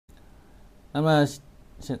那么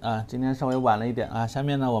今天稍微晚了一点啊，下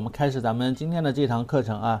面呢我们开始咱们今天的这堂课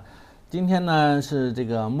程啊。今天呢是这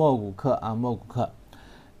个墨谷课啊，墨谷课，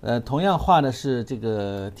同样画的是这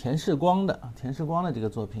个田世光的这个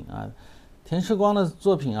作品啊。田世光的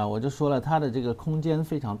作品啊，我就说了，它的这个空间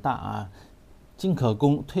非常大啊，进可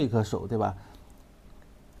攻，退可守，对吧？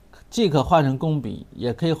既可画成工笔，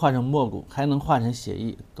也可以画成墨谷，还能画成写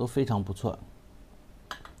意，都非常不错。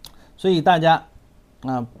所以大家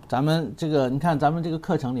咱们这个，你看咱们这个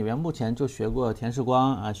课程里面，目前就学过田世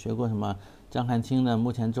光啊，学过什么江汉卿的，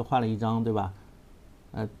目前只画了1张，对吧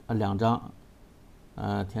？2张，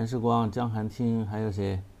田世光、江汉卿，还有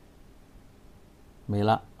谁？没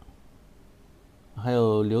了。还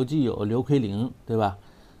有刘基友、刘奎龄，对吧？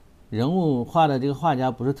人物画的这个画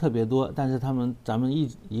家不是特别多，但是咱们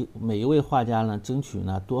每一位画家呢，争取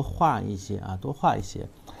呢多画一些啊，多画一些。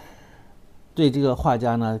对这个画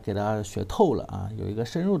家呢，给他学透了啊，有一个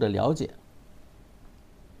深入的了解，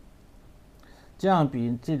这样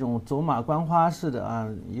比这种走马观花式的啊，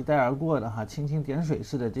一带而过的哈，蜻蜓点水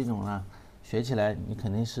式的这种呢，学起来你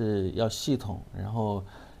肯定是要系统，然后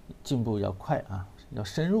进步要快啊，要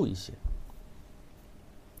深入一些。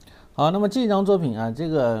好，那么这张作品啊，这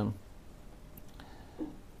个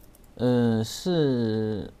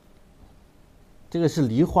这个是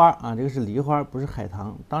梨花啊，这个是梨花，不是海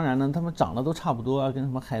棠。当然呢，它们长得都差不多啊，跟什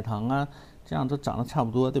么海棠啊这样都长得差不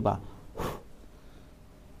多，对吧？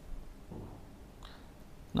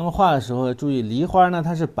那么画的时候注意，梨花呢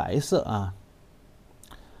它是白色啊，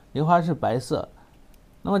梨花是白色。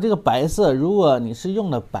那么这个白色，如果你是用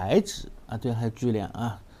的白纸啊，对，还有聚敛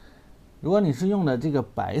啊。如果你是用的这个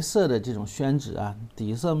白色的这种宣纸啊，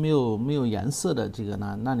底色没有颜色的这个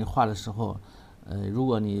呢，那你画的时候，如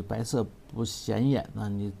果你白色不显眼呢，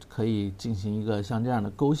你可以进行一个像这样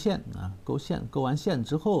的勾线啊，勾完线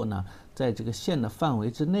之后呢，在这个线的范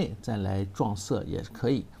围之内再来撞色也是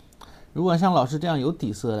可以。如果像老师这样有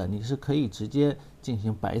底色的，你是可以直接进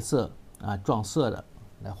行白色啊撞色的，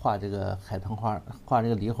来画这个海棠花，画这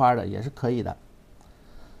个梨花的也是可以的。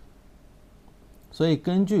所以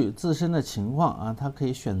根据自身的情况啊，它可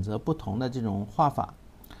以选择不同的这种画法。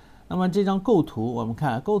那么这张构图，我们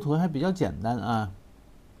看构图还比较简单啊，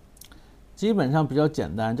基本上比较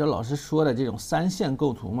简单，就老师说的这种3线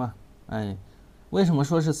构图嘛。为什么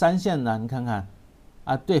说是3线呢？你看看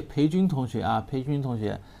啊，对，裴军同学啊，裴军同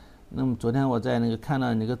学。那么昨天我在那个看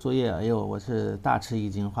到那个作业，哎呦，我是大吃一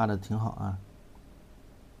惊，画的挺好啊，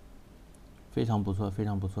非常不错，非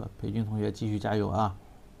常不错，裴军同学继续加油啊！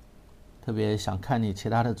特别想看你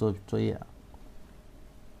其他的作业啊，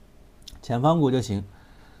前方鼓就行。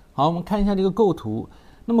好，我们看一下这个构图。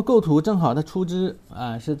那么构图正好它出枝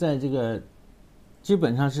啊，是在这个基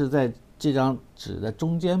本上是在这张纸的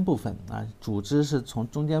中间部分啊，主枝是从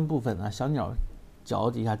中间部分啊，小鸟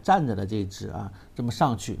脚底下站着的这一枝啊，这么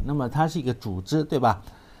上去，那么它是一个主枝，对吧？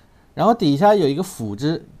然后底下有一个辅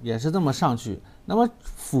枝，也是这么上去。那么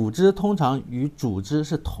辅枝通常与主枝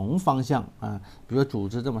是同方向啊，比如主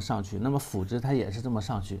枝这么上去，那么辅枝它也是这么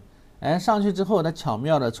上去。上去之后，它巧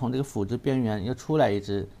妙的从这个辅枝边缘又出来一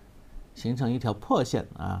枝，形成一条破线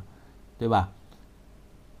啊，对吧？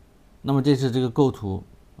那么这是这个构图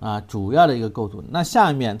啊，主要的一个构图。那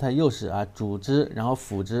下面它又是主枝，然后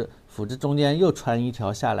辅枝中间又穿一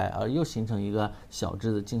条下来啊，又形成一个小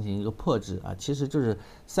枝子，进行一个破枝啊，其实就是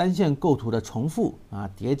3线构图的重复啊，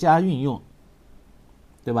叠加运用，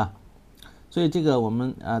对吧？所以这个我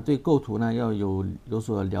们对构图呢要有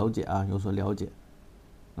所了解啊，有所了解。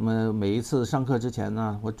那么每一次上课之前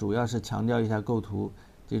呢，我主要是强调一下构图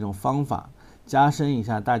这种方法，加深一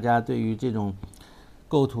下大家对于这种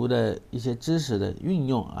构图的一些知识的运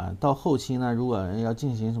用啊。到后期呢，如果要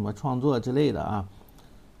进行什么创作之类的啊，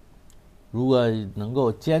如果能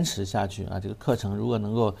够坚持下去啊，这个课程如果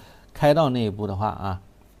能够开到那一步的话啊，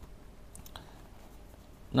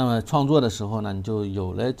那么创作的时候呢，你就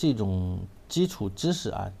有了这种基础知识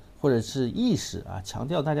啊，或者是意识啊，强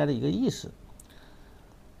调大家的一个意识。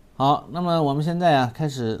好，那么我们现在开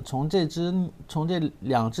始从这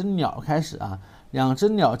2只鸟开始啊，2只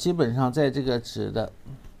鸟基本上在这个纸的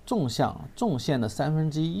纵线的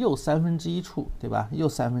1/3右1/3处，对吧？右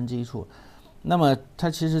1/3处。那么它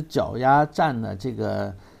其实脚丫站的这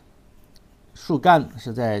个树干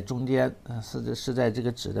是在中间，是在这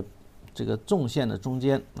个纸的这个纵线的中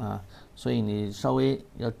间啊，所以你稍微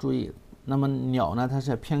要注意。那么鸟呢，它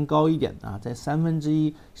是偏高一点啊，在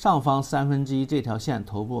1/3上方1/3这条线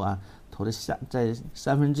头部啊，头的在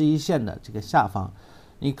1/3线的这个下方，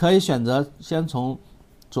你可以选择先从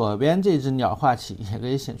左边这只鸟画起，也可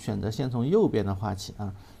以选择先从右边的画起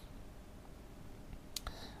啊。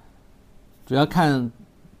主要看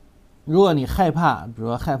如果你害怕，比如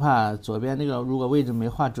说害怕左边那个如果位置没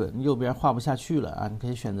画准，右边画不下去了啊，你可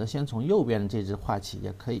以选择先从右边的这只画起，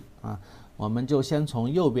也可以啊。我们就先从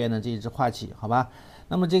右边的这只画起，好吧？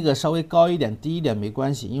那么这个稍微高一点、低一点没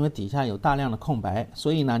关系，因为底下有大量的空白，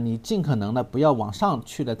所以呢，你尽可能的不要往上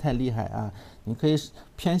去的太厉害啊。你可以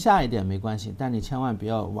偏下一点没关系，但你千万不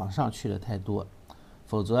要往上去的太多，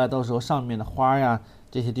否则啊，到时候上面的花呀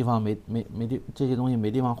这些地方这些东西没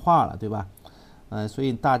地方画了，对吧？所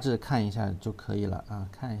以大致看一下就可以了啊，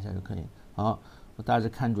看一下就可以。好，我大致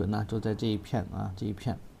看准呢，就在这一片啊，这一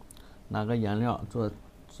片，哪个颜料做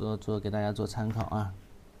给大家做参考啊，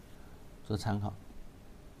做参考。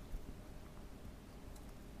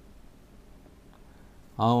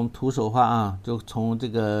好，我们徒手画啊，就从这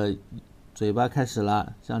个嘴巴开始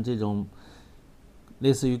了，像这种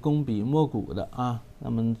类似于工笔摸骨的啊，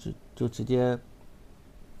那么就直接。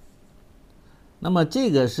那么这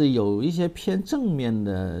个是有一些偏正面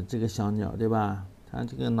的这个小鸟，对吧？它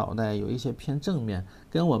这个脑袋有一些偏正面，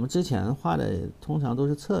跟我们之前画的通常都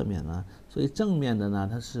是侧面啊，所以正面的呢，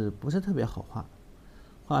它是不是特别好画？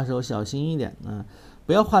画的时候小心一点啊，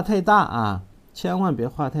不要画太大啊，千万别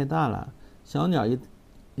画太大了。小鸟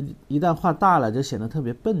一旦画大了，就显得特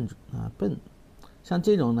别笨啊笨。像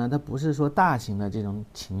这种呢，它不是说大型的这种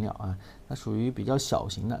禽鸟啊，它属于比较小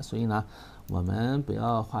型的，所以呢，我们不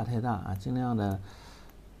要画太大啊，尽量的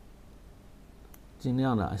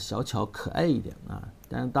小巧可爱一点啊。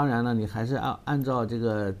但是当然了，你还是按照这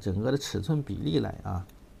个整个的尺寸比例来啊。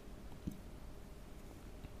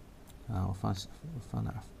我放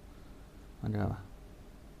哪儿？放这儿吧。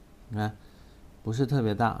你看，不是特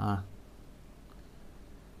别大啊。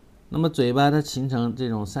那么嘴巴它形成这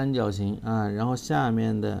种三角形啊，然后下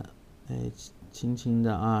面的轻轻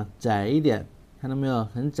的啊窄一点，看到没有？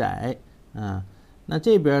很窄啊。那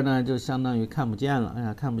这边呢就相当于看不见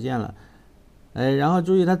了，看不见了。然后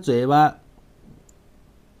注意它嘴巴，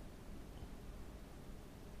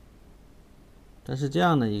它是这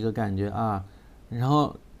样的一个感觉啊。然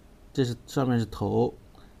后这是上面是头，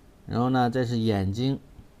然后呢这是眼睛。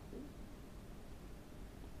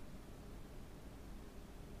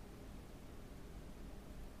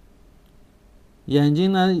眼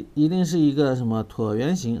睛呢，一定是一个什么椭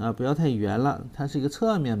圆形啊，不要太圆了，它是一个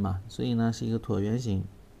侧面嘛，所以呢是一个椭圆形。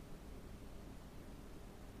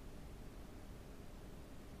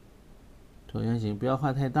椭圆形不要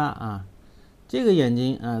画太大啊。这个眼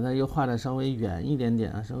睛啊，它又画的稍微圆一点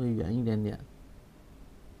点啊，稍微圆一点点。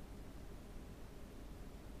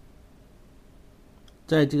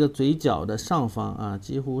在这个嘴角的上方啊，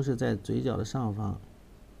几乎是在嘴角的上方。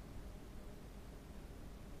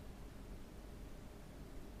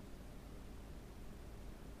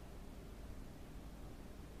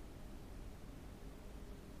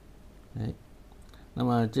那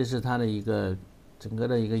么这是它的一个整个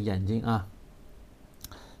的一个眼睛啊。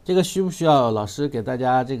这个需不需要老师给大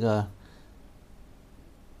家这个？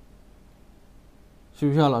需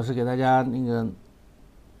不需要老师给大家那个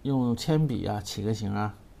用铅笔啊起个形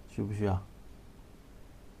啊？需不需要？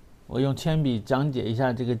我用铅笔讲解一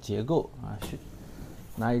下这个结构啊，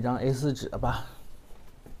拿一张 A4 纸吧。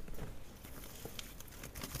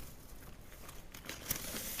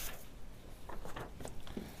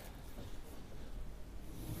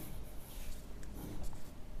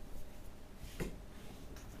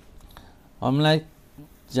我们来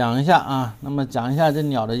讲一下啊，那么讲一下这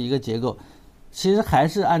鸟的一个结构，其实还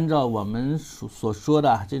是按照我们所说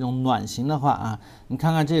的这种卵形的话啊，你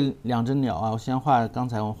看看这两只鸟啊，我先画刚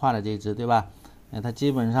才我们画的这只，对吧？它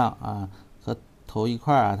基本上啊和头一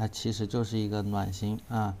块啊，它其实就是一个卵形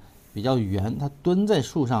啊，比较圆，它蹲在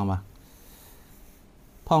树上吧，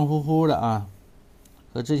胖乎乎的啊，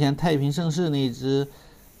和之前太平盛世那只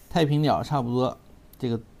太平鸟差不多，这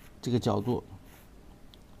个角度。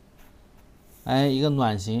一个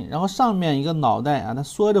卵形，然后上面一个脑袋啊，它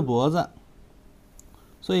缩着脖子，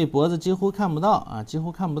所以脖子几乎看不到啊，几乎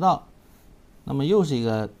看不到。那么又是一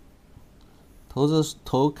个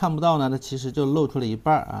头看不到呢，它其实就露出了一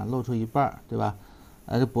半啊，露出一半，对吧？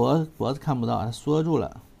这脖子看不到，它缩住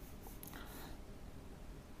了，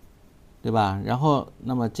对吧？然后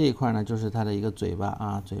那么这一块呢，就是它的一个嘴巴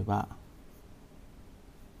啊，嘴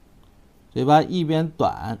巴一边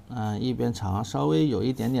短啊，一边长，稍微有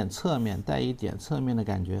一点点侧面，带一点侧面的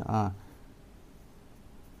感觉啊。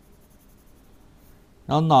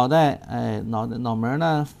然后脑袋，脑门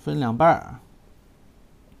呢分两半，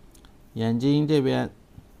眼睛这边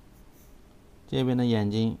的眼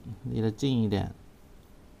睛离得近一点，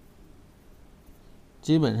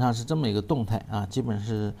基本上是这么一个动态啊，基本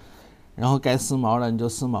是，然后该撕毛了你就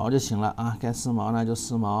撕毛就行了啊，该撕毛呢就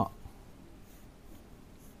撕毛。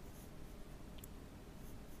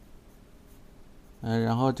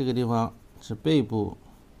然后这个地方是背部，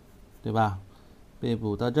对吧？背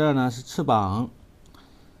部到这儿呢是翅膀。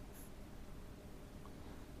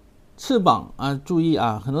翅膀啊，注意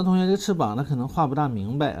啊，很多同学这个翅膀他可能画不大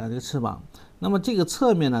明白啊，这个翅膀。那么这个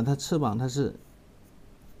侧面呢，它翅膀它是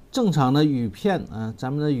正常的羽片啊，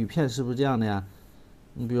咱们的羽片是不是这样的呀？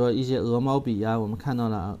你比如说一些鹅毛笔啊，我们看到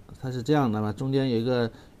了啊，它是这样的吧，中间有一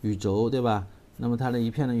个羽轴，对吧？那么它的一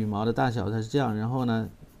片的羽毛的大小它是这样，然后呢，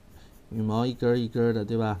羽毛一根一根的，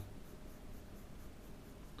对吧？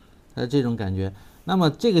它是这种感觉。那么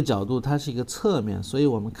这个角度它是一个侧面，所以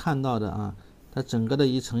我们看到的啊。它整个的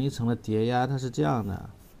一层一层的叠压，它是这样的，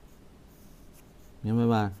明白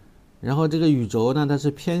吧？然后这个羽轴呢，它是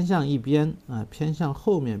偏向一边啊，偏向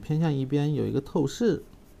后面，偏向一边有一个透视，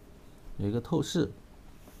有一个透视。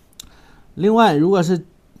另外，如果是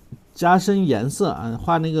加深颜色啊，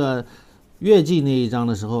画那个月季那一张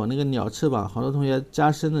的时候，那个鸟翅膀，好多同学加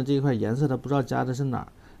深的这一块颜色，他不知道加的是哪儿。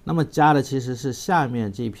那么加的其实是下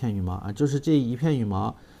面这一片羽毛啊，就是这一片羽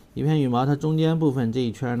毛。一片羽毛，它中间部分这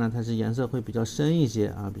一圈呢，它是颜色会比较深一些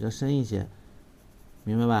啊，比较深一些，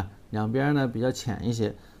明白吧？两边呢比较浅一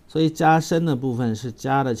些，所以加深的部分是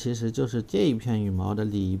加的，其实就是这一片羽毛的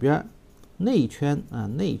里边内圈啊，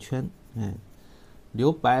内圈，哎，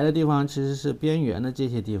留白的地方其实是边缘的这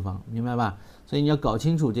些地方，明白吧？所以你要搞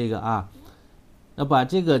清楚这个啊，要把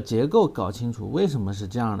这个结构搞清楚，为什么是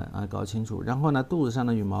这样的啊？搞清楚，然后呢，肚子上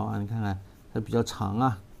的羽毛啊，你看看它比较长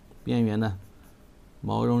啊，边缘的。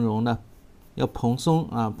毛茸茸的，要蓬松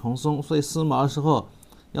啊，蓬松，所以丝毛的时候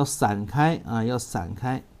要散开啊，要散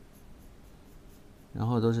开，然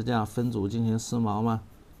后都是这样分组进行丝毛嘛，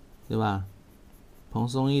对吧？蓬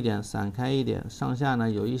松一点，散开一点，上下呢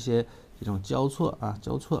有一些这种交错啊，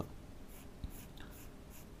交错，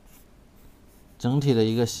整体的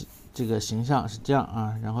一个这个形象是这样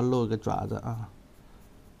啊，然后露个爪子啊，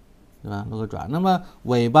对吧？露个爪，那么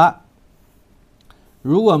尾巴。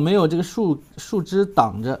如果没有这个树枝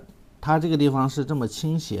挡着，它这个地方是这么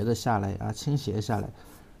倾斜的下来啊，倾斜下来，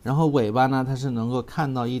然后尾巴呢，它是能够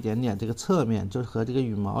看到一点点这个侧面，就和这个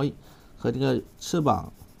羽毛和这个翅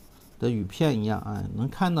膀的羽片一样啊，能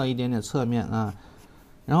看到一点点侧面啊。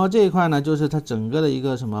然后这一块呢，就是它整个的一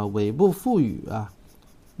个什么尾部腹羽啊，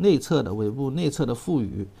内侧的尾部内侧的腹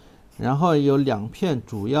羽，然后有两片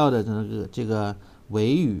主要的这个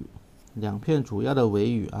尾羽，两片主要的尾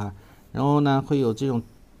羽啊。然后呢，会有这种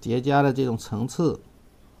叠加的这种层次，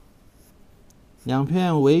两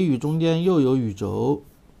片尾羽中间又有羽轴，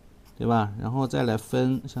对吧？然后再来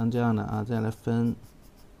分，像这样的啊，再来分，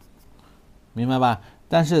明白吧？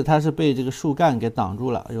但是它是被这个树干给挡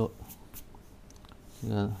住了，哎呦，这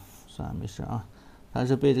个算了，没事啊，它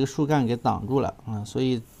是被这个树干给挡住了啊，所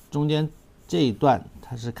以中间这一段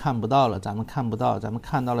它是看不到了，咱们看不到，咱们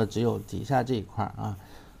看到了只有底下这一块啊。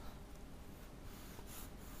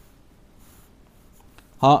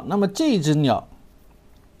好，那么这只鸟，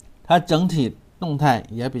它整体动态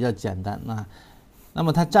也比较简单啊。那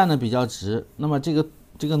么它站得比较直，那么这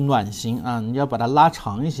个卵形啊，你要把它拉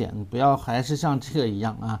长一些，你不要还是像这个一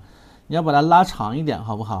样啊，你要把它拉长一点，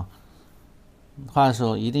好不好？画的时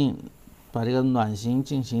候一定把这个卵形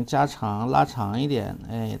进行加长，拉长一点。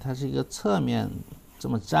哎，它是一个侧面这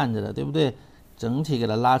么站着的，对不对？整体给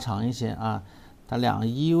它拉长一些啊，它两个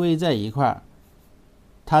依偎在一块儿。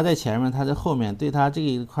它在前面，它在后面，对它这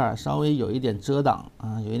一块稍微有一点遮挡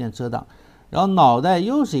啊，有一点遮挡。然后脑袋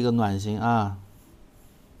又是一个卵形啊，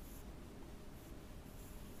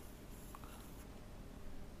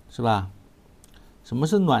是吧？什么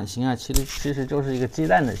是卵形啊？其实就是一个鸡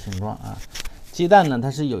蛋的形状啊。鸡蛋呢，它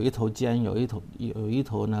是有一头尖，有一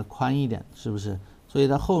头呢宽一点，是不是？所以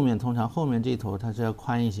它后面通常后面这一头它是要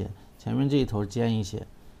宽一些，前面这一头尖一些，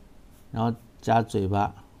然后加嘴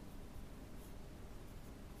巴。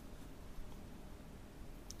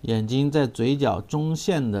眼睛在嘴角中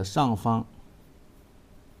线的上方，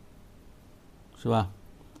是吧？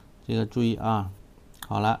这个注意啊。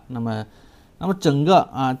好了，那么整个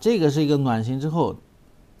啊，这个是一个卵形之后，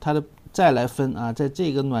它的再来分啊，在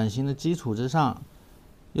这个卵形的基础之上，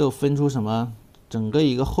又分出什么？整个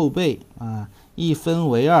一个后背啊，一分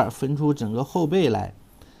为二，分出整个后背来。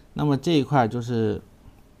那么这一块就是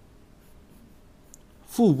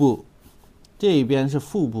腹部，这一边是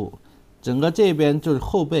腹部。整个这边就是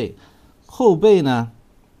后背，后背呢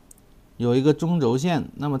有一个中轴线，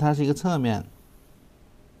那么它是一个侧面，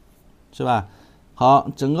是吧？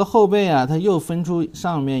好，整个后背啊，它又分出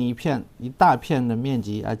上面一大片的面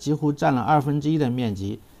积啊，几乎占了1/2的面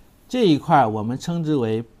积。这一块我们称之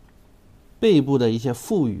为背部的一些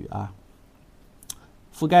腹羽啊，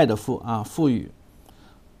覆盖的腹啊，腹羽。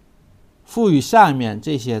腹羽下面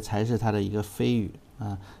这些才是它的一个飞羽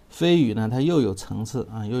啊。飞羽呢，它又有层次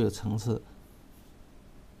啊，又有层次。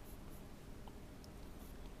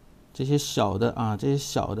这些小的啊，这些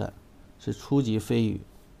小的是初级飞羽。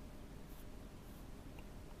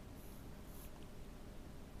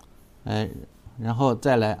哎，然后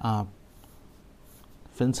再来啊，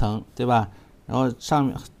分层，对吧？然后上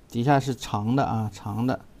面底下是长的啊，长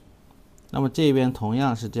的。那么这边同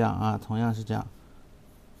样是这样啊，同样是这样。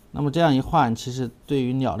那么这样一画，你其实对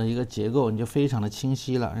于鸟的一个结构你就非常的清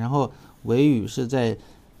晰了。然后尾羽是在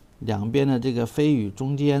两边的这个飞羽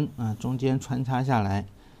中间啊，中间穿插下来，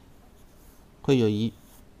会有一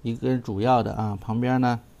根主要的啊，旁边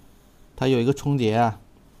呢它有一个重叠啊，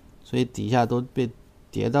所以底下都被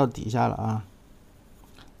叠到底下了啊。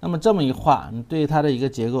那么这么一画，你对它的一个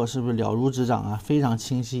结构是不是了如指掌啊？非常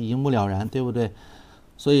清晰，一目了然，对不对？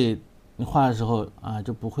所以你画的时候啊，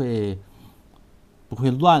就不会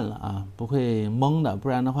乱了啊，不会懵的，不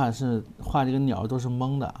然的话是画这个鸟都是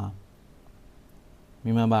懵的啊，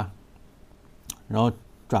明白吧？然后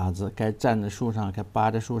爪子该站在树上，该扒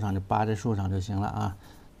在树上就扒在树上就行了啊，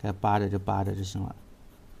该扒着就扒着就行了。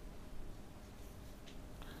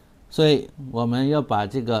所以我们要把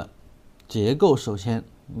这个结构首先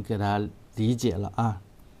你给它理解了啊，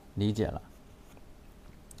理解了。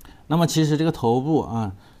那么其实这个头部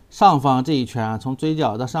啊，上方这一圈啊，从嘴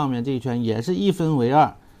角到上面这一圈也是一分为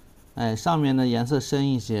二，哎，上面的颜色深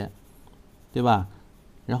一些，对吧？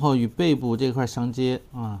然后与背部这块相接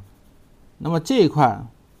啊，那么这一块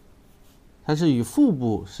它是与腹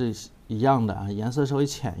部是一样的啊，颜色稍微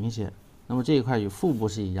浅一些。那么这一块与腹部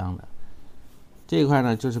是一样的，这一块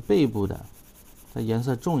呢就是背部的，它颜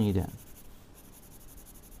色重一点，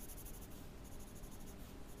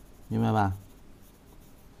明白吧？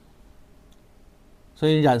所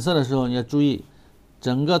以染色的时候你要注意，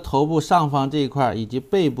整个头部上方这一块以及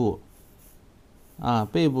背部啊，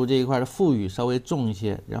背部这一块的腹羽稍微重一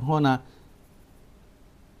些，然后呢，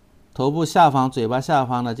头部下方、嘴巴下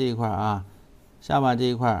方的这一块啊，下巴这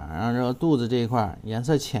一块，然后肚子这一块颜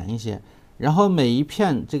色浅一些，然后每一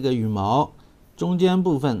片这个羽毛中间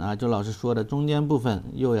部分啊，就老师说的中间部分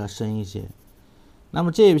又要深一些。那么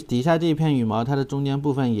这底下这一片羽毛，它的中间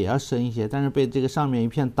部分也要深一些，但是被这个上面一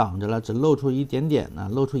片挡着了，只露出一点点啊，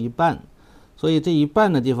露出一半，所以这一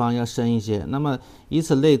半的地方要深一些。那么以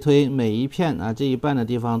此类推，每一片啊这一半的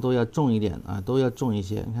地方都要重一点啊，都要重一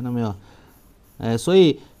些，你看到没有？哎，所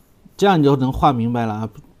以这样你就能画明白了啊，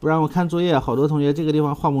不然我看作业好多同学这个地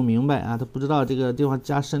方画不明白啊，他不知道这个地方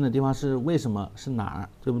加深的地方是为什么，是哪儿，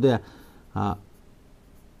对不对啊？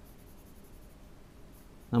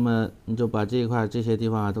那么你就把这一块这些地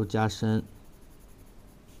方啊都加深，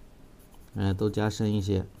都加深一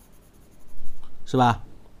些，是吧？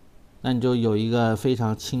那你就有一个非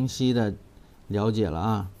常清晰的了解了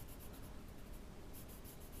啊。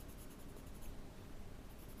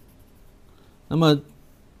那么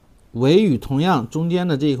尾羽同样中间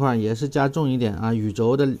的这一块也是加重一点啊，羽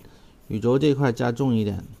轴这一块加重一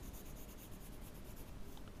点。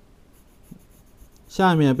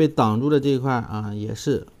下面被挡住的这一块啊，也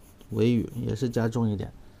是尾羽，也是加重一点，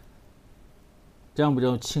这样不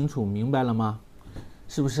就清楚明白了吗？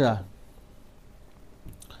是不是？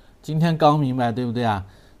今天刚明白，对不对啊？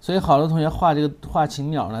所以好多同学画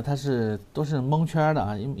禽鸟呢，它都是蒙圈的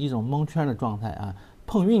啊，一种蒙圈的状态啊，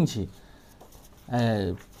碰运气。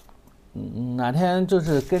哎，哪天就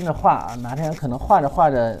是跟着画，哪天可能画着画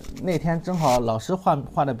着，那天正好老师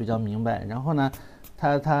画的比较明白，然后呢，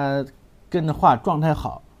他跟着画状态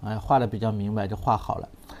好，哎，画的比较明白就画好了。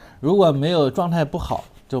如果没有状态不好，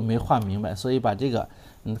就没画明白。所以把这个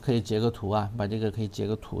可以截个图啊，把这个可以截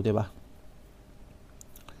个图，对吧？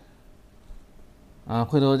啊，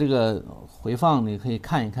回头这个回放你可以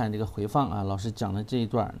看一看这个回放啊，老师讲的这一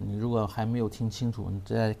段，你如果还没有听清楚，你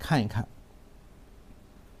再看一看。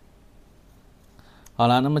好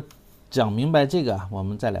了，那么讲明白这个，我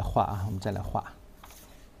们再来画啊，我们再来画。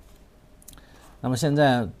那么现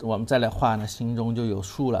在我们再来画呢，心中就有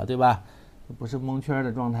数了，对吧？不是蒙圈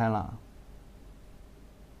的状态了。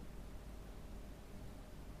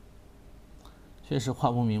确实画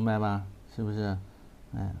不明白吧？是不是？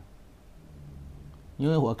哎，因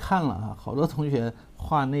为我看了啊，好多同学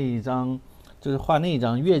画那一张，就是画那一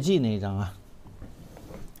张月季那一张啊。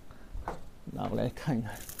拿过来看一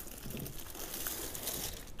看。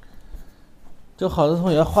就好多同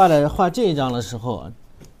学画这一张的时候，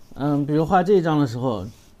比如画这一张的时候，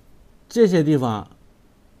这些地方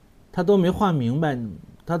他都没画明白，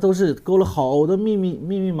他都是勾了好多密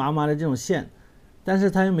密麻麻的这种线，但是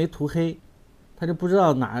他又没涂黑，他就不知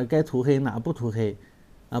道哪该涂黑哪不涂黑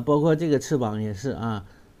啊，包括这个翅膀也是啊，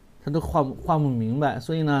他都画不明白，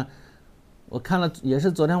所以呢，我看了也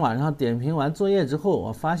是昨天晚上点评完作业之后，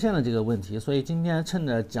我发现了这个问题，所以今天趁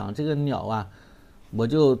着讲这个鸟啊，我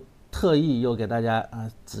就特意又给大家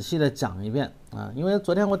仔细的讲一遍啊，因为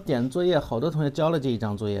昨天我点作业，好多同学交了这一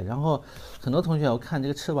张作业，然后很多同学我看这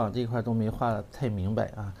个翅膀这一块都没画的太明白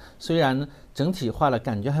啊，虽然整体画的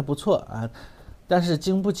感觉还不错啊，但是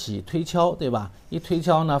经不起推敲，对吧？一推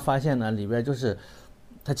敲呢，发现呢里边就是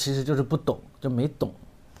它其实就是不懂，就没懂。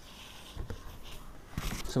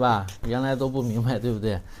是吧？原来都不明白，对不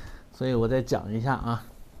对？所以我再讲一下啊。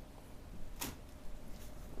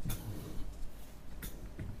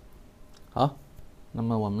好，那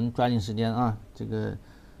么我们抓紧时间啊，这个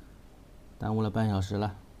耽误了半小时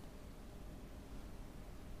了。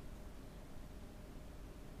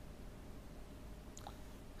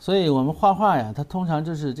所以我们画画呀，它通常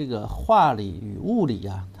就是这个画理与物理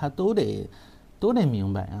呀，它都得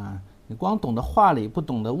明白啊。你光懂得画理，不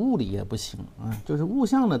懂得物理也不行啊。就是物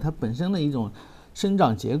象的它本身的一种生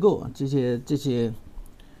长结构，这些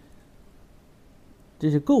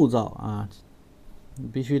构造啊，你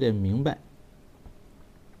必须得明白。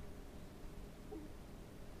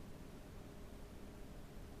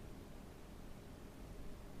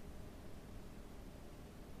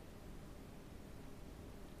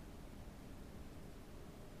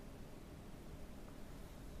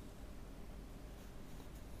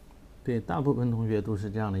对，大部分同学都是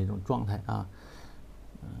这样的一种状态啊，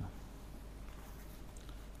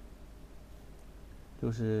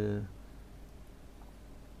就是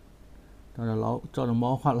照着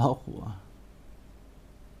猫画老虎啊。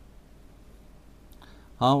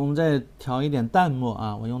好，我们再调一点淡墨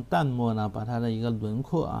啊，我用淡墨呢，把它的一个轮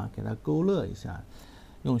廓啊，给它勾勒一下，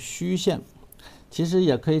用虚线，其实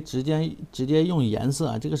也可以直接用颜色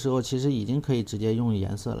啊，这个时候其实已经可以直接用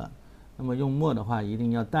颜色了。那么用墨的话，一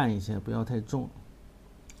定要淡一些，不要太重。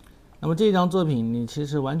那么这张作品，你其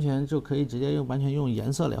实完全就可以直接完全用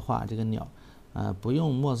颜色来画这个鸟，不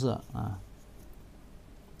用墨色啊，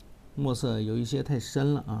墨色有一些太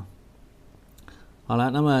深了啊。好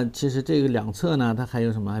了，那么其实这个两侧呢，它还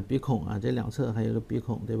有什么鼻孔啊？这两侧还有个鼻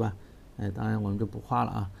孔，对吧？当然我们就不画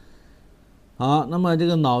了啊。好，那么这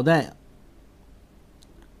个脑袋。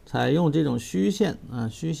采用这种虚线啊，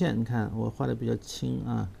虚线，你看我画的比较轻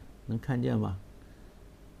啊，能看见吧？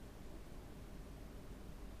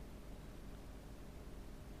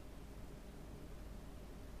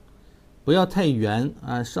不要太圆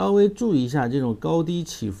啊，稍微注意一下这种高低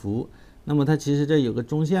起伏。那么它其实这有个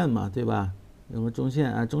中线嘛，对吧？有个中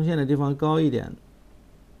线啊，中线的地方高一点。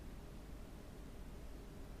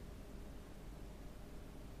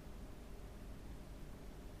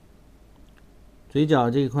嘴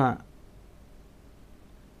角这一块，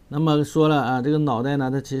那么说了啊，这个脑袋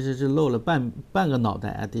呢，它其实是露了半个脑袋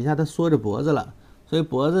啊，底下它缩着脖子了，所以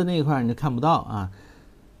脖子那一块你就看不到啊。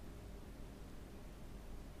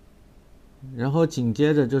然后紧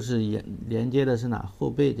接着就是连接的是哪？后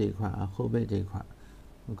背这一块啊，后背这一块，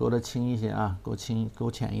我勾的轻一些啊，勾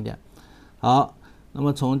浅一点。好，那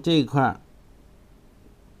么从这一块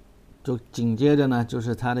就紧接着呢，就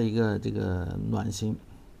是它的一个这个卵形。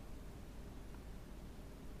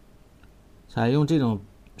采用这种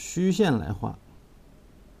虚线来画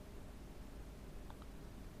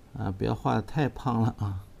啊，不要画的太胖了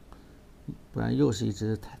啊，不然又是一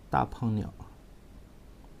只大胖鸟。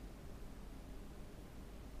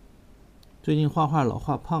最近画画老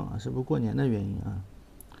画胖啊，是不是过年的原因啊？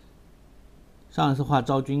上一次画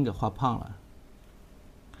昭君给画胖了。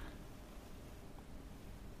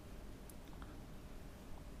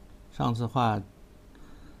上次画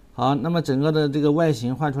好，那么整个的这个外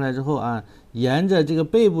形画出来之后啊，沿着这个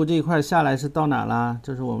背部这一块下来是到哪啦？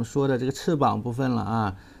就是我们说的这个翅膀部分了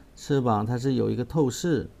啊。翅膀它是有一个透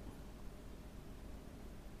视，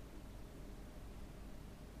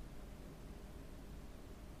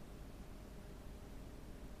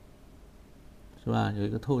是吧？有一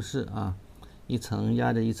个透视啊，一层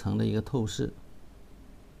压着一层的一个透视，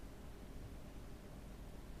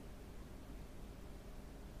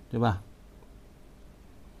对吧？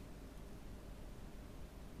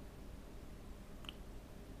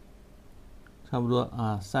差不多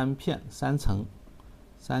啊，3层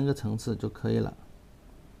，3个层次就可以了。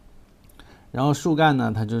然后树干呢，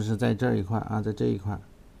它就是在这一块啊，在这一块，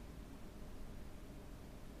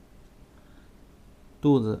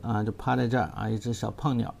肚子啊就趴在这儿啊，一只小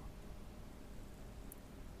胖鸟。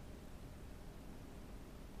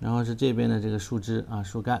然后是这边的这个树枝啊，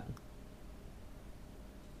树干。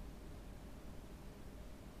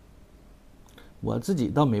我自己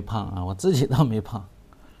倒没胖啊，我自己倒没胖。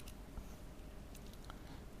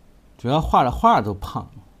主要画的画都胖，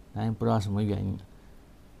咱也不知道什么原因。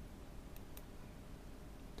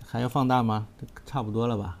还要放大吗？差不多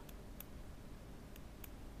了吧？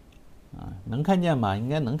啊，能看见吧？应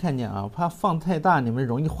该能看见啊。我怕放太大，你们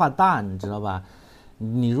容易画大，你知道吧？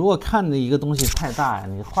你如果看的一个东西太大，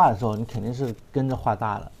你画的时候你肯定是跟着画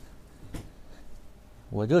大了。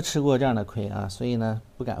我就吃过这样的亏啊，所以呢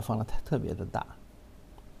不敢放的特别的大。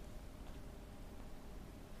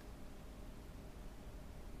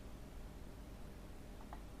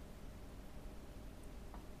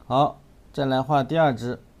好，再来画第二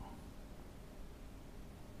只。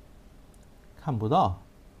看不到，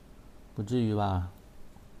不至于吧？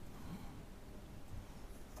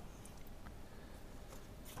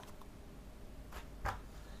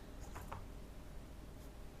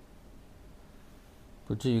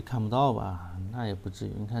不至于看不到吧？那也不至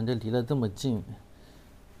于。你看这离得这么近。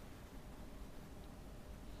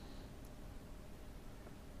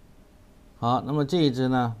好，那么这一只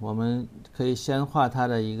呢，我们可以先画它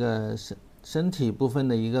的一个身体部分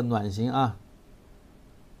的一个卵形啊，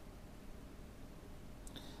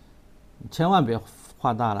千万别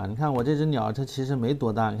画大了。你看我这只鸟，它其实没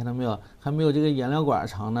多大，你看到没有？还没有这个颜料管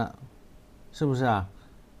长呢，是不是啊？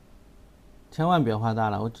千万别画大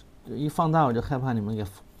了，我一放大我就害怕你们给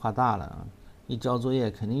画大了啊！一交作业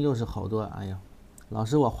肯定又是好多，哎呀，老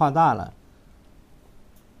师我画大了。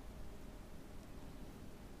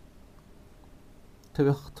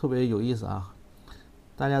特别有意思啊！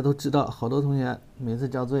大家都知道，好多同学每次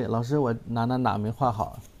交作业，老师我哪没画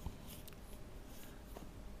好，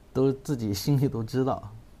都自己心里都知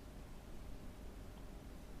道。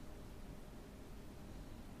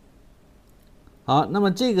好，那么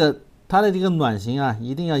它的这个卵形啊，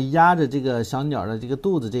一定要压着这个小鸟的这个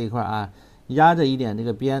肚子这一块啊，压着一点这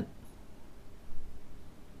个边，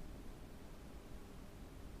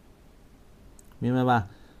明白吧？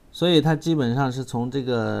所以它基本上是从这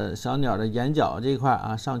个小鸟的眼角这一块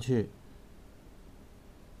啊上去，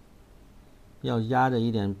要压着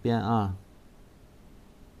一点边啊，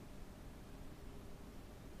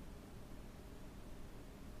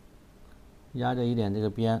压着一点这个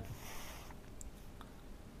边，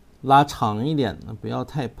拉长一点，不要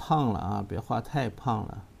太胖了啊，别画太胖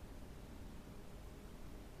了。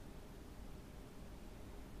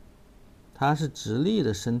它是直立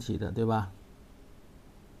的身体的，对吧？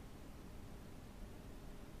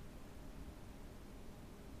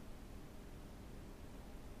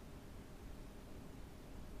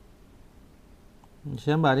你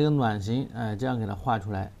先把这个卵形，哎，这样给它画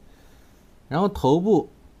出来，然后头部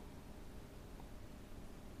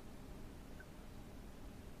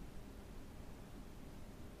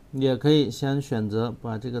也可以先选择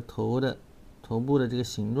把这个头部的这个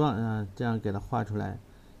形状啊，这样给它画出来，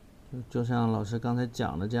就像老师刚才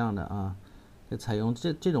讲的这样的啊，就采用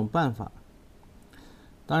这种办法。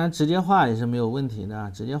当然直接画也是没有问题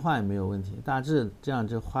的，直接画也没有问题，大致这样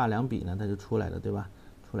就画2笔呢，它就出来了，对吧？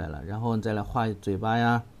出来了，然后你再来画嘴巴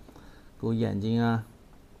呀，勾眼睛啊。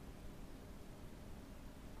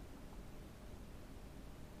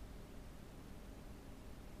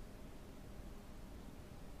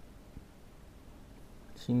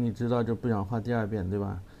心里知道就不想画第2遍，对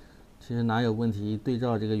吧？其实哪有问题？对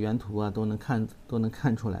照这个原图啊，都能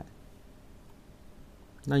看出来。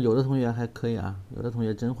那有的同学还可以啊，有的同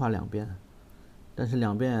学真画2遍，但是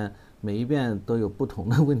2遍每一遍都有不同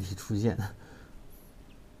的问题出现。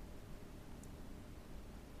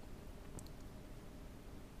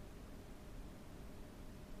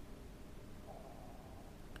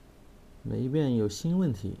每一遍有新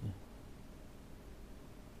问题。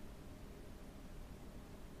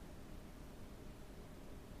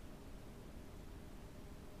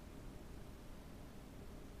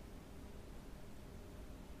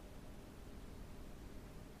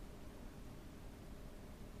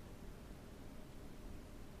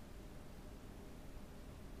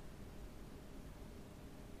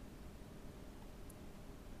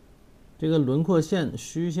这个轮廓线、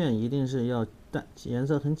虚线一定是要淡，颜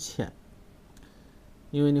色很浅，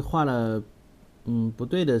因为你画了不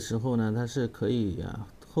对的时候呢，它是可以啊，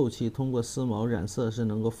后期通过丝毛染色是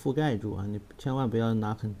能够覆盖住啊，你千万不要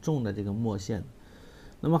拿很重的这个墨线。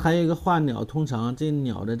那么还有一个画鸟，通常这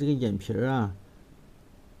鸟的这个眼皮啊，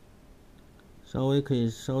可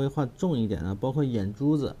以稍微画重一点啊，包括眼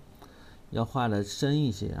珠子要画的深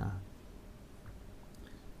一些啊。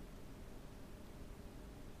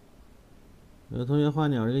有的同学画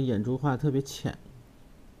鸟这个眼珠画特别浅，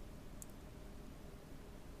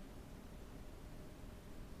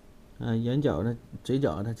眼角的嘴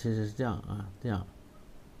角它其实是这样啊，这样。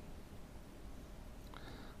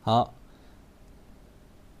好，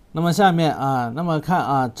那么下面啊，那么看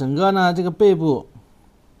啊，整个呢这个背部，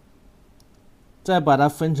再把它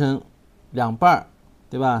分成2半儿，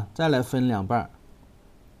对吧？再来分2半，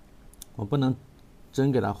我不能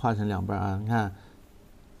真给它画成2半啊！你看，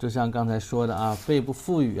就像刚才说的啊，背部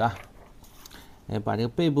腹羽啊，哎，把这个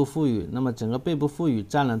背部腹羽，那么整个背部腹羽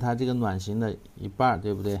占了它这个卵形的1半，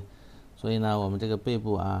对不对？所以呢，我们这个背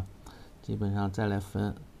部啊，基本上再来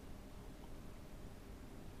分。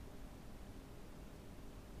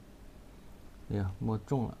哎呀，摸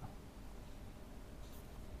重了。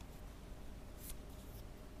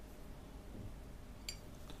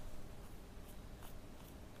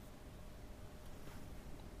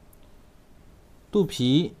肚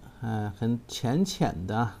皮，很浅浅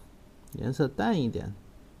的，颜色淡一点。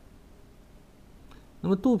那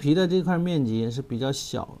么肚皮的这块面积是比较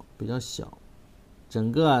小，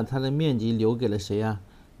整个它的面积留给了谁呀？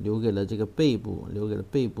留给了这个背部，留给了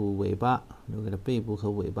背部、尾巴，留给了背部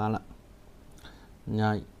和尾巴了。你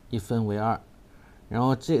看1分为2，然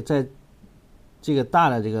后在这个大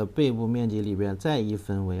的这个背部面积里边再1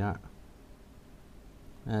分为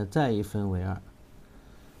2，再1分为2。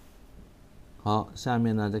好，下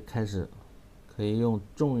面呢再开始可以用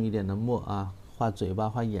重一点的墨啊，画嘴巴、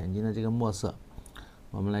画眼睛的这个墨色，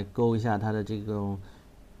我们来勾一下它的这种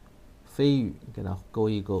飞羽，给它勾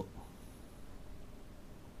一勾。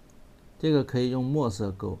这个可以用墨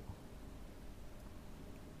色勾。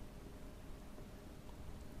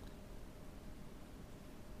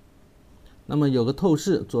那么有个透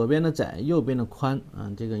视，左边的窄，右边的宽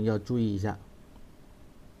啊，这个要注意一下。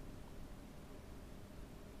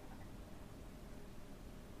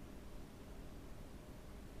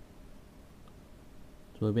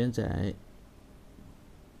左边窄，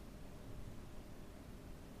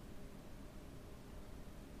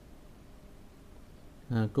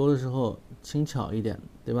勾的时候轻巧一点，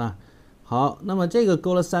对吧？好，那么这个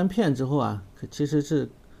勾了3片之后啊，其实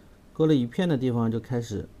是勾了1片的地方就开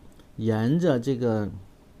始沿着这个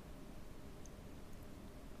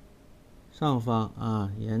上方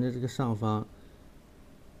啊，沿着这个上方，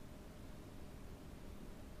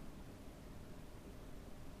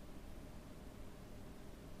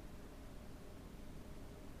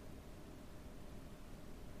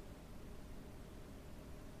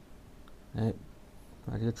哎，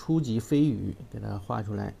把这个初级飞羽给它画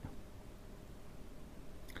出来，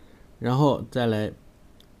然后再来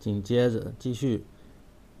紧接着继续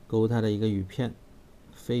勾它的一个羽片，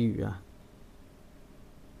飞羽啊。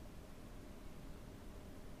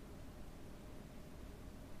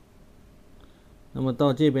那么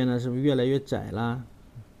到这边呢，是不是越来越窄啦？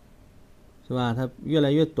是吧？它越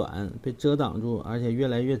来越短，被遮挡住，而且越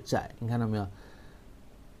来越窄，你看到没有？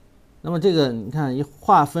那么这个你看一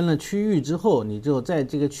划分了区域之后，你就在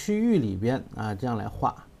这个区域里边啊，这样来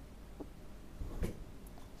画，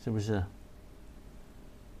是不是？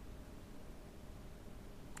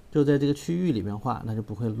就在这个区域里边画，那就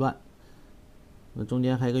不会乱。那中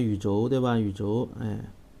间还有个羽轴，对吧？羽轴，哎，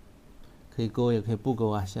可以勾也可以不勾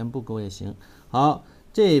啊，先不勾也行。好，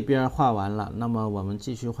这边画完了，那么我们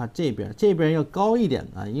继续画这边，这边要高一点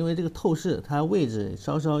啊，因为这个透视它位置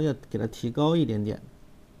稍稍要给它提高一点点。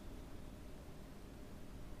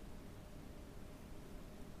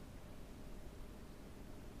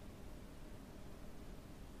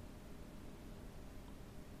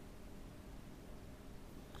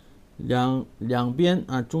两边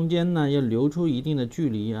啊，中间呢要留出一定的距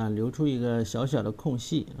离啊，留出一个小小的空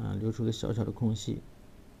隙啊，留出个小小的空隙。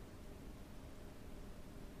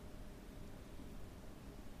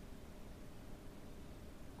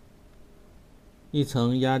一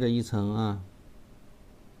层压着一层啊。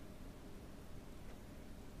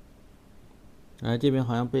哎，这边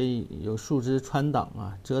好像被有树枝穿挡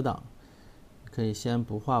啊，遮挡，可以先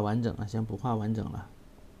不画完整啊，先不画完整了。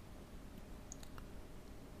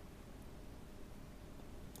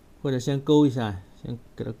或者先勾一下，先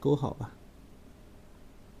给它勾好吧。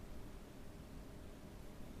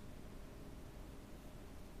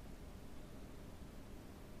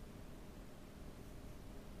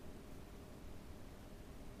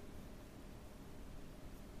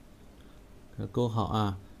给它勾好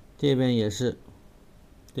啊，这边也是，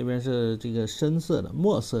这边是这个深色的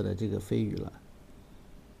墨色的这个飞羽了。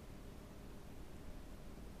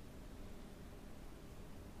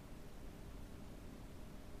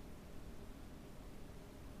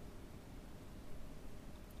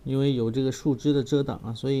因为有这个树枝的遮挡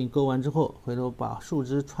啊，所以勾完之后，回头把树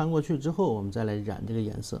枝穿过去之后，我们再来染这个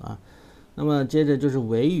颜色啊。那么接着就是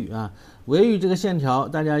尾羽啊，尾羽这个线条，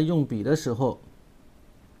大家用笔的时候，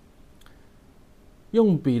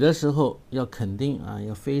要肯定啊，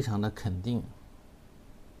要非常的肯定，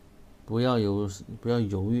不要犹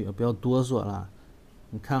豫，不要哆嗦了。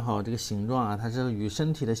你看好这个形状啊，它是与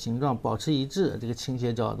身体的形状保持一致，这个倾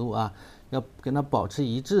斜角度啊，要跟它保持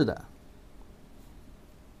一致的。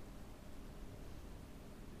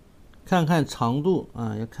看看长度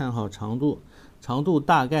啊，要看好长度，长度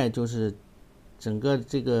大概就是整个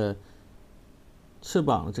这个翅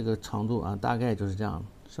膀的这个长度啊，大概就是这样，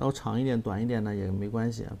稍长一点、短一点呢也没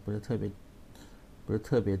关系啊，不是特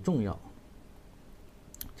别重要，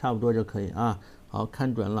差不多就可以啊。好，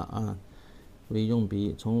看准了啊，注意用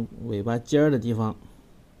笔从尾巴尖儿的地方。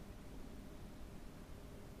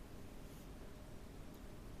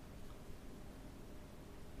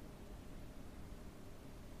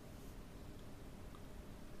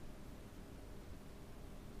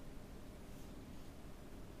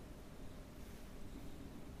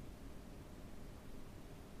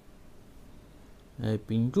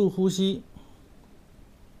屏住呼吸，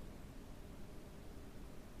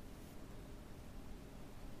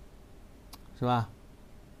是吧？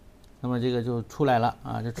那么这个就出来了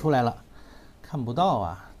啊，就出来了，看不到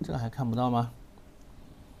啊，这还看不到吗？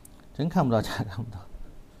真看不到，这还看不到。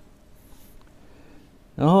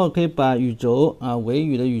然后可以把羽轴啊，尾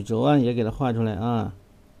羽的羽轴啊也给它画出来啊。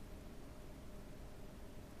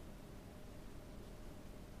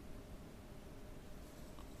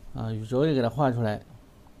羽轴也给它画出来。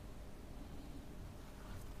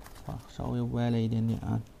稍微歪了一点点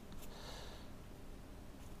啊。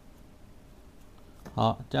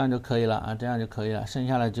好，这样就可以了啊，这样就可以了，剩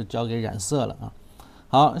下的就交给染色了啊。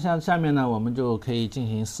好，下面呢，我们就可以进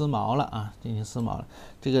行丝毛了啊，进行丝毛了。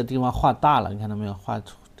这个地方画大了，你看到没有？画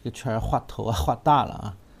出这个圈画头啊，画大了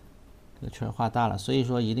啊，这个圈画大了，所以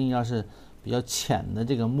说一定要是比较浅的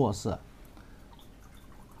这个墨色。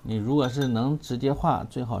你如果是能直接画，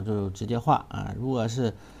最好就直接画啊。如果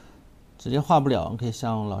是直接画不了，你可以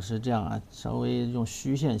像老师这样啊，稍微用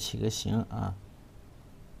虚线起个形啊。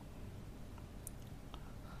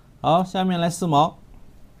好，下面来丝毛。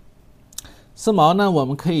丝毛呢，我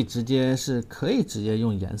们可以直接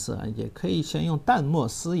用颜色，也可以先用淡墨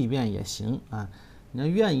撕一遍也行啊。你要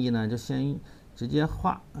愿意呢，就先直接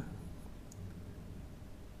画。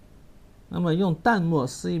那么用淡墨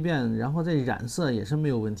撕一遍，然后再染色也是没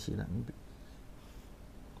有问题的。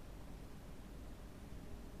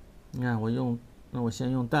你看那我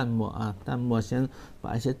先用淡墨啊，淡墨先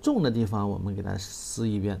把一些重的地方我们给它撕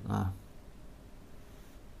一遍啊。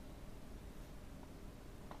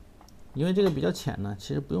因为这个比较浅呢，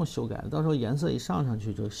其实不用修改，到时候颜色一上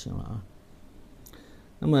去就行了啊。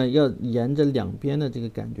那么要沿着两边的这个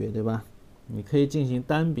感觉，对吧？你可以进行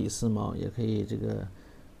单笔丝毛，也可以这个，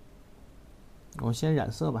我先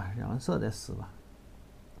染色吧，染完色再撕吧。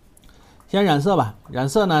先染色吧，染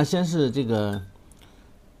色呢，先是这个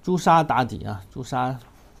朱砂打底啊，朱砂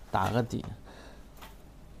打个底。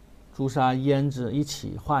朱砂胭脂一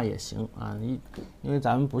起画也行啊，因为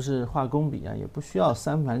咱们不是画工笔啊，也不需要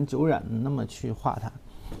三繁九染那么去画它。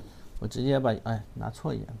我直接把拿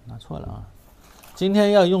错了啊！今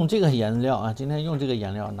天要用这个颜料啊，今天用这个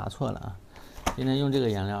颜料拿错了啊，今天用这个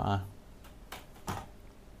颜料啊。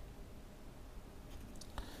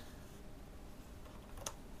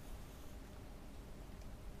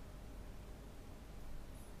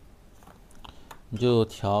你就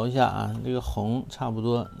调一下啊，这个红差不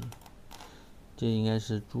多。这应该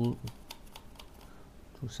是朱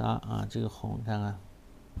砂啊，这个红你看看，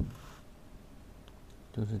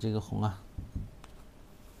就是这个红啊。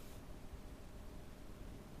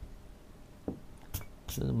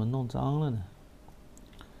这怎么弄脏了呢？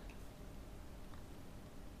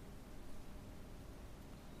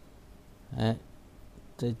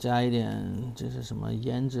再加一点，这是什么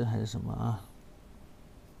胭脂还是什么啊？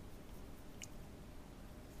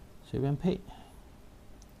随便配。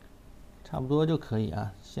差不多就可以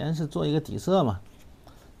啊，先是做一个底色嘛，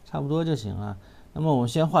差不多就行啊。那么我们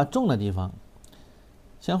先画重的地方，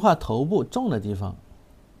先画头部重的地方，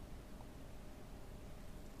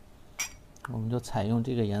我们就采用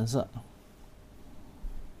这个颜色。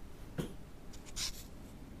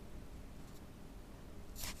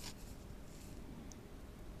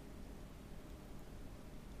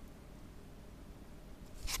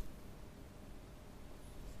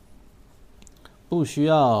不需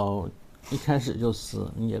要一开始就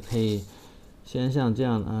撕，你也可以先像这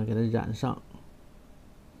样啊给它染上。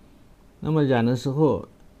那么染的时候，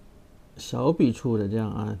小笔触的这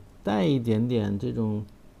样啊，带一点点这种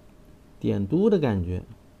点嘟的感觉。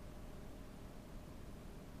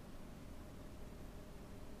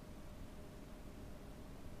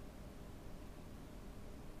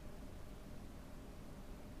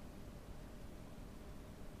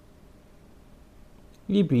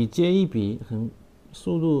一笔接一笔，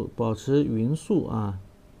速度保持匀速啊。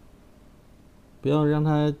不要让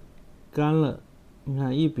它干了。你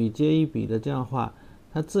看一笔接一笔的这样画，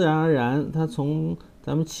它自然而然，它从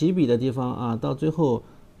咱们起笔的地方啊，到最后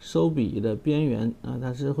收笔的边缘啊，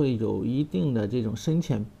它是会有一定的这种深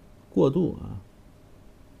浅过渡啊。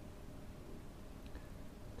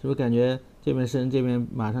是不是感觉这边深，这边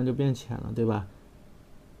马上就变浅了，对吧？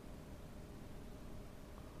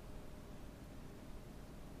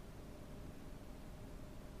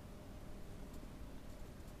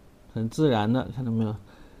很自然的，看到没有？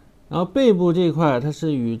然后背部这一块它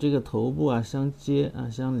是与这个头部啊相接啊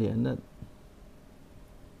相连的，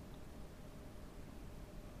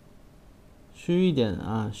虚一点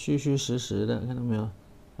啊，虚虚实实的，看到没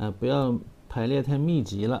有？不要排列太密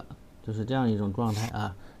集了，就是这样一种状态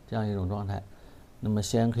啊，这样一种状态。那么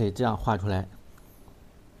先可以这样画出来，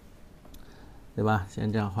对吧？先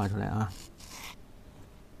这样画出来啊。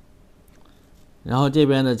然后这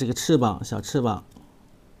边的这个翅膀，小翅膀。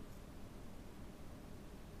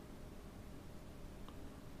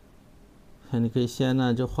你可以先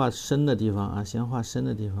呢就画深的地方啊，先画深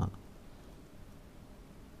的地方，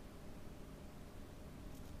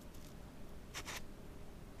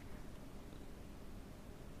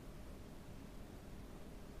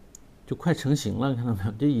就快成型了，看到没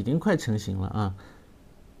有？就已经快成型了啊，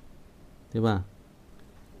对吧？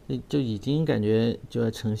就已经感觉就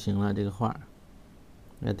要成型了这个画。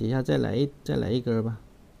底下再来一根吧，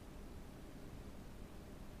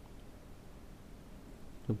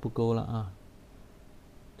就不勾了啊，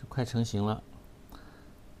就快成型了。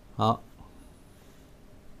好。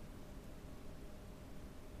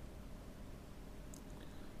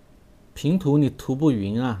平涂你涂不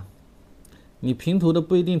匀啊，你平涂的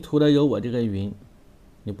不一定涂的有我这个匀，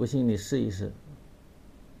你不信你试一试。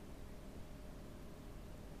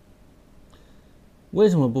为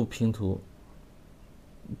什么不平涂？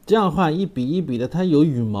这样画一笔一笔的，它有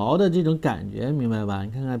羽毛的这种感觉，明白吧？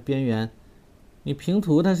你看看边缘，你平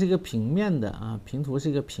涂它是一个平面的啊，平涂是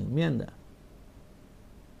一个平面的。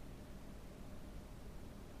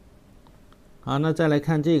好，那再来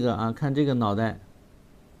看这个啊，看这个脑袋。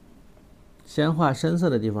先画深色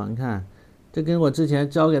的地方，你看，这跟我之前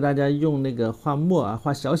教给大家用那个画墨啊，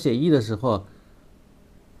画小写意的时候，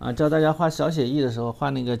啊，教大家画小写意的时候，画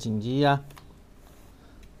那个锦鸡呀，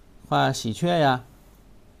画喜鹊呀，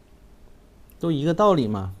都一个道理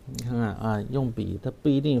嘛。你看看啊，用笔它不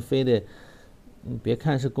一定非得，你别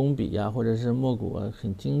看是工笔呀，或者是墨骨啊，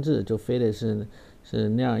很精致，就非得是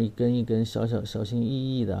那样一根一根小心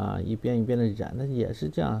翼翼的啊，一遍一遍的染，它也是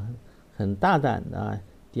这样很大胆的啊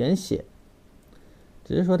点写。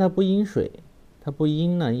只是说它不阴水，它不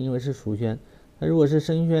阴呢，因为是熟宣。它如果是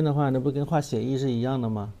生宣的话，那不跟画写意是一样的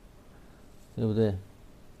吗？对不对？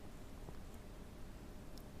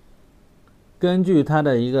根据它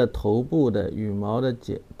的一个头部的羽毛的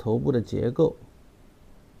头部的结构、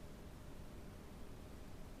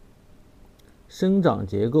生长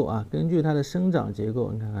结构啊，根据它的生长结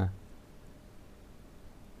构，你看看，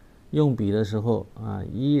用笔的时候啊，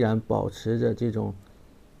依然保持着这种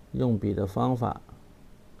用笔的方法。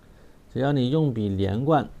只要你用笔连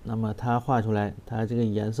贯，那么它画出来，它这个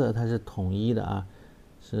颜色它是统一的啊，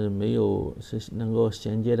是能够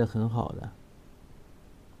衔接的很好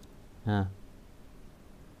的，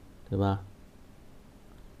对吧？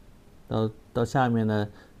到下面呢，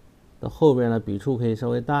到后边的笔触可以稍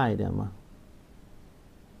微大一点嘛。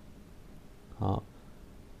好，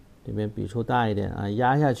这边笔触大一点啊，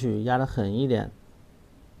压下去，压得狠一点。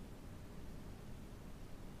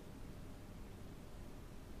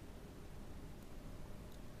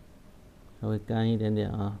稍微干一点点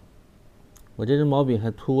啊，我这支毛笔还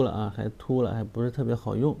秃了啊，还不是特别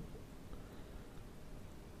好用。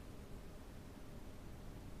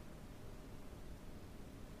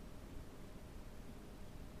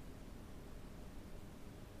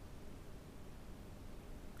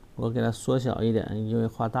我给它缩小一点，因为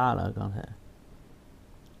画大了刚才。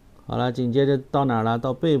好了，紧接着到哪儿了？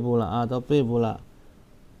到背部了啊，到背部了，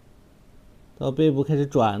到背部开始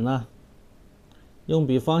转了。用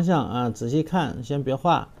笔方向啊，仔细看，先别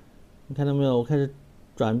画。你看到没有？我开始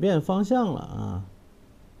转变方向了啊。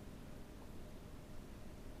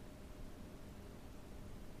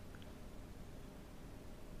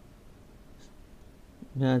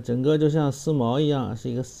你看，整个就像丝毛一样，是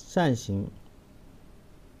一个扇形，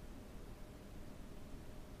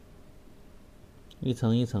一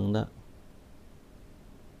层一层的。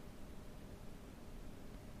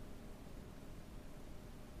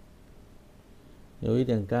有一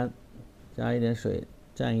点干，加一点水，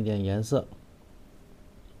蘸一点颜色。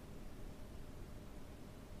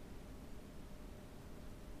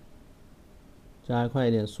加快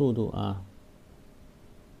一点速度啊！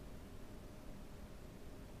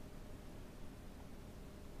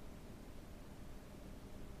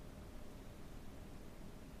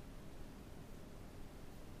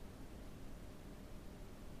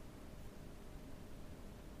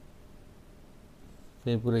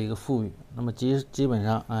背部的一个腹语。那么基本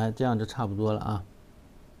上，哎，这样就差不多了啊，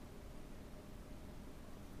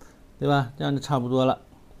对吧？这样就差不多了。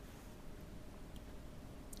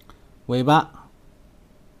尾巴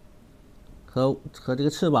和这个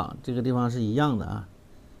翅膀这个地方是一样的啊，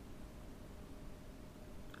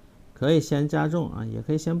可以先加重啊，也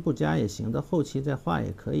可以先不加也行，到后期再画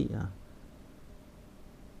也可以啊。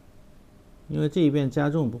因为这一遍加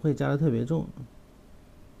重不会加的特别重，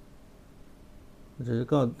我只是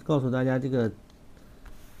告诉大家这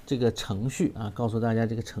个程序啊，告诉大家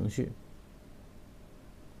这个程序。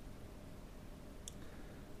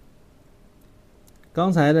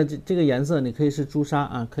刚才的这个颜色你可以是朱砂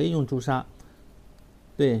啊，可以用朱砂，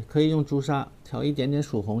对，可以用朱砂调一点点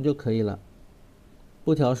曙红就可以了，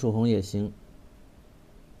不调曙红也行。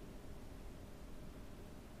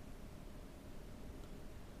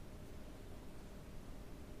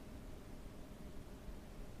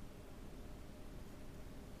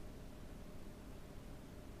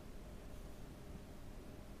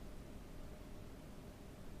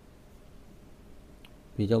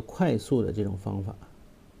比较快速的这种方法。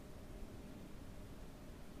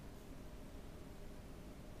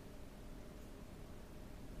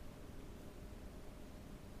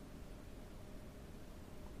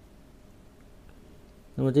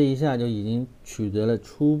那么这一下就已经取得了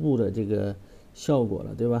初步的这个效果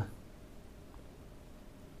了，对吧？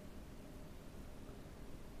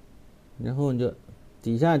然后你就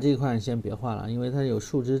底下这一块先别画了，因为它有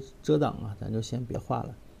树枝遮挡啊，咱就先别画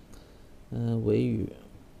了。尾羽。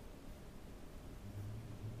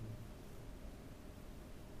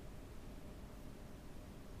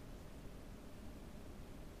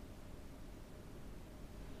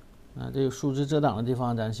啊，这个树枝遮挡的地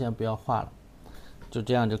方咱先不要画了，就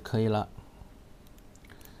这样就可以了，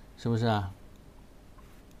是不是啊？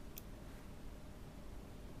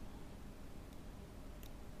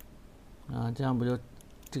啊，这样不就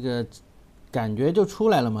这个感觉就出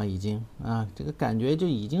来了吗？已经啊，这个感觉就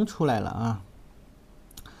已经出来了啊。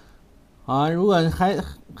好，如果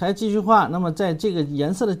还继续画，那么在这个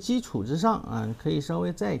颜色的基础之上啊，可以稍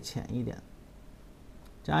微再浅一点，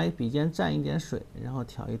加一笔尖蘸一点水，然后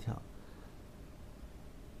调一调。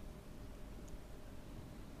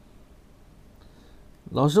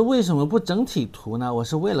老师为什么不整体涂呢？我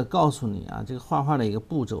是为了告诉你啊，这个画画的一个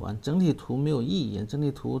步骤啊，整体涂没有意义，整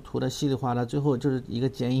体涂的稀里哗啦，最后就是一个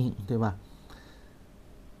剪影，对吧？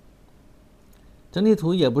整体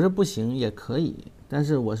涂也不是不行，也可以，但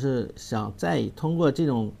是我是想再通过这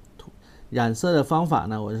种染色的方法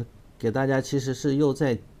呢，我是给大家其实是又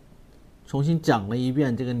再重新讲了一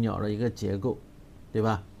遍这个鸟的一个结构，对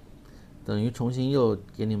吧？等于重新又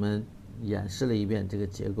给你们演示了一遍这个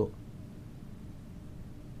结构。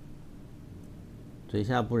嘴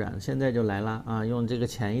下不染，现在就来了啊！用这个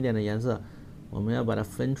浅一点的颜色，我们要把它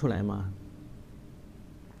分出来嘛。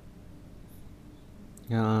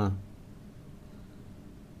你看啊，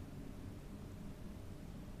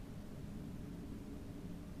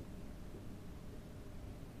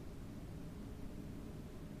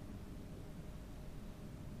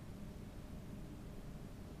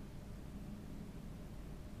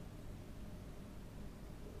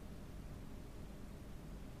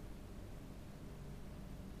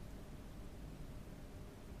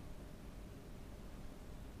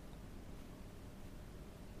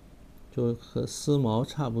就和丝毛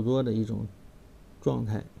差不多的一种状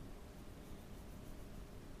态。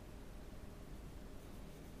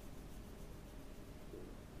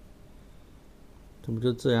这不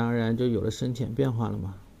就自然而然就有了深浅变化了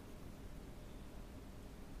吗？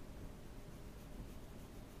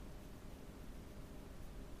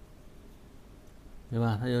对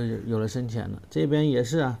吧？它就有了深浅了。这边也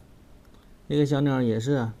是啊，这个小鸟也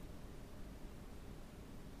是啊。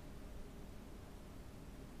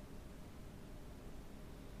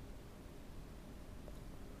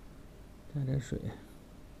加点水。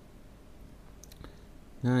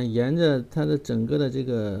沿着它的整个的这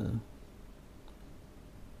个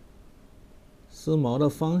丝毛的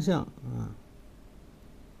方向啊，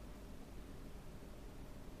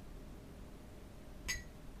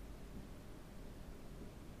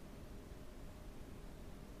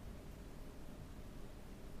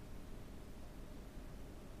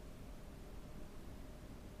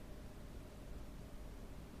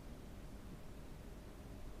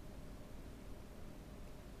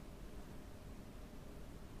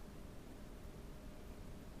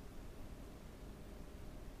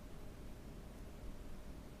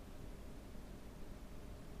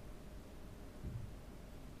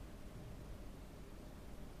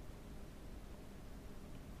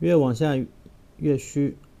越往下越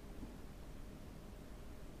虚。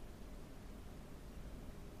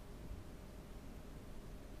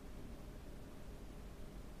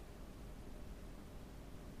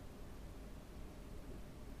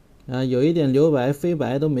有一点留白、飞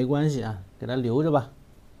白都没关系啊，给它留着吧。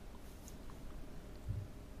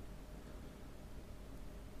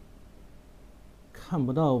看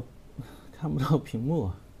不到屏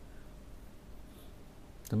幕，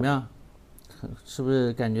怎么样？是不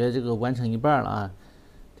是感觉这个完成一半了啊？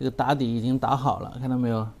这个打底已经打好了，看到没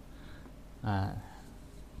有？哎，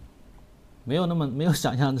没有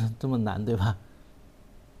想象中这么难，对吧？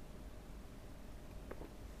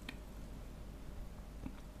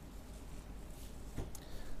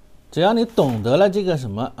只要你懂得了这个什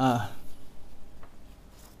么啊，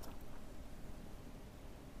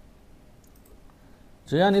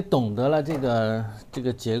只要你懂得了这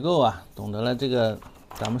个结构啊，懂得了这个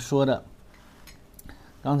咱们说的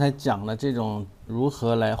刚才讲了这种如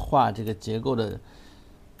何来画这个结构的，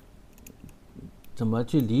怎么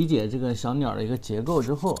去理解这个小鸟的一个结构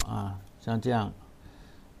之后啊，像这样，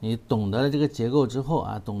你懂得了这个结构之后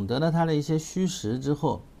啊，懂得了它的一些虚实之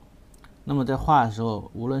后，那么在画的时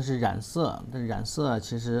候，无论是染色，但染色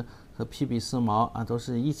其实和披笔丝毛啊都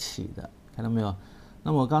是一起的，看到没有？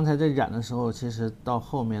那么我刚才在染的时候，其实到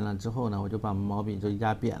后面了之后呢，我就把毛笔就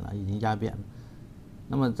压扁了，已经压扁了。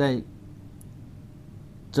那么在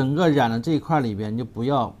整个染的这一块里边，你就不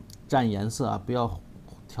要蘸颜色啊，不要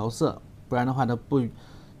调色，不然的话它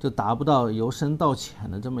就达不到由深到浅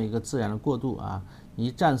的这么一个自然的过渡啊。你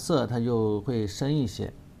一蘸色，它就会深一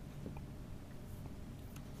些，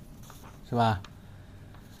是吧？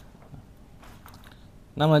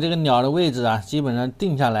那么这个鸟的位置啊，基本上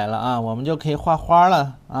定下来了啊，我们就可以画花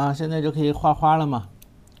了啊，现在就可以画花了嘛。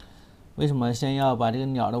为什么先要把这个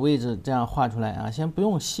鸟的位置这样画出来啊？先不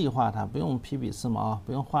用细画它，不用披笔丝毛，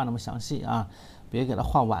不用画那么详细啊，别给它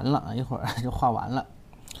画完了，一会儿就画完了。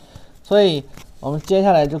所以我们接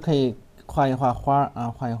下来就可以画一画花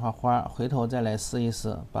啊，画一画花，回头再来撕一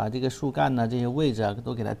撕，把这个树干呢这些位置啊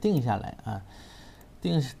都给它定下来啊。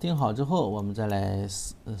定好之后，我们再来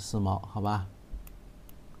撕毛，好吧？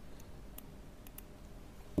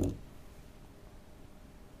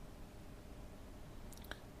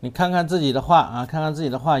你看看自己的画啊，看看自己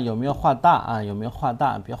的画有没有画大啊，有没有画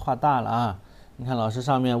大，别画大了啊。你看老师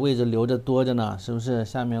上面位置留着多着呢，是不是？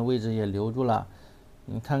下面位置也留住了。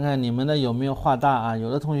你看看你们的有没有画大啊？有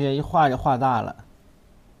的同学一画就画大了。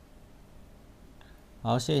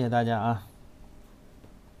好，谢谢大家啊。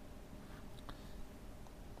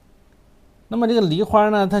那么这个梨花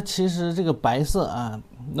呢，它其实这个白色啊，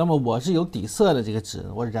那么我是有底色的这个纸，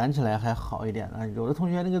我染起来还好一点啊。有的同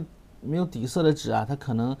学那个没有底色的纸啊，它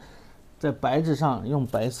可能在白纸上用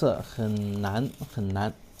白色很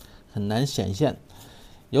难显现。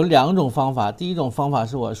有两种方法，第一种方法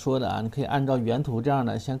是我说的啊，你可以按照原图这样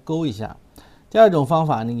的先勾一下。第二种方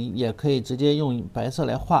法，你也可以直接用白色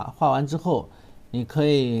来画，画完之后，你可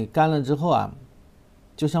以干了之后啊，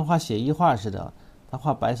就像画写意画似的。它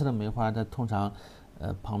画白色的梅花，它通常，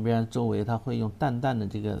旁边周围它会用淡淡的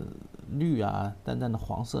这个绿啊，淡淡的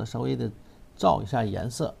黄色，稍微的照一下颜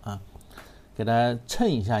色啊，给它衬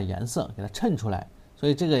一下颜色，给它衬出来。所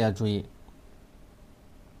以这个要注意。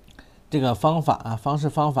这个方法，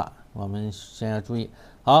我们先要注意。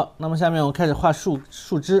好，那么下面我们开始画树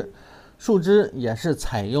枝，树枝也是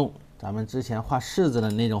采用咱们之前画柿子的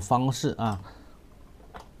那种方式啊。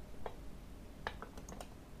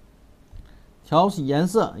调颜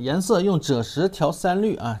色用赭石调3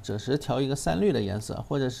绿啊，赭石调一个3绿的颜色，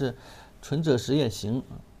或者是纯赭石也行，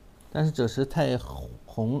但是赭石太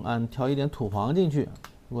红啊，调一点土黄进去。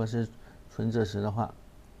如果是纯赭石的话，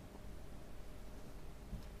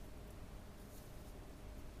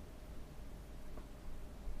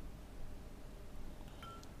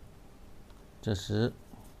赭石。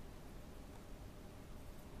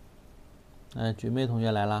哎，菊妹同学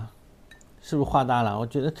来了。是不是画大了？我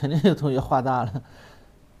觉得肯定有同学画大了，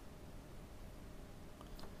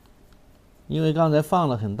因为刚才放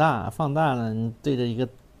了很大，放大了，你对着一个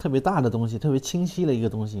特别大的东西，特别清晰的一个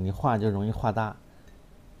东西，你画就容易画大，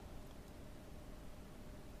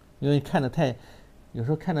因为有时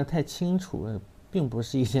候看得太清楚，并不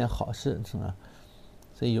是一件好事，是吧？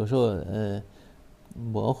所以有时候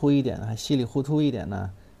模糊一点还稀里糊涂一点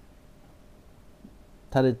呢，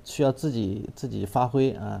它的需要自己发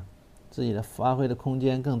挥啊。自己的发挥的空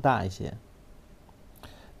间更大一些。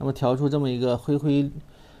那么调出这么一个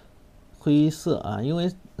灰色啊，因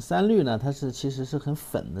为3绿呢，它其实是很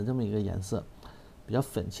粉的这么一个颜色，比较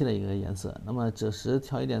粉气的一个颜色。那么赭石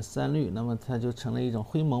调一点3绿，那么它就成了一种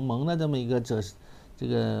灰蒙蒙的这么一个这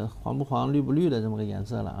个黄不黄绿不绿的这么个颜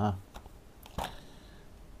色了啊。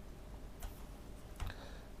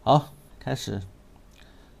好，开始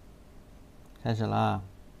啦。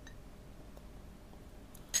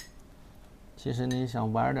其实你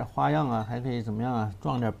想玩点花样啊，还可以怎么样啊？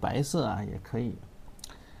撞点白色啊，也可以。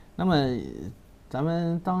那么，咱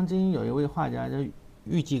们当今有一位画家叫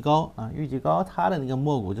玉季高啊，玉季高他的那个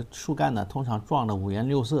墨骨就树干呢，通常撞的五颜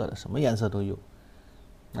六色的，什么颜色都有。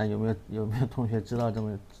那有没有同学知道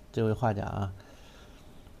这位画家啊？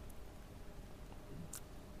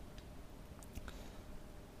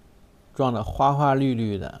撞的花花绿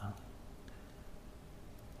绿的，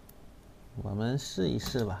我们试一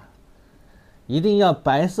试吧。一定要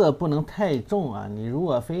白色不能太重啊！你如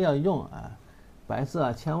果非要用啊，白色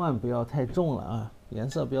啊千万不要太重了啊，颜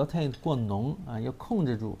色不要太过浓啊，要控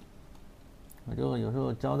制住。我就有时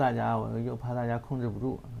候教大家，我又怕大家控制不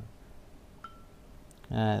住。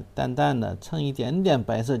哎，淡淡的蹭一点点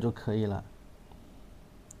白色就可以了。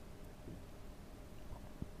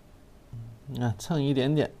啊，蹭一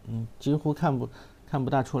点点，几乎看不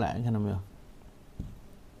大出来，你看到没有？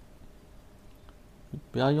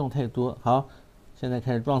不要用太多。好，现在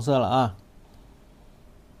开始撞色了啊。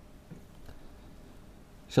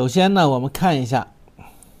首先呢，我们看一下，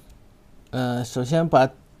首先把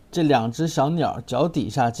这两只小鸟脚底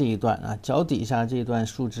下这一段啊，脚底下这一段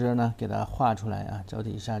树枝呢，给它画出来啊，脚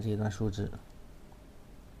底下这一段树枝。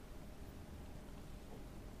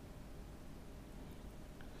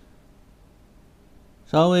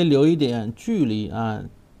稍微留一点距离啊，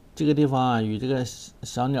这个地方啊与这个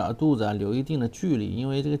小鸟肚子啊留一定的距离，因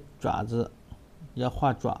为这个爪子要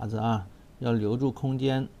画爪子啊，要留住空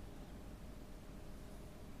间。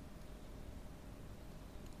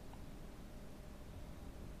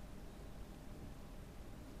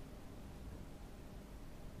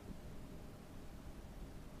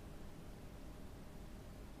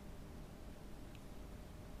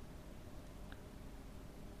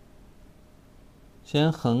先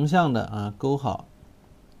横向的啊勾好，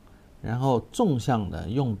然后纵向的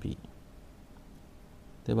用笔，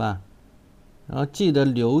对吧？然后记得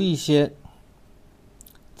留一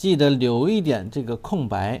点这个空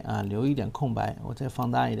白啊，留一点空白。我再放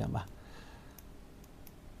大一点吧，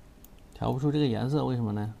调不出这个颜色，为什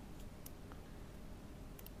么呢？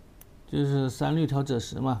就是三绿调赭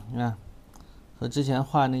石嘛，你看，和之前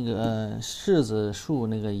画那个柿子树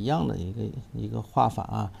那个一样的一个画法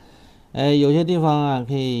啊。有些地方啊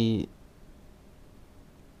可以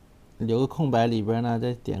留个空白，里边呢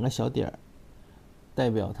再点个小点儿，代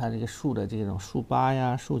表它这个树的这种树疤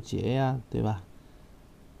呀、树节呀，对吧？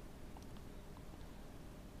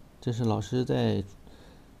这是老师在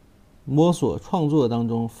摸索创作当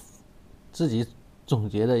中自己总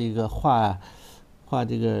结的一个画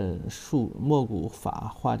这个墨骨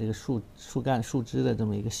法，画这个树干、树枝的这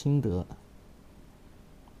么一个心得。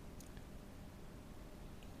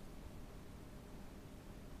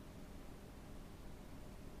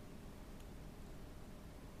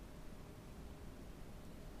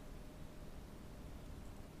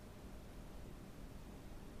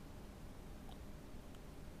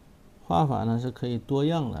画法呢是可以多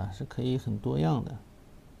样的，是可以很多样的。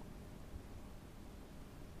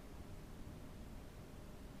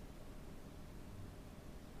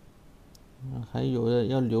还有的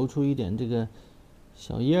要留出一点这个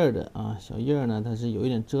小叶的啊，小叶呢它是有一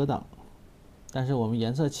点遮挡，但是我们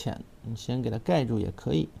颜色浅，你先给它盖住也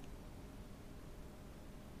可以。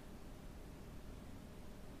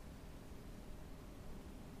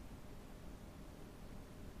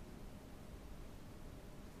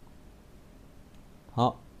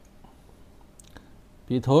好，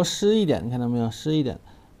笔头湿一点，你看到没有？湿一点。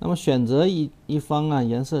那么选择一方啊，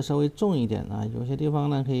颜色稍微重一点啊，有些地方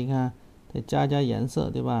呢可以看再加颜色，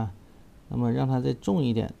对吧？那么让它再重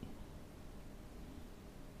一点。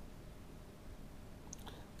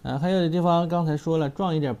还有的地方刚才说了，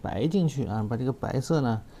撞一点白进去啊，把这个白色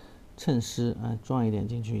呢衬湿啊，撞一点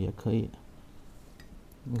进去也可以。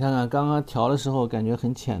你看看刚刚调的时候感觉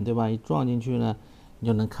很浅，对吧？一撞进去呢，你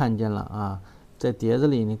就能看见了啊。在碟子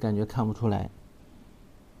里你感觉看不出来，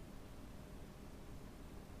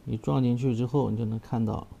你撞进去之后你就能看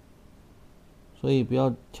到。所以不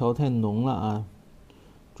要调太浓了啊，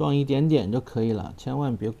撞一点点就可以了，千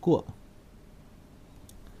万别过。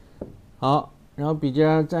好，然后笔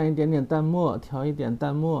尖蘸一点点淡墨，调一点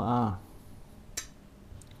淡墨啊。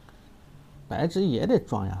白纸也得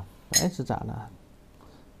装呀，白纸咋了？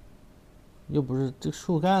又不是这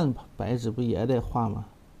树干，白纸不也得画吗？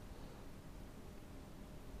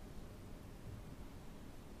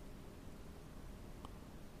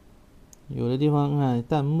有的地方看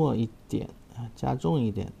淡墨一点啊，加重一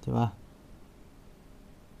点，对吧？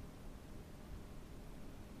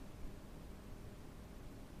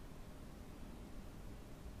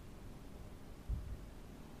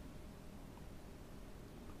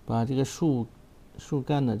把这个树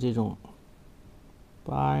干的这种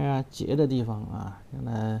疤呀、结的地方啊，让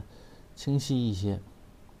它清晰一些。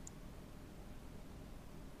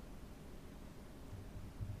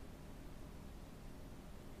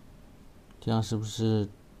这样是不是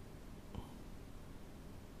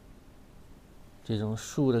这种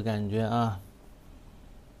树的感觉啊，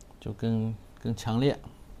就更强烈？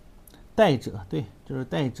带褶，对，就是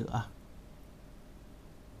带褶啊，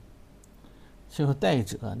就是带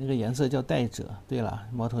褶，那个颜色叫带褶。对了，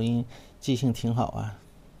猫头鹰记性挺好啊。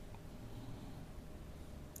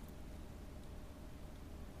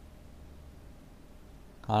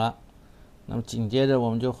好了，那么紧接着我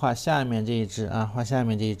们就画下面这一只啊，画下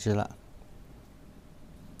面这一只了。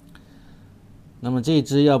那么这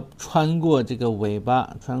只要穿过这个尾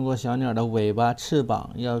巴，穿过小鸟的尾巴、翅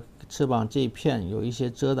膀，要翅膀这一片有一些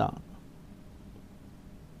遮挡，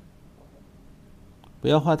不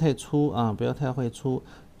要画太粗啊，不要太会粗，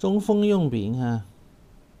中锋用笔，你看。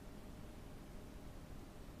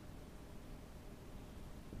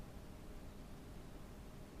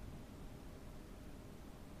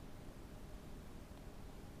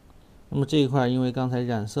那么这一块因为刚才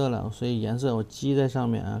染色了，所以颜色我积在上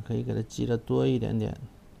面啊，可以给它积的多一点点。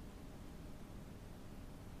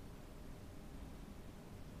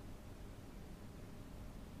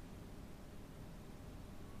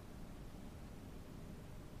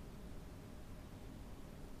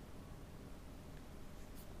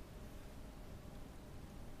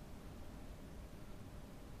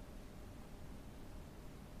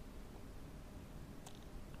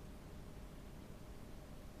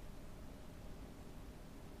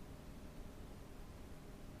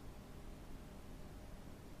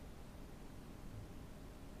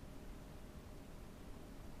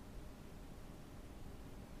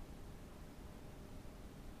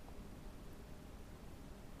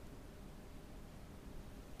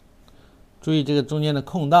注意这个中间的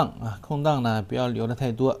空档啊，空档呢不要留的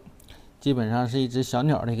太多，基本上是一只小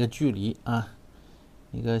鸟的一个距离啊，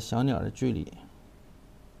一个小鸟的距离。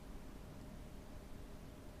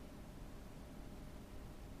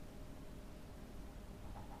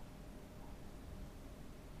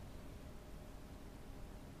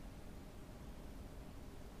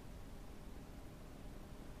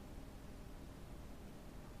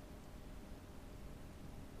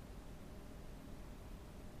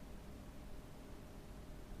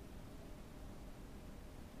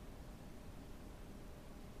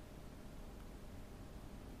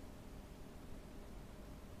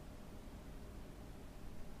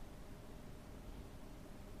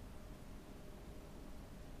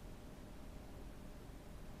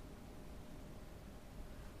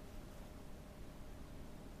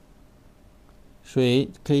水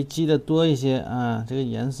可以积的多一些啊，这个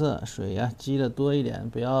颜色水呀积的多一点，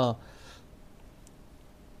不要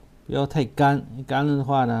太干，干了的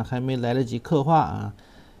话呢，还没来得及刻画啊，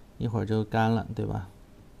一会儿就干了，对吧？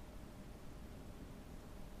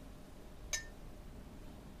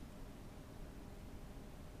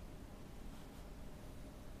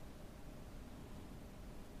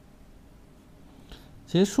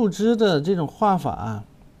其实树枝的这种画法啊，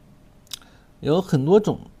有很多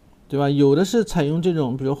种，对吧？有的是采用这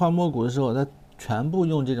种，比如画墨谷的时候，它全部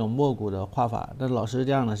用这种墨谷的画法，那老师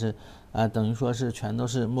这样的是，等于说是全都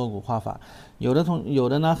是墨谷画法。有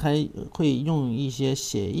的呢还会用一些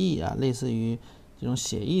写意啊，类似于这种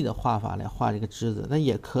写意的画法来画这个枝子，那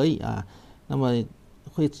也可以啊。那么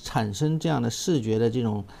会产生这样的视觉的这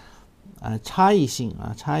种差异性，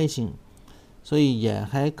所以也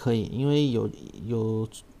还可以，因为有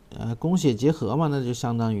工写结合嘛，那就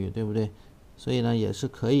相当于对不对？所以呢也是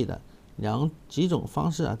可以的，几种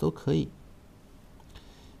方式啊都可以。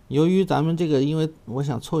由于咱们这个，因为我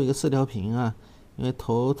想凑一个4条屏啊，因为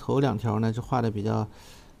头2条呢就画的比较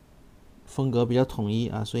风格比较统一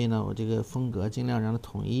啊，所以呢我这个风格尽量让它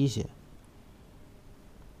统一一些。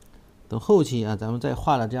等后期啊，咱们再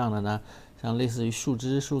画了这样的呢，像类似于树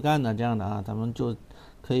枝、树干的这样的啊，咱们就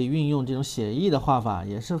可以运用这种写意的画法，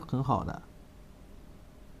也是很好的。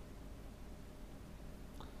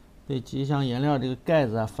对，吉祥颜料这个盖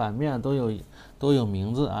子啊，反面都有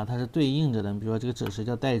名字啊，它是对应着的。比如说这个赭石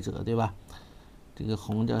叫带赭，对吧？这个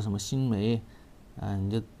红叫什么新梅？你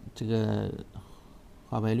就这个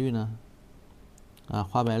花白绿呢？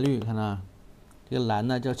花白绿，看到？这个蓝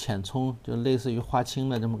呢叫浅葱，就类似于花青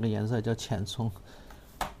的这么个颜色叫浅葱。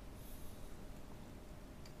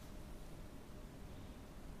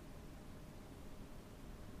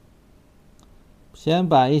先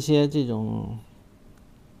把一些这种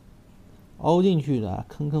凹进去的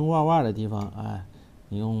坑坑洼洼的地方，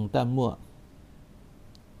你用淡墨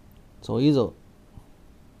走一走，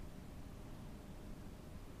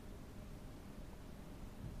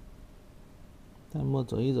淡墨我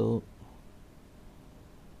走一走。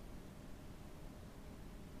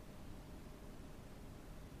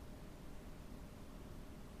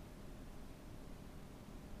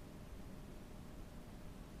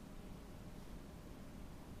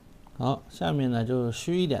好，下面呢就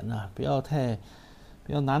虚一点的，不要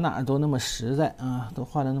哪都那么实在啊，都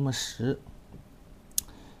画的那么实。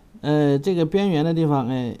这个边缘的地方，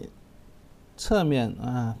侧面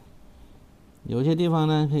啊，有些地方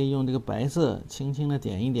呢可以用这个白色轻轻的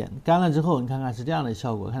点一点，干了之后你看看是这样的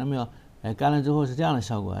效果，看到没有？干了之后是这样的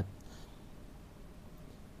效果，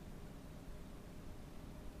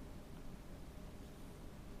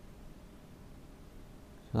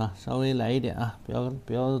是吧？稍微来一点啊，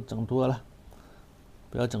不要整多了，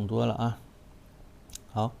不要整多了啊。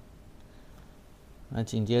好，那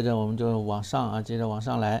紧接着我们就往上啊，接着往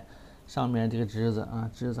上来，上面这个枝子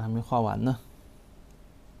啊，枝子还没画完呢。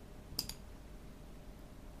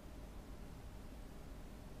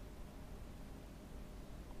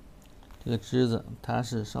这个枝子它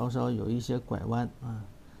是稍稍有一些拐弯啊，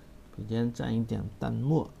笔尖蘸一点淡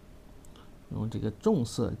墨，用这个重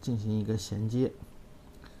色进行一个衔接，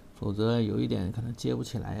否则有一点可能接不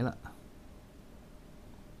起来了。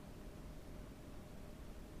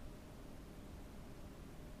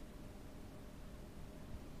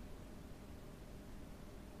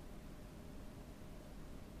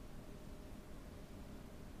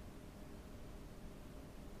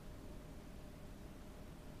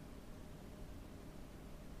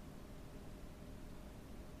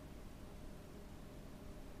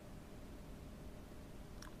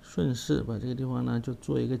顺势把这个地方呢就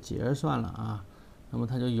做一个结算了啊，那么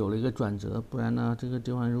它就有了一个转折，不然呢这个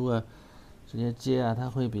地方如果直接接啊，它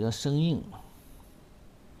会比较生硬。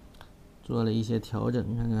做了一些调整，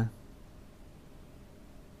你看看。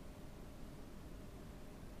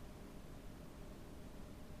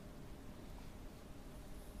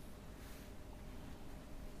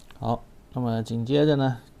好，那么紧接着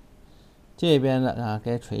呢，这边的啊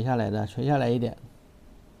该垂下来的垂下来一点。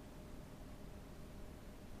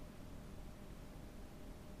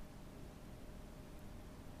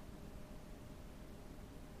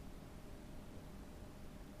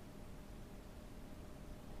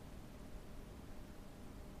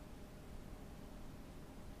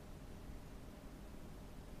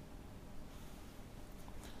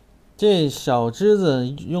这小枝子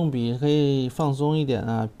用笔可以放松一点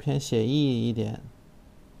啊，偏写意一点。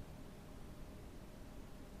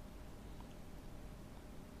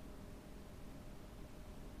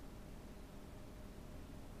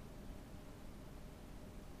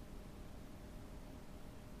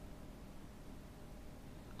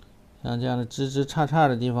像这样的枝枝杈杈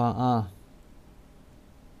的地方啊，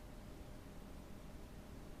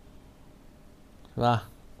是吧？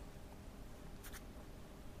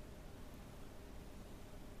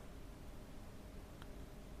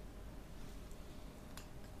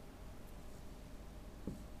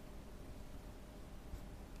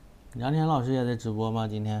杨田老师也在直播吗？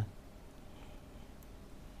今天？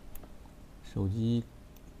手机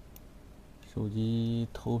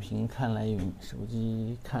投屏看来云，手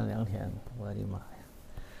机看良田，我的妈呀！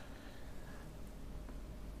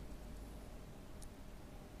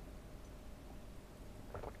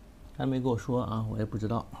还没跟我说啊，我也不知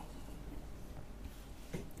道，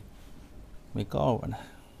没告诉我呢。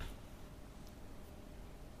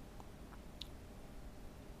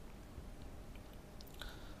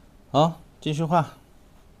好，继续画。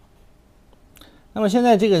那么现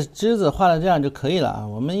在这个枝子画的这样就可以了啊。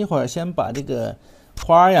我们一会儿先把这个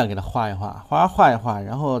花呀给它画一画，花画一画，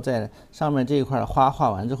然后在上面这一块的花画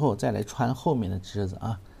完之后，再来穿后面的枝子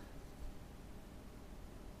啊。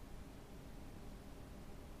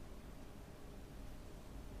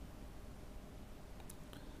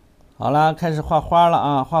好了，开始画花了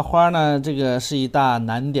啊！画花呢，这个是一大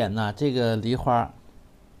难点呐。这个梨花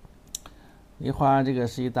这个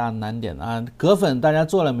是一大难点啊。葛粉大家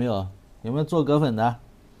做了没有？有没有做葛粉的？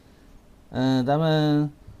咱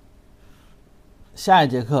们下一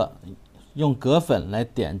节课用葛粉来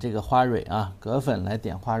点这个花蕊啊，葛粉来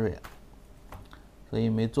点花蕊。所以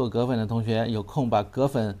没做葛粉的同学有空把葛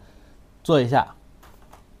粉做一下。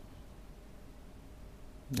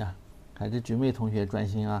呀，还是菊妹同学专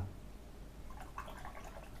心啊。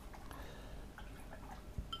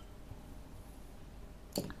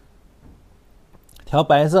调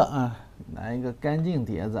白色啊，拿一个干净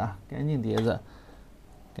碟子啊，干净碟子，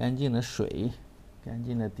干净的水，干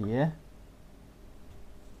净的碟。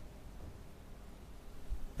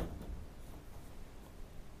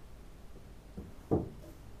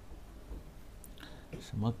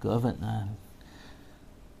什么葛粉呢？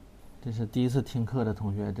这是第一次听课的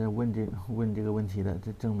同学，这问这个问题的，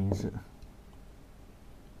这证明是。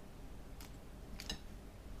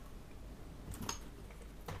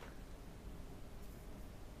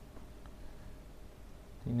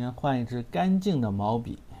今天换一支干净的毛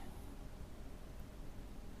笔。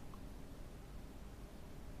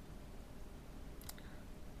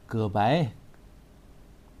葛白，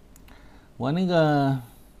我那个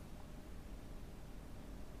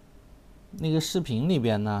视频里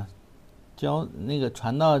边呢，教那个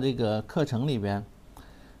传到这个课程里边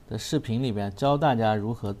的视频里边教大家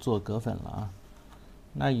如何做葛粉了啊。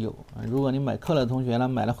那有，如果你买课的同学呢，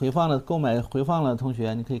购买回放的同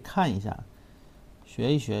学，你可以看一下，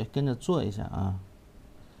学一学，跟着做一下啊。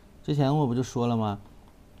之前我不就说了吗？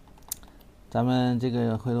咱们这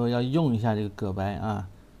个回头要用一下这个葛白啊。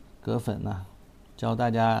葛粉呢，教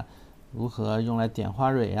大家如何用来点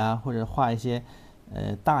花蕊啊，或者画一些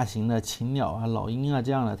大型的禽鸟啊、老鹰啊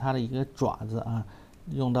这样的它的一个爪子啊，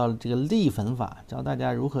用到这个立粉法，教大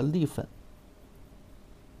家如何立粉。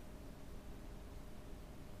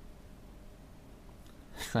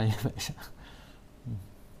摔100下，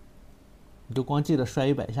你就光记得摔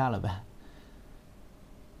100下了呗。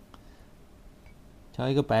调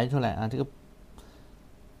一个白出来啊，这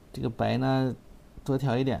个白呢多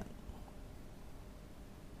调一点。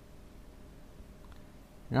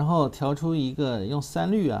然后调出一个用3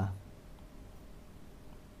滤啊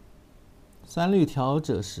，3滤调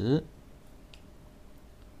赭10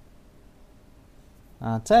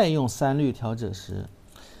啊，再用3滤调赭10。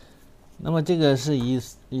那么这个是以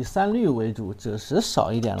3滤为主，赭10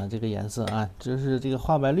少一点了，这个颜色啊，就是这个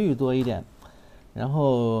花白绿多一点，然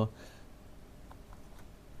后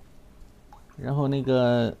那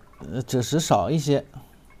个赭10少一些。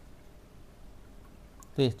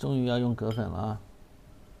对，终于要用葛粉了啊。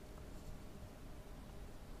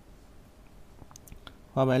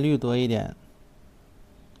花白绿多一点，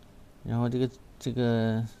然后这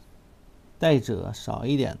个带赭少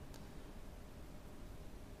一点。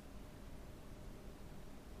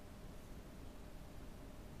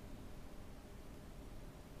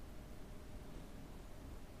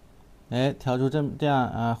哎，调出这样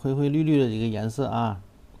啊灰灰绿绿的这个颜色啊，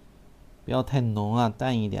不要太浓啊，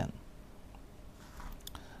淡一点。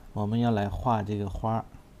我们要来画这个花，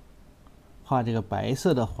画这个白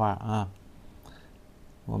色的花啊。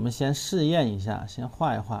我们先试验一下，先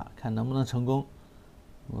画一画，看能不能成功。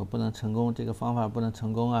如果不能成功，这个方法不能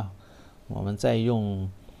成功啊，我们再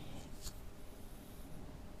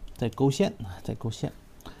勾线。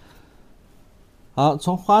好，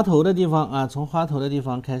从花头的地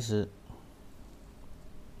方开始。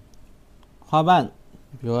花瓣，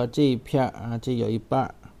比如说这一片啊，这有一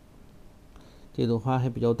半，这朵花还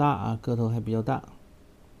比较大啊，个头还比较大。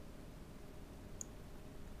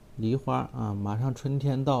梨花啊，马上春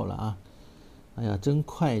天到了啊！哎呀，真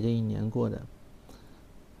快，这一年过的。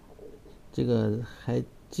这个还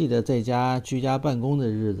记得在家居家办公的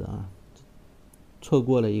日子啊，错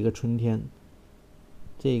过了一个春天，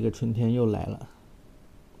这个春天又来了。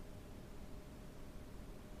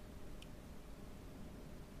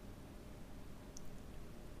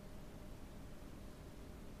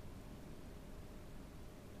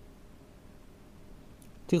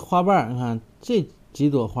这个花瓣，你看这几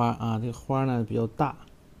朵花啊，这个花呢比较大。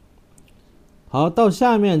好，到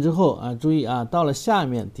下面之后啊，注意啊，到了下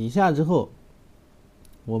面底下之后，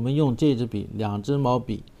我们用这支笔，2支毛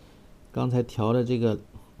笔，刚才调的这个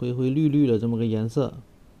灰灰绿绿的这么个颜色，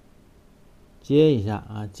接一下。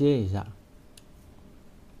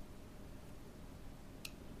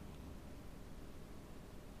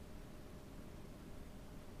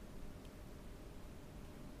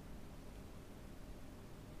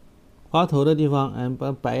花头的地方，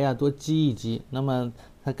把白呀多积一积，那么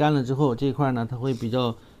它干了之后，这块呢它会比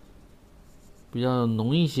较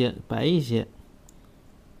浓一些，白一些，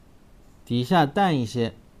底下淡一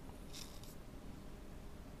些。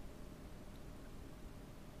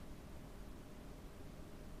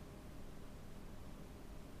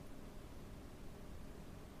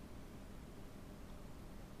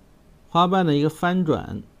花瓣的一个翻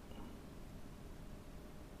转，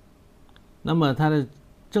那么它的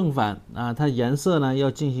正反啊，它颜色呢要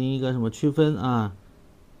进行一个什么区分啊？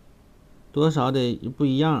多少得不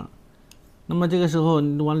一样。那么这个时候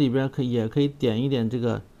你往里边也可以点一点这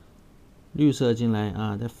个绿色进来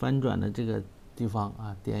啊，在翻转的这个地方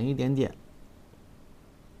啊，点一点点，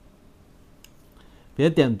别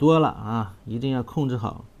点多了啊，一定要控制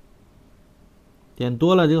好。点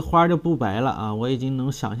多了这个花就不白了啊，我已经能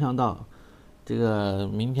想象到这个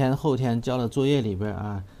明天后天交的作业里边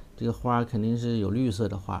啊，这个花肯定是有绿色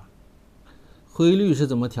的花。灰率是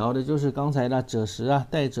怎么调的？就是刚才的赭石啊，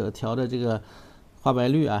带赭调的这个画白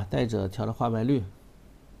率啊，带赭调的画白率。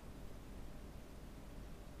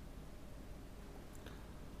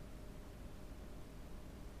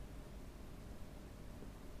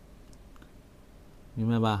明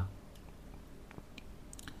白吧？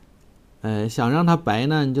想让它白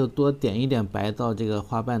呢，你就多点一点白到这个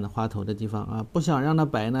花瓣的花头的地方啊；不想让它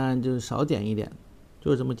白呢，就少点一点，就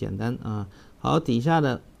是这么简单啊。好，底下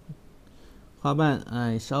的花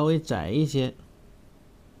瓣稍微窄一些，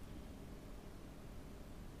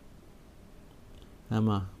看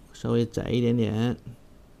嘛，稍微窄一点点。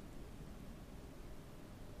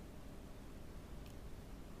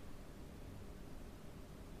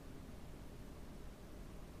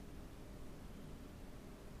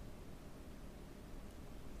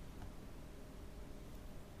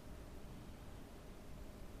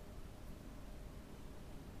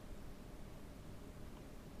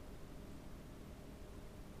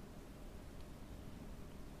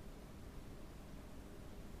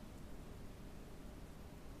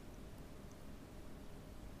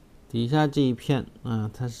底下这一片啊，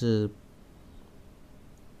它是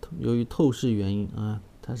由于透视原因啊，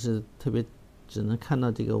它是特别只能看到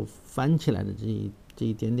这个翻起来的这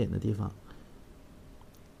一点点的地方。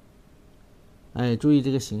注意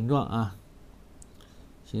这个形状啊，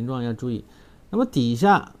形状要注意。那么底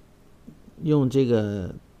下用这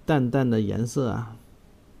个淡淡的颜色啊，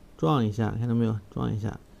撞一下，看到没有？撞一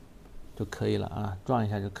下就可以了啊，撞一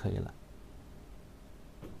下就可以了。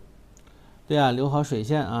对啊，留好水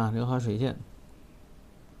线啊，留好水线。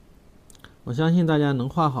我相信大家能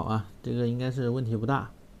画好啊，这个应该是问题不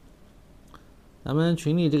大。咱们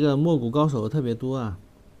群里这个墨谷高手特别多啊，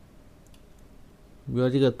比如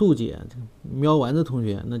这个杜姐、喵丸子同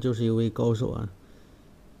学，那就是一位高手啊，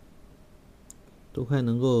都快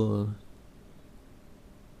能够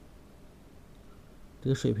这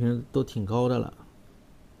个水平都挺高的了。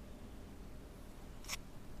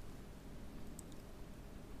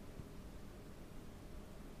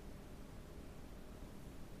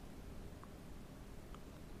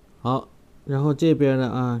好，然后这边呢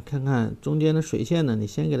啊，看看中间的水线呢，你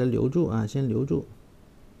先给它留住啊，先留住。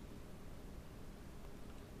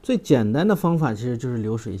最简单的方法其实就是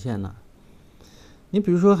留水线了。你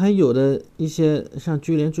比如说，还有的一些像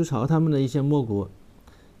居连居巢他们的一些墨谷，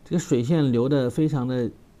这个水线留的非常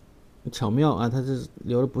的巧妙啊，它是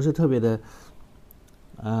留的不是特别的，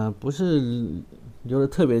不是留的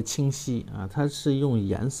特别清晰啊，它是用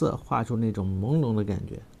颜色画出那种朦胧的感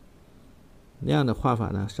觉。那样的画法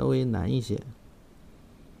呢，稍微难一些。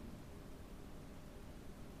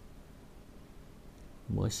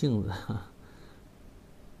磨性子，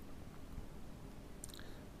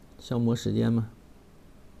消磨时间嘛。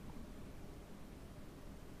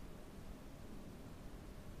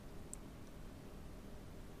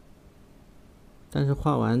但是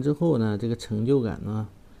画完之后呢，这个成就感呢，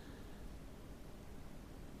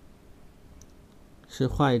是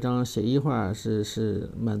画一张写意画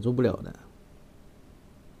是满足不了的。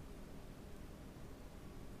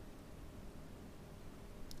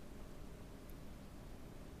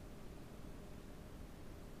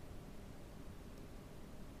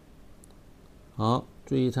好，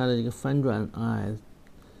注意它的这个翻转，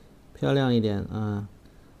漂亮一点啊，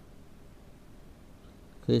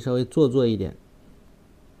可以稍微做作一点。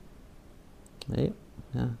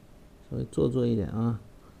看，稍微做作一点啊，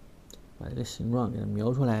把这个形状给它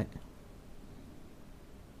描出来。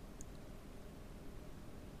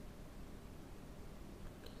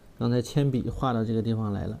刚才铅笔画到这个地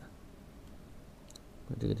方来了，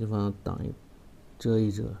把这个地方遮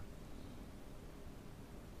一遮。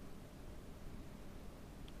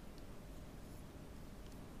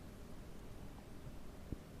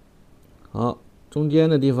好，中间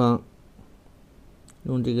的地方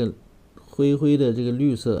用这个灰灰的这个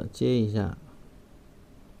绿色接一下，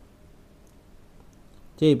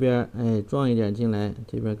这边撞一点进来，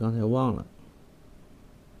这边刚才忘了。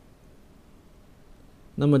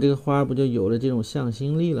那么这个花不就有了这种向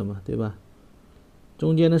心力了嘛，对吧？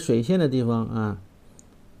中间的水线的地方啊，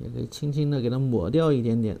也可以轻轻的给它抹掉一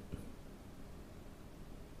点点，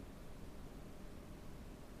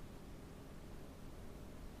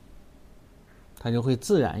它就会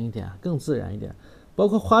自然一点，更自然一点。包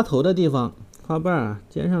括花头的地方、花瓣啊、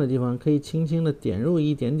尖上的地方，可以轻轻的点入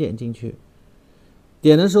一点点进去。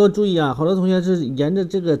点的时候注意啊，好多同学是沿着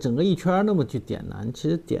这个整个一圈那么去点的，你其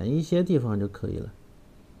实点一些地方就可以了。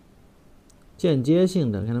间接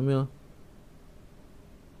性的，看到没有？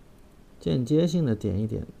间接性的点一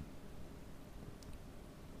点，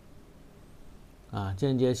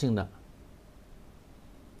间接性的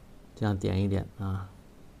这样点一点啊。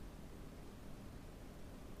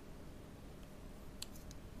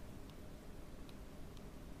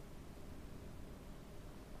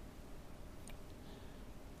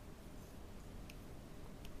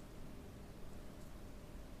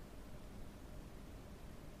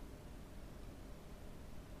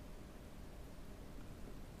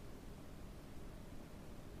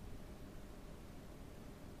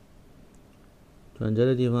转折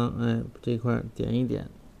的地方，哎，这块点一点。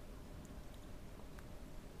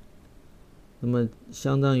那么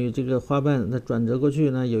相当于这个花瓣它转折过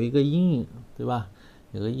去呢，有一个阴影，对吧？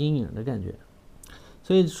有个阴影的感觉。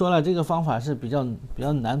所以说了，这个方法是比较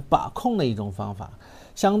难把控的一种方法，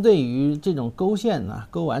相对于这种勾线呢，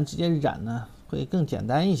勾完直接染呢，会更简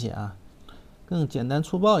单一些啊，更简单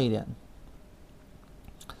粗暴一点。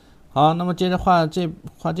好，那么接着画这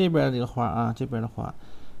边这个花啊，这边的花，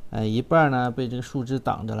一半呢被这个树枝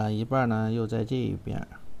挡着了，一半呢又在这一边。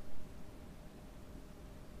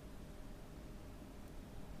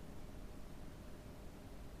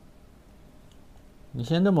你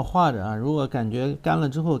先这么画着啊，如果感觉干了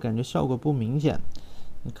之后感觉效果不明显，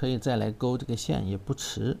你可以再来勾这个线也不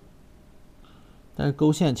迟。但是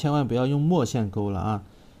勾线千万不要用墨线勾了啊，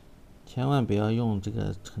千万不要用这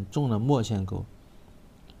个很重的墨线勾，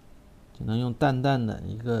只能用淡淡的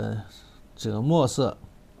一个赭墨色，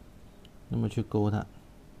那么去勾它。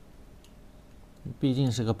毕竟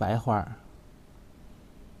是个白花。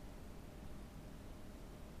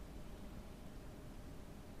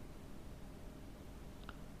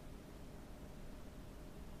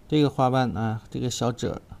这个花瓣啊，这个小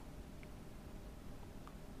褶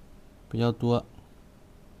比较多，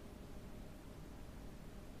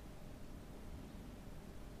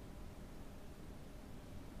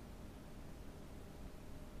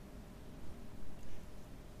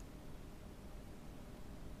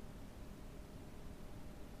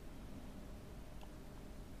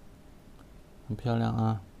很漂亮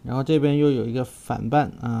啊。然后这边又有一个反瓣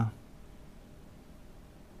啊，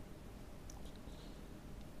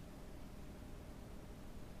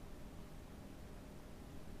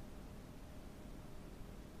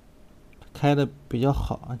开的比较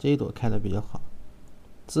好啊，这一朵开的比较好，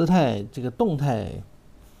姿态这个动态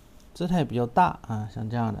姿态比较大啊，像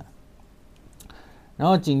这样的。然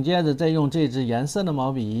后紧接着再用这支颜色的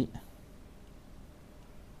毛笔，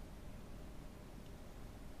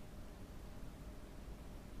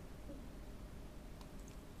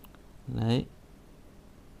来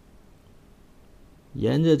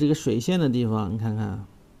沿着这个水线的地方，你看看，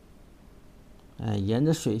哎，沿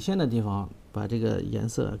着水线的地方把这个颜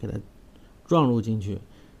色给它撞入进去，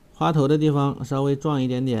花头的地方稍微撞一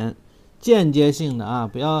点点，间接性的啊，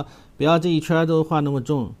不要这一圈都画那么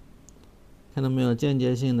重，看到没有？间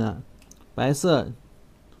接性的，白色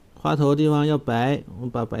花头的地方要白，我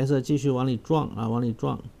们把白色继续往里撞啊，往里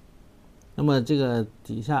撞。那么这个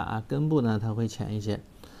底下啊，根部呢它会浅一些，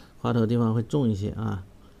花头地方会重一些啊。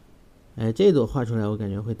哎，这朵画出来我感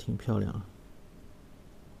觉会挺漂亮。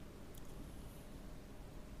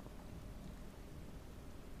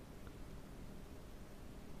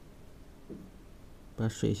把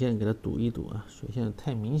水线给它堵一堵啊，水线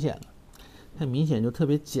太明显了，太明显就特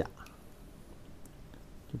别假，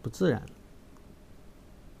就不自然。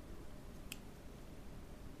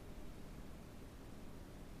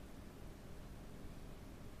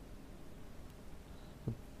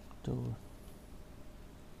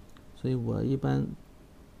所以我一般，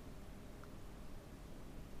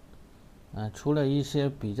除了一些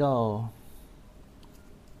比较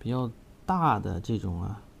大的这种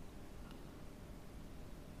啊，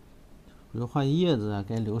比如画叶子啊，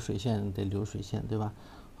该流水线得流水线，对吧？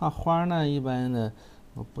画花呢，一般的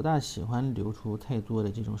我不大喜欢留出太多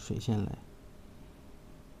的这种水线来。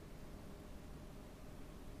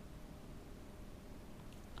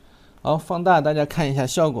好，放大大家看一下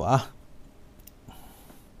效果啊，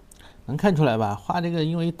能看出来吧？画这个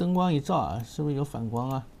因为灯光一照啊，是不是有反光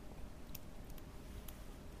啊？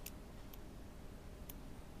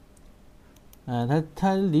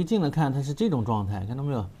它离近了看，它是这种状态，看到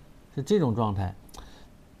没有？是这种状态。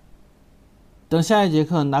等下一节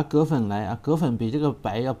课拿葛粉来啊，葛粉比这个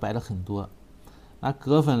白要白的很多，拿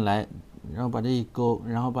葛粉来，然后把这一勾，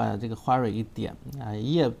然后把这个花蕊一点啊，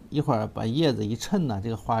一会儿把叶子一衬呢，这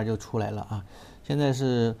个花就出来了啊。现在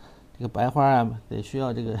是这个白花啊，得需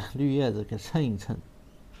要这个绿叶子给衬一衬。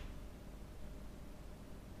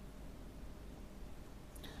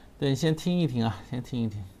对，先听一听啊，先听一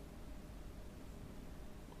听。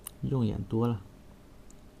用眼多了。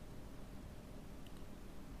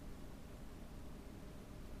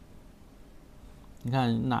你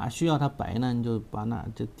看哪需要它白呢？你就把哪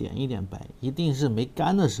就点一点白，一定是没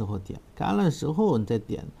干的时候点，干了时候你再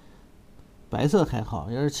点。白色还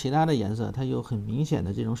好，要是其他的颜色，它有很明显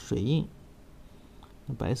的这种水印。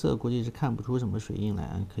白色估计是看不出什么水印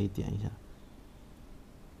来，可以点一下。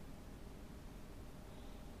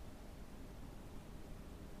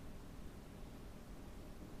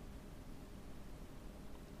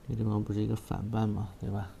这地方不是一个反瓣吗？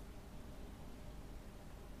对吧？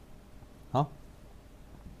好。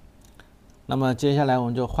那么接下来我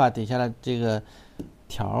们就画底下的这个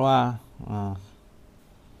条啊，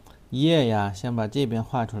叶呀，先把这边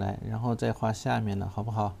画出来，然后再画下面的，好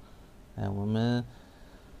不好？哎，我们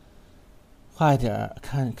画一点，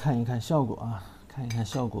看一看效果啊，看一看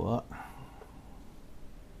效果。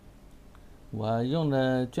我用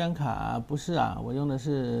的捐卡不是啊，我用的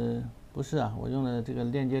这个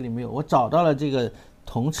链接里没有。我找到了这个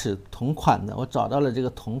同款的，我找到了这个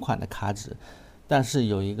同款的卡纸，但是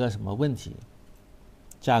有一个什么问题，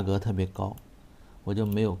价格特别高，我就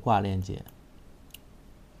没有挂链接，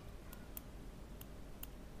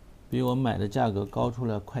比我买的价格高出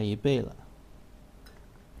了快1倍了，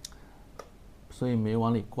所以没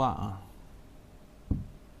往里挂啊。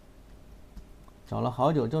找了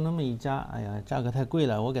好久，就那么一家，哎呀，价格太贵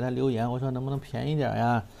了。我给他留言，我说能不能便宜点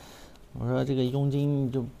呀？我说这个佣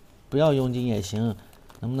金就不要佣金也行，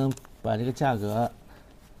能不能把这个价格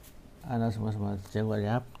按照什么什么？结果人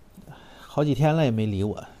家好几天了也没理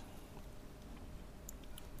我，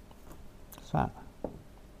算了。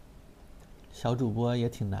小主播也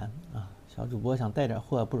挺难啊，小主播想带点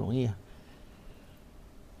货不容易啊。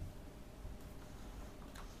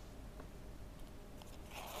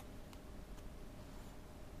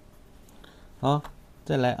好，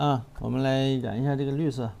再来啊，我们来染一下这个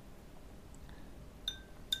绿色。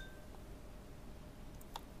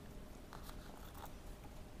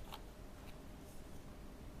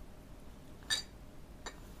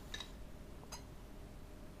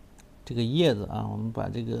这个叶子啊，我们把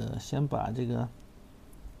这个先把这个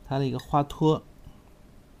它的一个花托，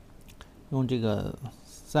用这个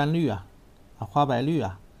3绿啊，花白绿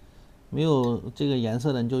啊，没有这个颜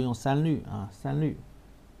色的你就用3绿啊，3绿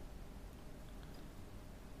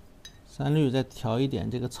再调一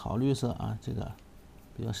点这个草绿色啊，这个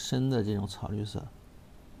比较深的这种草绿色。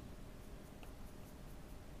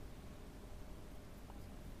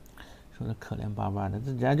说的可怜巴巴的，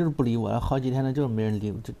这人家就是不理我，好几天了就是没人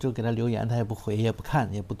理我，就给他留言，他也不回，也不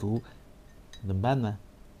看，也不读，怎么办呢？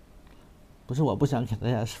不是我不想给大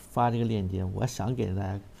家发这个链接，我想给大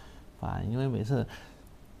家发，因为每次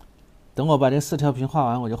等我把这4条屏画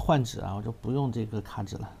完，我就换纸啊，我就不用这个卡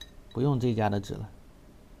纸了，不用这家的纸了，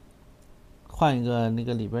换一个那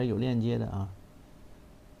个里边有链接的啊，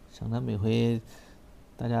省得每回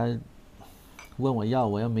大家问我要，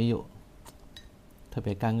我又没有，特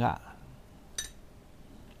别尴尬。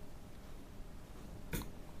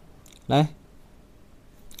来，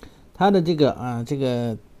它的这个啊，这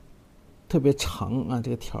个特别长啊，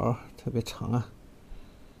这个条特别长啊，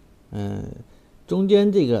中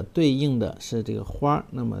间这个对应的是这个花，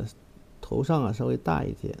那么头上啊稍微大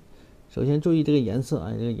一点。首先注意这个颜色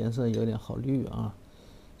啊，这个颜色有点好绿啊，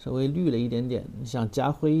稍微绿了一点点。你想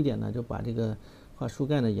加灰一点呢，就把这个画树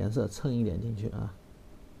干的颜色蹭一点进去啊，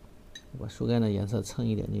把树干的颜色蹭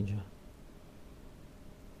一点进去，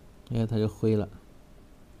你看它就灰了。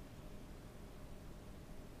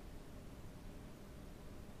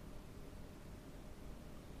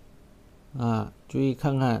啊，注意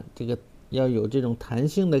看看这个要有这种弹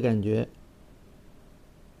性的感觉，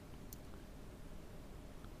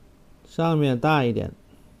上面大一点，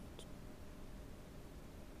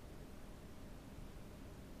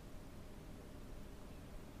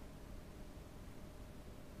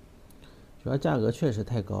主要价格确实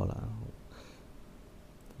太高了，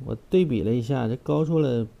我对比了一下，这高出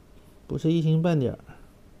了不是一星半点儿。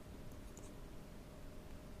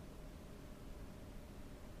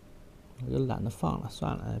我就懒得放了，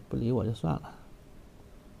算了，不理我就算了。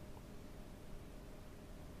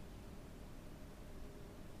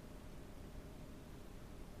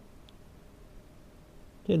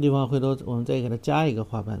这地方回头我们再给它加一个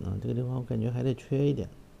花瓣啊，这个地方我感觉还得缺一点，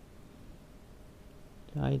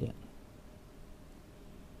加一点。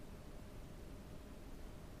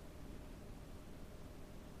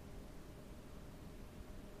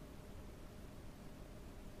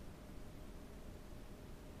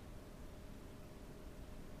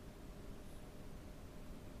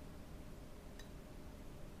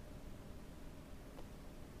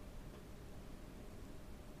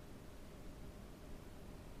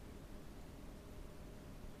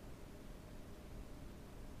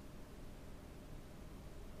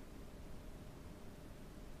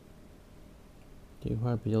这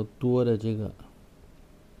块比较多的这个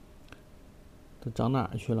都长哪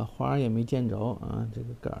儿去了？花也没见着啊，这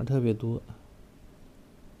个杆儿特别多。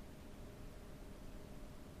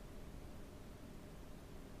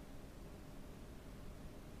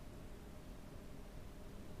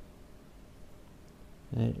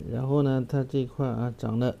哎，然后呢，它这块啊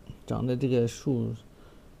长的这个树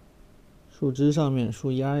枝上面、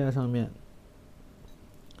树丫上面，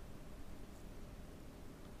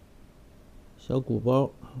小鼓包，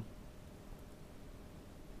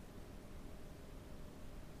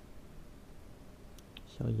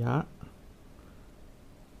小芽，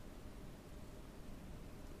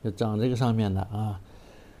就长这个上面的啊。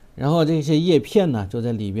然后这些叶片呢，就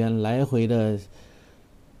在里边来回的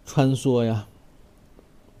穿梭呀。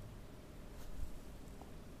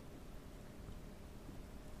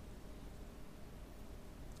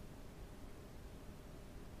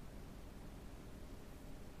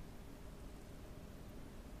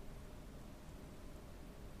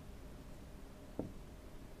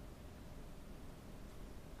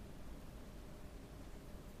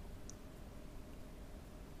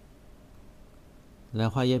来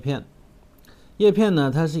画叶片，叶片呢，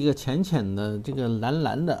它是一个浅浅的这个蓝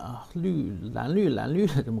蓝的啊，蓝绿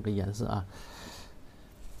的这么个颜色啊，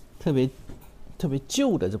特别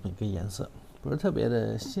旧的这么一个颜色，不是特别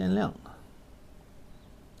的鲜亮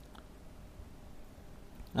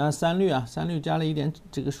啊。三绿加了一点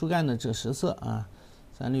这个树干的赭石色啊，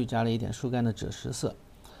三绿加了一点树干的赭石色。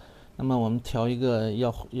那么我们调一个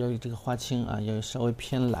要这个花青啊，要稍微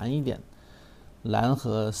偏蓝一点，蓝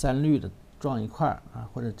和三绿的撞一块啊，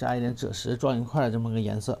或者加一点赭石撞一块这么个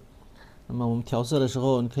颜色。那么我们调色的时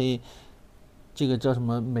候，你可以这个叫什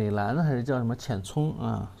么美蓝还是叫什么浅葱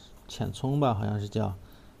啊？浅葱吧，好像是叫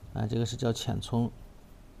啊，这个是叫浅葱，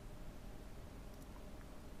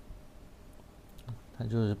它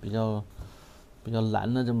就是比较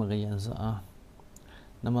蓝的这么个颜色啊。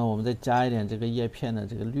那么我们再加一点这个叶片的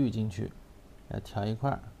这个绿进去，来调一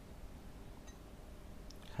块，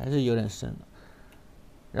还是有点深的。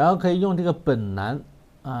然后可以用这个本蓝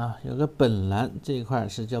啊，有个本蓝这一块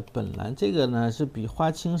是叫本蓝，这个呢是比花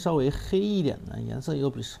青稍微黑一点的颜色，又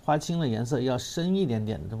比花青的颜色要深一点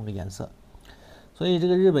点的这么个颜色。所以这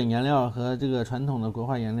个日本颜料和这个传统的国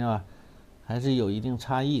画颜料啊，还是有一定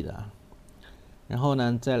差异的。然后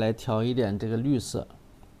呢，再来调一点这个绿色，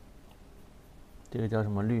这个叫什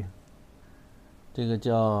么绿？这个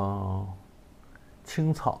叫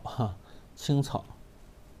青草哈，青草。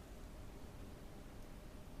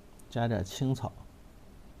加点青草，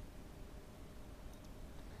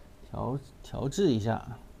调制一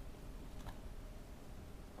下，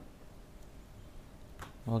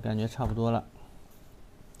我感觉差不多了，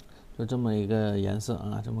就这么一个颜色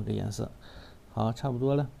啊，这么个颜色，好，差不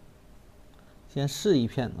多了。先试一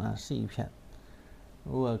片啊，试一片，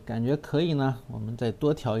如果感觉可以呢，我们再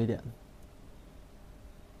多调一点。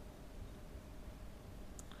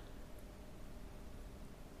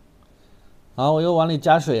好，我又往里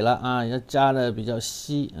加水了啊，要加的比较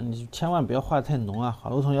稀，你千万不要画太浓啊。好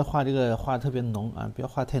多同学画这个画特别浓啊，不要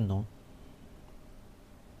画太浓。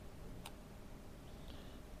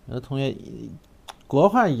有的同学国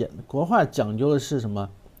画讲究的是什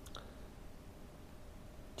么？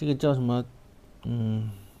这个叫什么？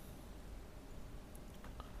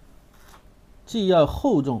既要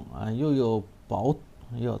厚重啊，又有薄，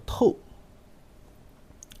又要透。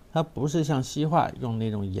它不是像西画用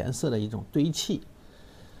那种颜色的一种堆砌，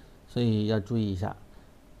所以要注意一下。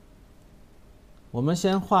我们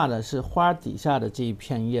先画的是花底下的这一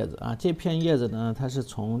片叶子啊，这片叶子呢，它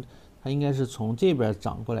应该是从这边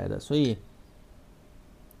长过来的，所以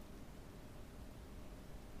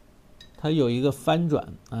它有一个翻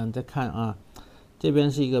转啊。你再看啊，这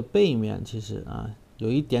边是一个背面，其实啊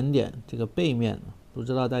有一点点这个背面，不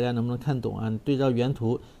知道大家能不能看懂啊？你对照原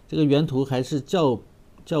图，这个原图还是较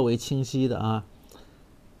为清晰的啊，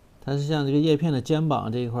它是像这个叶片的肩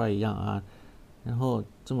膀这一块一样啊，然后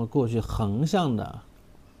这么过去横向的，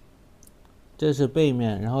这是背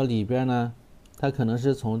面，然后里边呢，它可能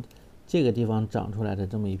是从这个地方长出来的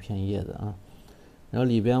这么一片叶子啊，然后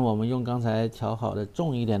里边我们用刚才调好的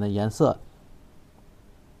重一点的颜色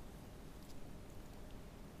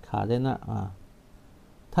卡在那儿啊，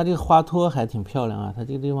它这个花托还挺漂亮啊，它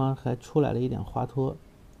这个地方还出来了一点花托。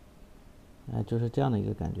哎，就是这样的一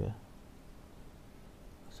个感觉，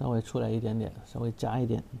稍微出来一点点，稍微加一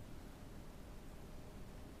点。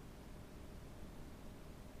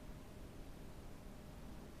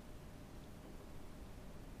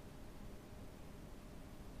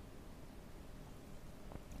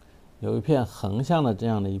有一片横向的这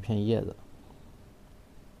样的一片叶子。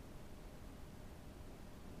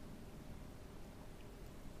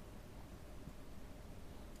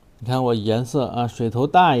你看我颜色啊，水头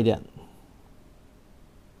大一点。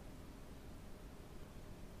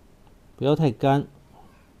不要太干，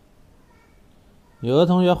有的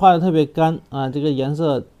同学画的特别干啊，这个颜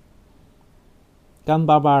色干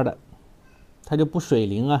巴巴的，它就不水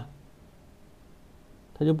灵啊，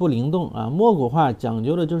它就不灵动啊。墨骨画讲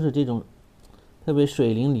究的就是这种特别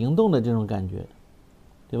水灵灵动的这种感觉，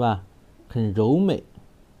对吧？很柔美。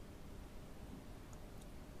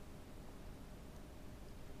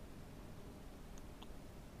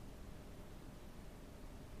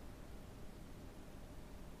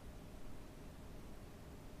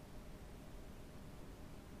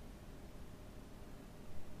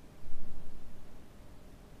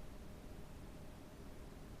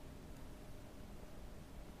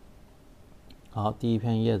好，第一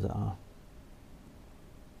片叶子啊，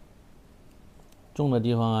重的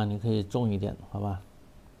地方啊，你可以重一点，好吧？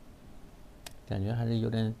感觉还是有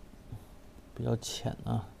点比较浅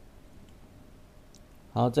啊。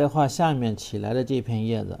好，再画下面起来的这片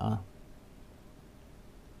叶子啊，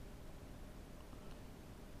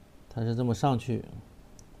它是这么上去，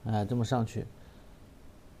哎，这么上去。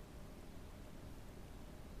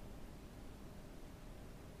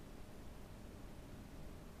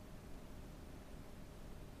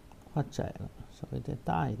画窄了，稍微再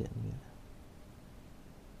大一点点。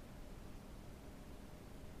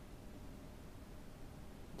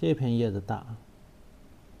这片叶子大。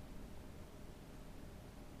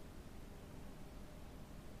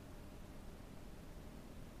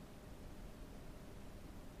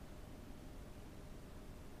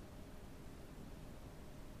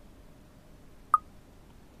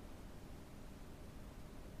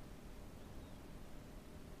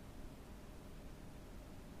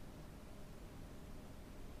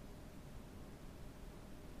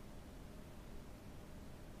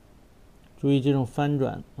注意这种翻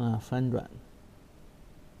转啊，翻转。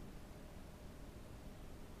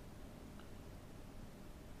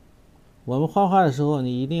我们画画的时候，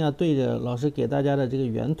你一定要对着老师给大家的这个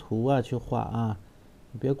原图啊去画啊，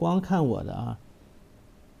你别光看我的啊。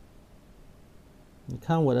你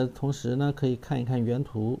看我的同时呢，可以看一看原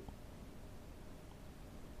图，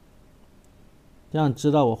这样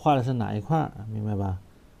知道我画的是哪一块，明白吧？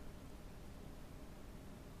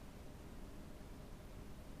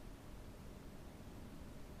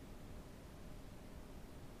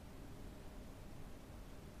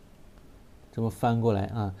这么翻过来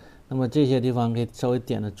啊，那么这些地方可以稍微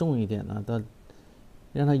点的重一点啊，到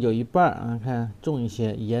让它有一半啊，看重一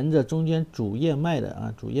些，沿着中间主叶脉的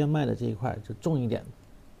啊，主叶脉的这一块就重一点。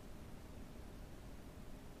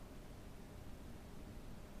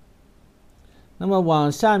那么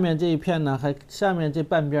往下面这一片呢，还下面这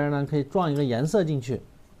半边呢，可以撞一个颜色进去。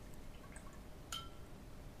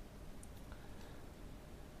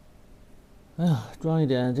哎呀，装一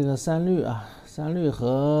点这个三绿啊，三绿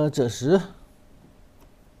和赭石。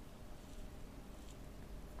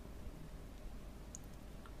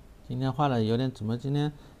今天画的有点怎么今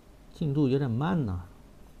天进度有点慢呢？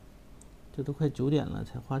这都快9点了，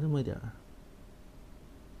才画这么一点儿，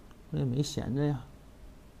我也没闲着呀。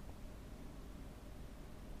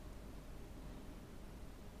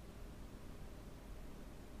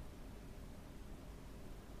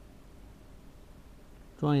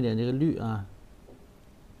装一点这个绿啊。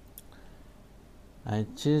哎，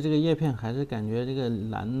其实这个叶片还是感觉这个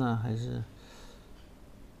蓝呢，还是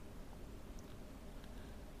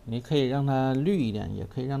你可以让它绿一点，也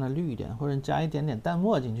可以让它绿一点，或者加一点点淡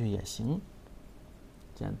墨进去也行。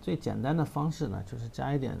最简单的方式呢，就是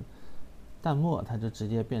加一点淡墨，它就直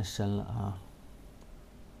接变深了啊。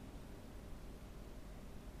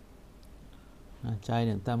加一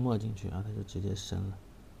点淡墨进去啊，它就直接深了。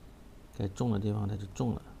该重的地方它就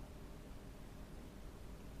重了。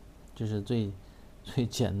这是最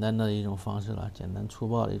简单的一种方式了，简单粗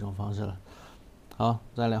暴的一种方式了。好，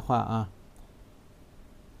再来画啊。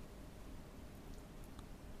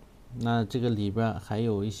那这个里边还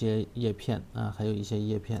有一些叶片啊，还有一些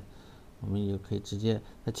叶片，我们也可以直接，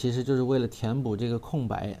它其实就是为了填补这个空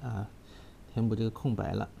白啊，填补这个空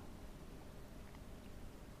白了。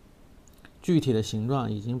具体的形状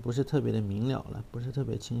已经不是特别的明了了，不是特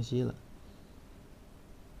别清晰了，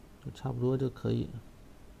就差不多就可以了。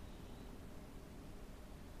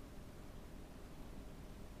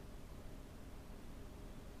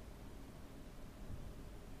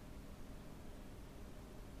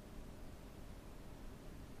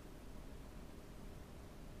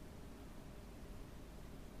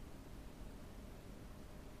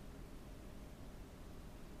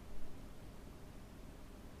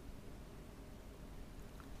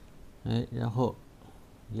哎，然后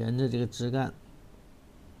沿着这个枝干，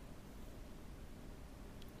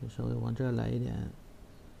就稍微往这儿来一点，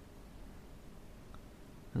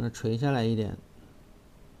让它垂下来一点。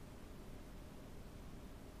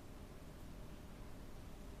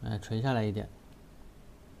哎，垂下来一点，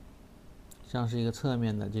像是一个侧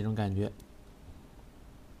面的这种感觉。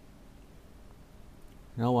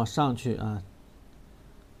然后往上去啊，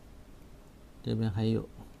这边还有。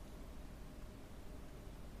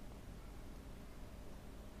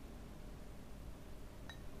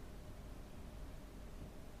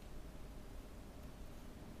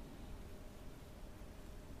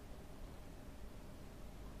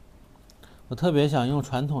我特别想用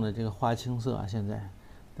传统的这个花青色啊，现在，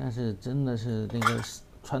但是真的是那个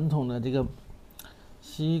传统的这个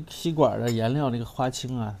吸管的颜料那个花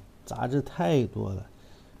青啊，杂质太多了，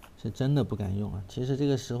是真的不敢用啊。其实这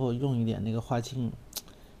个时候用一点那个花青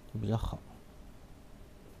就比较好。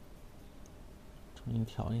重新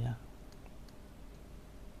调一下。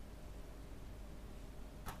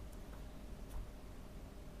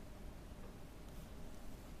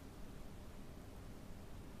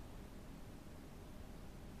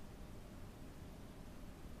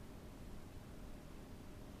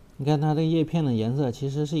你看它这叶片的颜色其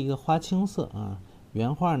实是一个花青色啊，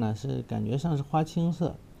原画呢是感觉上是花青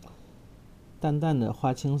色，淡淡的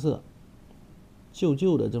花青色，旧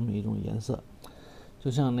旧的这么一种颜色，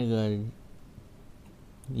就像那个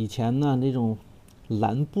以前呢那种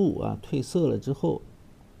蓝布啊褪色了之后，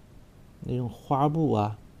那种花布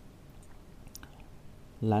啊，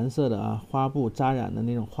蓝色的啊花布扎染的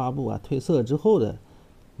那种花布啊褪色之后的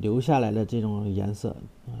留下来的这种颜色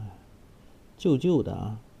啊，旧旧的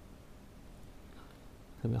啊。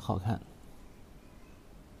特别好看，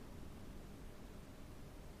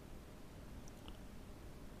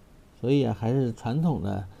所以啊，还是传统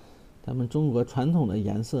的，咱们中国传统的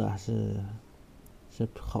颜色啊，是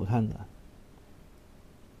好看的。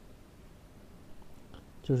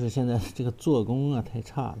就是现在这个做工啊太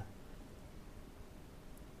差了。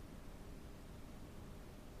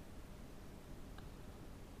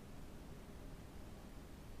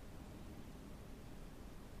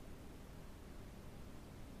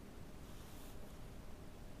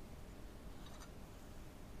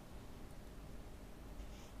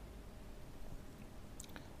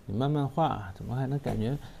你慢慢画，怎么还能感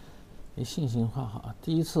觉没信心画好？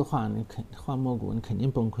第一次画你画蘑菇，你肯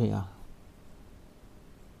定崩溃啊！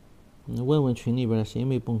你问问群里边谁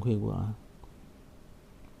没崩溃过啊？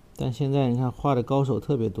但现在你看画的高手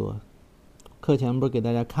特别多，课前不是给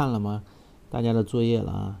大家看了吗？大家的作业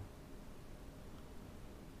了啊。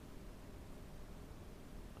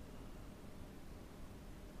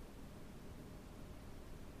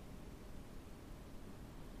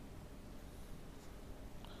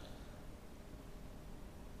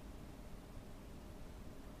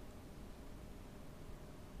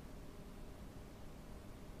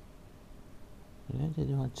这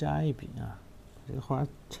地方加一笔啊，把这个花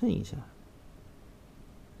衬一下。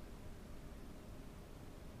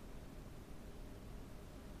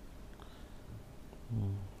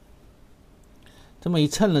这么一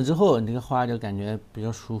衬了之后，你这个花就感觉比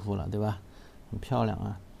较舒服了，对吧？很漂亮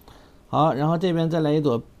啊。好，然后这边再来一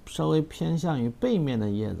朵稍微偏向于背面的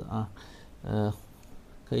叶子啊，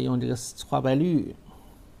可以用这个花白绿，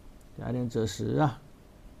加点赭石啊，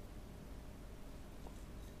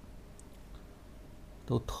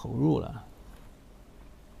都投入了。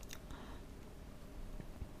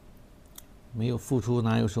没有付出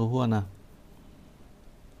哪有收获呢？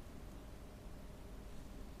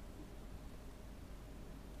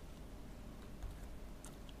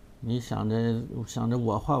你想着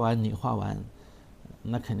我画完你画完，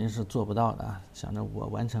那肯定是做不到的啊！想着我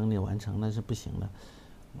完成你完成，那是不行的。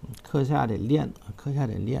课下得练，课下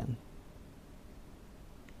得练。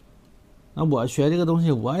那我学这个东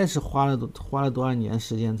西，我也是花了多少年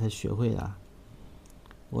时间才学会的。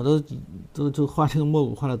我都画这个蘑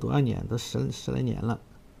菇画了多少年，都十来年了，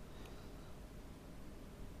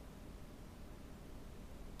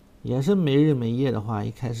也是没日没夜的画，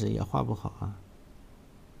一开始也画不好啊。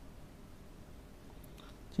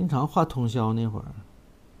经常画通宵那会儿，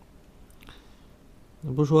你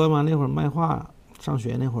不说吗？那会儿卖画，上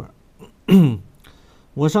学那会儿，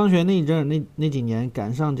我上学那一阵儿，那几年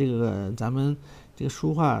赶上这个咱们这个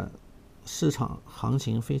书画市场行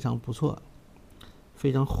情非常不错，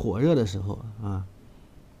非常火热的时候啊，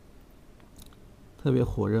特别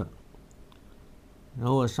火热。然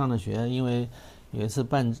后我上的学，因为有一次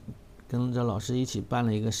跟着老师一起办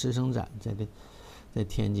了一个师生展，在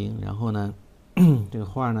天津，然后呢。这个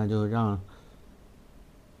画呢，就让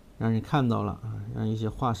人看到了啊，让一些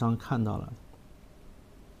画商看到了，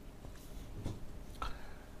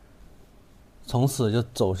从此就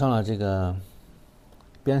走上了这个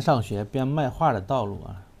边上学边卖画的道路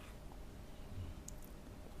啊。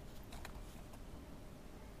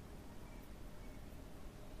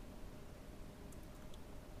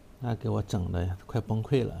那给我整的快崩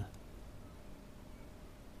溃了。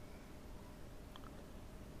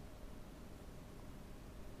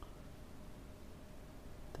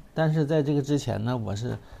但是在这个之前呢，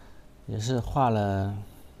也是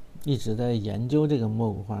一直在研究这个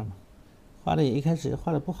蘑菇画嘛，画的也一开始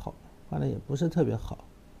画的不好，画的也不是特别好，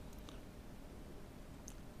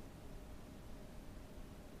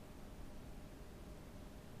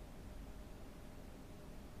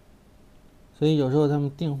所以有时候他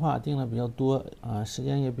们定画定的比较多啊，时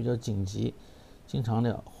间也比较紧急，经常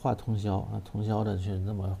的画通宵啊，通宵的去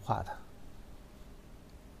那么画它。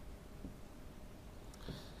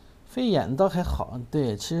费眼倒还好，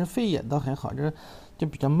对，其实费眼倒还好，就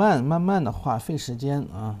比较慢慢的画，费时间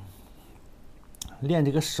啊。练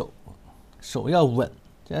这个手要稳，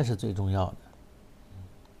这是最重要的，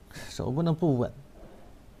手不能不稳。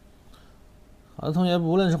好的同学，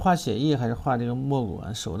无论是画写意还是画这个墨骨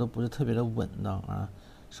啊，手都不是特别的稳当啊，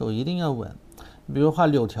手一定要稳。比如画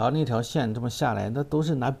柳条那条线这么下来，那都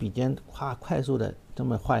是拿笔尖快速的这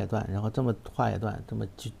么画一段，然后这么画一段，这么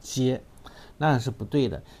去接，那是不对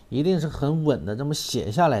的，一定是很稳的这么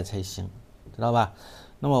写下来才行，知道吧？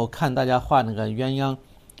那么我看大家画那个鸳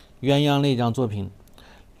鸯那张作品，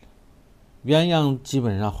鸳鸯基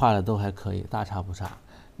本上画的都还可以，大差不差。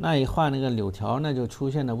那一画那个柳条，那就出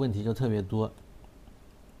现的问题就特别多。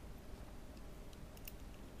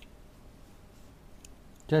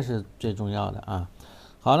这是最重要的啊。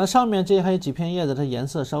好，那上面这还有几片叶子，它颜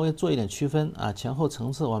色稍微做一点区分啊，前后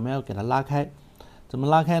层次我们要给它拉开。怎么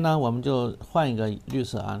拉开呢？我们就换一个绿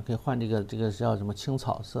色啊，可以换这个叫什么青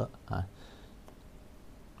草色啊，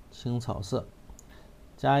青草色，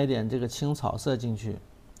加一点这个青草色进去。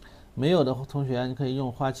没有的同学，你可以用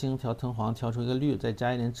花青调藤黄调出一个绿，再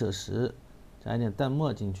加一点赭石，加一点淡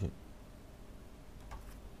墨进去。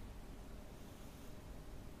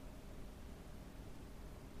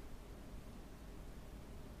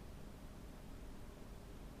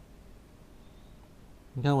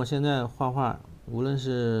你看我现在画画，无论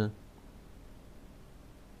是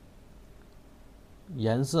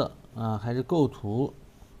颜色啊，还是构图，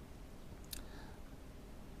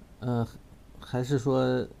还是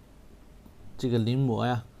说这个临摹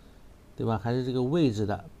呀，对吧？还是这个位置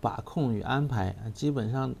的把控与安排，基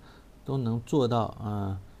本上都能做到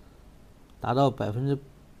啊，达到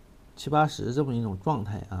70%-80%这么一种状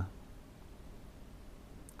态啊，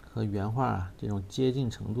和原画啊这种接近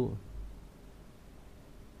程度。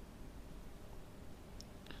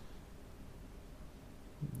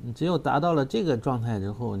你只有达到了这个状态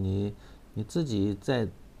之后，你自己在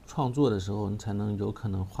创作的时候，你才能有可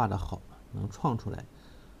能画得好，能创出来。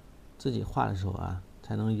自己画的时候啊，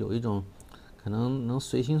才能有一种可能能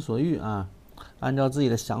随心所欲啊，按照自己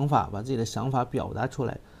的想法把自己的想法表达出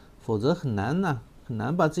来，否则很难呢，很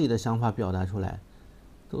难把自己的想法表达出来，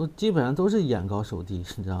基本上都是眼高手低，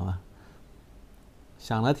你知道吧？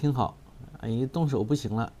想的挺好，一动手不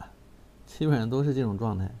行了，基本上都是这种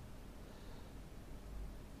状态。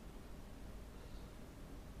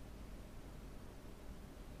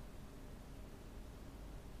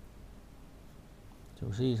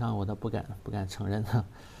90以上我倒不敢承认的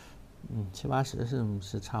，70-80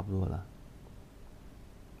是差不多了。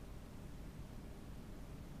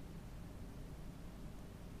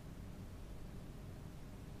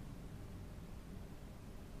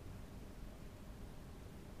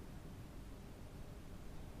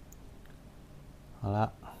好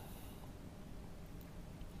了，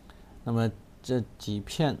那么这几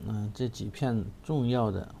片重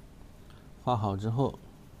要的画好之后，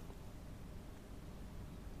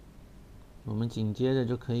我们紧接着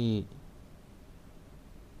就可以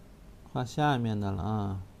画下面的了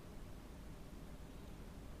啊。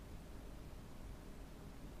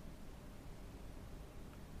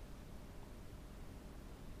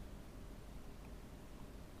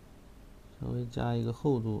稍微加一个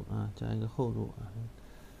厚度啊，加一个厚度啊，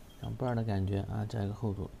两瓣的感觉啊，加一个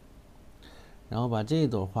厚度。然后把这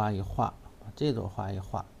朵花一画，把这朵花一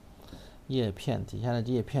画，叶片底下的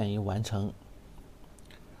叶片一完成。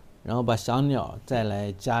然后把小鸟再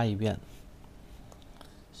来加一遍，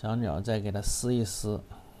小鸟再给它撕一撕，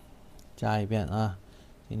加一遍啊。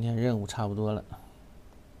今天任务差不多了，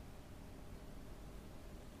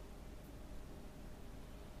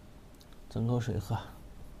整口水喝。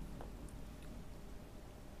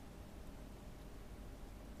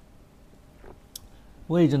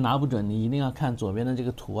位置拿不准，你一定要看左边的这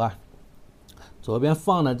个图啊。左边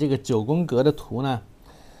放的这个9宫格的图呢，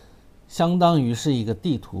相当于是一个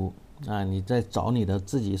地图啊，你在找你的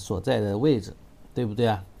自己所在的位置，对不对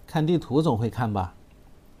啊？看地图总会看吧，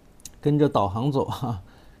跟着导航走哈，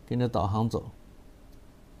跟着导航走。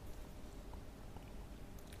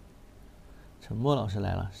陈默老师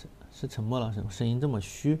来了，是陈默老师，声音这么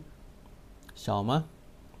虚，小吗？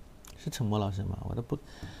是陈默老师吗？我都不，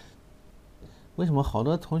为什么好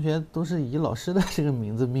多同学都是以老师的这个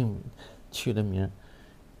名字取的名？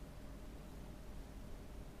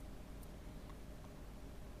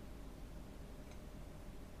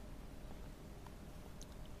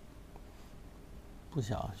不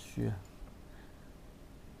小虚，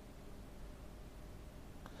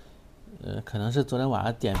可能是昨天晚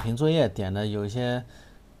上点评作业点的有些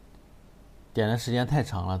点的时间太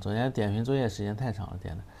长了，昨天点评作业时间太长了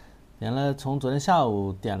点的，点了从昨天下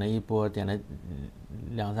午点了一波，点了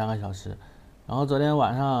2、3个小时，然后昨天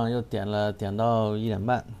晚上又点到1点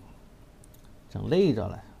半，整累着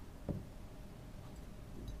了。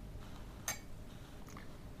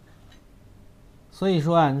所以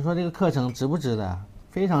说啊，你说这个课程值不值得？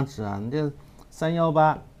非常值啊！你这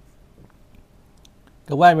318，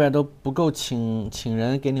搁外边都不够请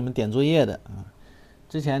人给你们点作业的啊。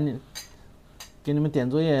之前你给你们点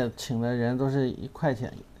作业请的人都是1块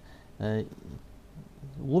钱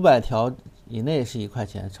，500条以内是1块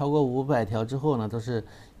钱，超过500条之后呢，都是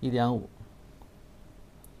1.5。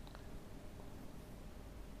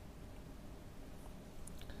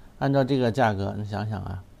按照这个价格，你想想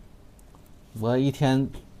啊，我一天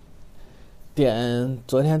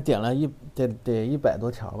昨天点了得100多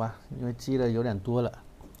条吧，因为积的有点多了，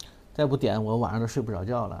再不点我晚上都睡不着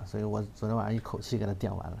觉了，所以我昨天晚上一口气给它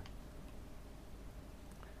点完了。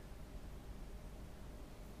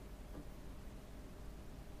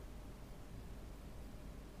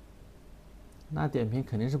那点评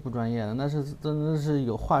肯定是不专业的，那是真的是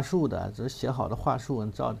有话术的，只是写好的话术，你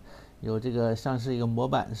照有这个像是一个模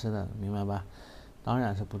板似的，明白吧？当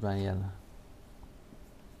然是不专业的。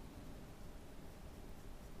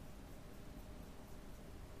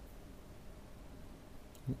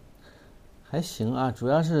还行啊，主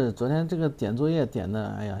要是昨天这个点作业点的，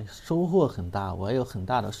哎呀，收获很大，我也有很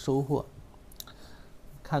大的收获，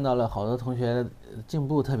看到了好多同学进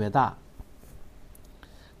步特别大。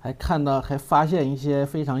还发现一些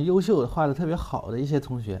非常优秀的、画的特别好的一些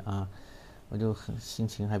同学啊，我就心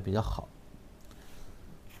情还比较好。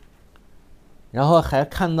然后还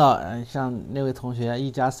看到像那位同学一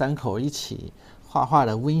家3口一起画画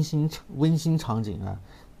的温馨场景啊，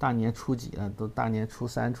大年初几了，都大年初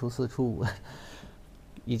3、初4、初5，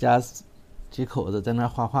一家几口子在那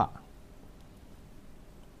画画，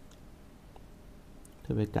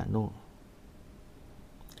特别感动。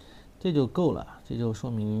这就够了，这就说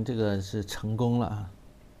明这个是成功了啊。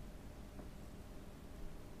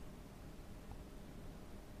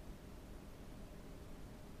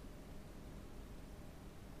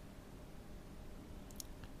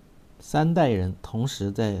3代人同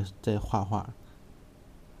时在画画，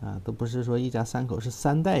啊，都不是说一家3口，是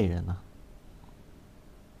3代人呢。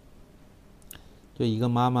就一个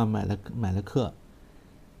妈妈买了课，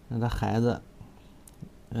那他孩子，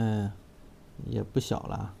也不小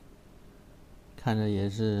了，看着也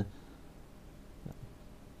是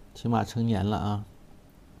起码成年了啊。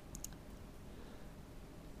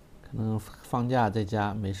可能放假在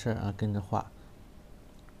家没事啊，跟着画，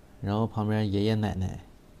然后旁边爷爷奶奶。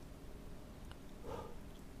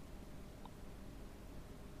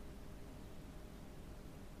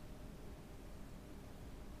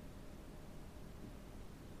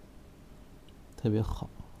特别好。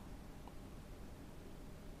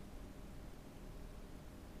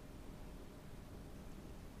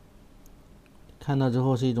看到之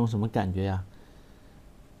后是一种什么感觉呀？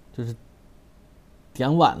就是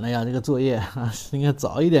点晚了呀，这个作业啊，应该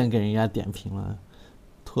早一点给人家点评了，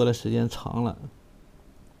拖了时间长了，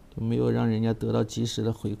就没有让人家得到及时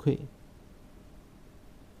的回馈。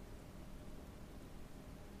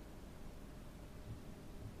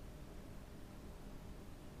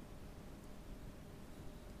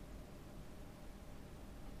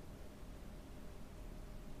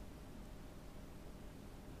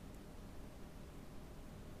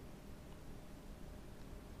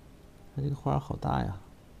它这个花好大呀！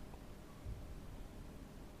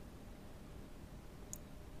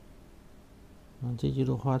这几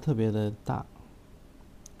朵花特别的大，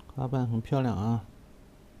花瓣很漂亮啊。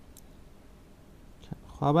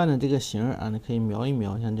花瓣的这个形啊，你可以描一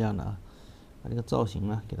描，像这样的啊，把这个造型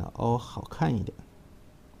呢给它凹好看一点。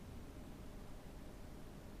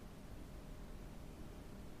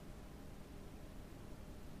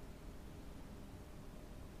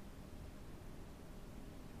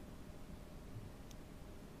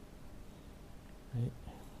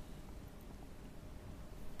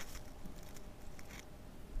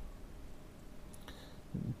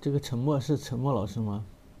这个沉默是沉默老师吗？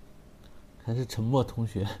还是沉默同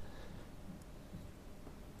学？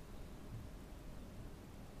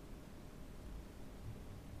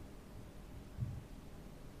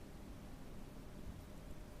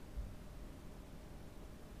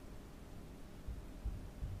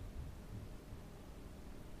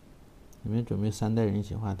你们准备3代人一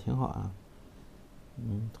起画，挺好啊。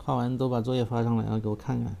画完都把作业发上来，然后给我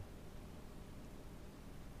看看。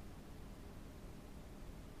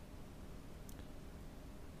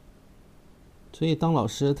所以当老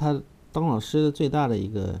师的最大的一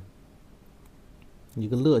个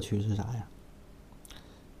乐趣是啥呀？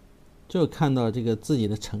就是看到这个自己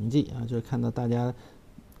的成绩啊，就是看到大家，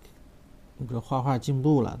比如画画进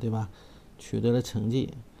步了，对吧？取得了成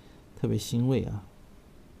绩，特别欣慰啊，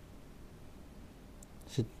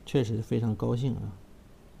确实非常高兴啊。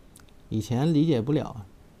以前理解不了，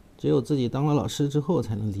只有自己当了老师之后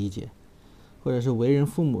才能理解，或者是为人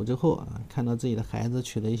父母之后啊，看到自己的孩子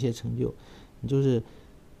取得一些成就，你就是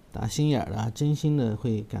打心眼的、真心的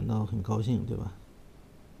会感到很高兴，对吧？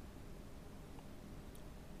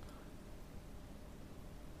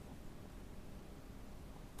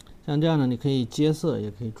像这样呢，你可以接色，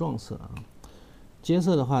也可以撞色啊。接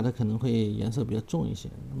色的话，它可能会颜色比较重一些。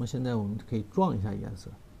那么现在我们可以撞一下颜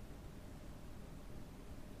色。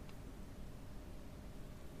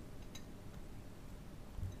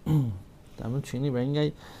咱们群里边应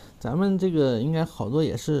该，咱们这个应该好多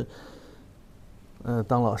也是，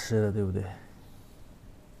当老师的，对不对？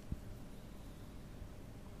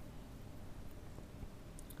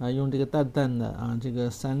啊，用这个淡淡的啊，这个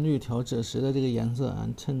3绿调赭石的这个颜色啊，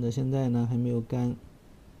趁着现在呢还没有干，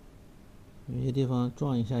有些地方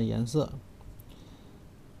撞一下颜色。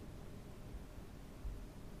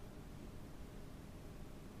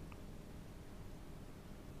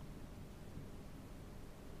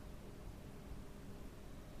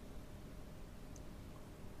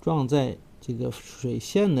撞在这个水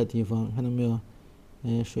线的地方，看到没有？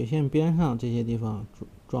水线边上这些地方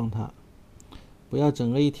撞它，不要整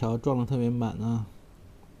个一条撞得特别满啊。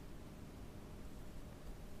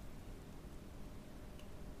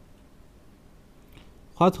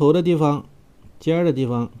花头的地方、尖儿的地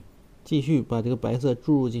方，继续把这个白色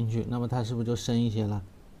注入进去，那么它是不是就深一些了？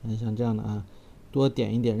像这样的啊，多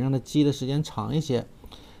点一点，让它积的时间长一些。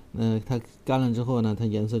它干了之后呢，它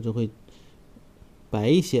颜色就会白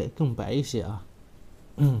一些，更白一些啊。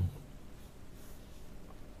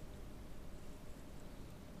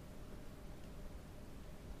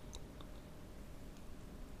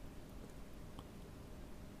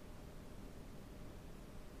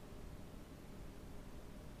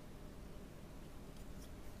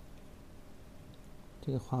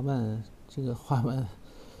这个花瓣，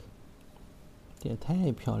这也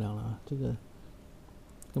太漂亮了啊！这个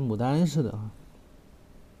跟牡丹似的啊，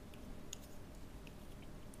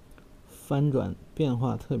翻转变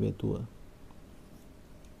化特别多。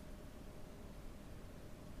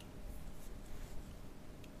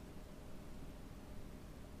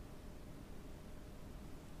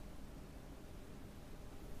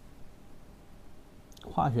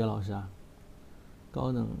化学老师啊，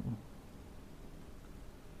高等。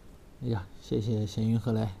哎呀，谢谢闲云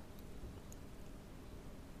何来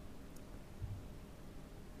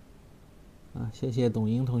啊！谢谢董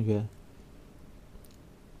英同学。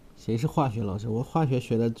谁是化学老师？我化学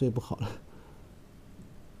学的最不好了。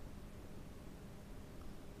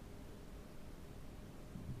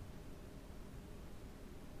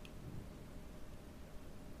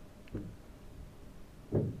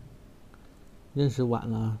认识晚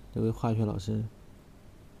了，这位化学老师。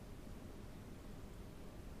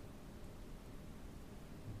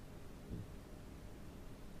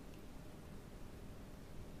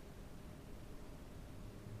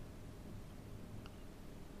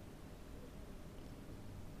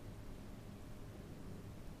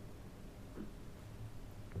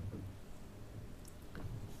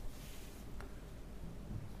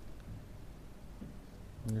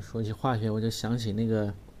说起化学，我就想起那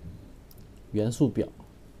个元素表，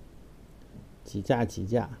几价几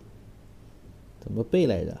价，怎么背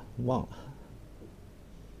来着？忘了。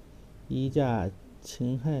一价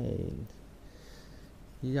氢氦，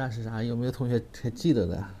一价是啥？有没有同学还记得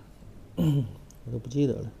的？我都不记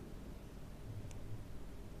得了。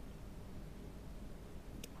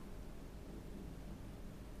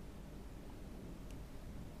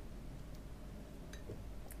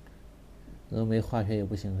没化学也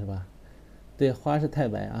不行是吧？对，花是太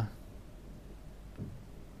白啊。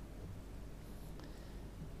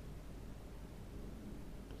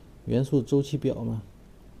元素周期表嘛，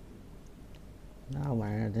那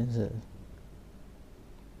玩意儿真是。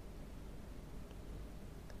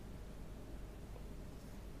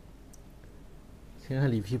青海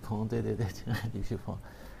李皮鹏，对，青海李皮鹏。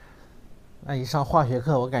那一上化学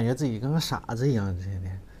课，我感觉自己跟个傻子一样，这些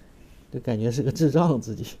天，就感觉是个智障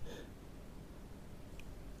自己。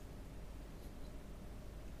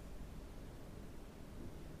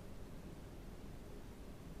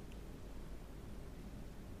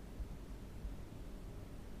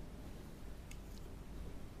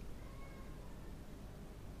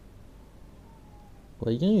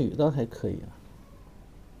我英语倒还可以啊，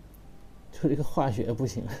就这个化学不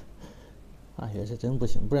行，化学是真不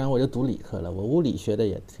行，不然我就读理科了。我物理学的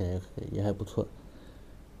也还不错。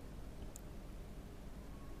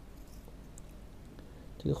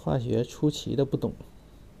这个化学出奇的不懂。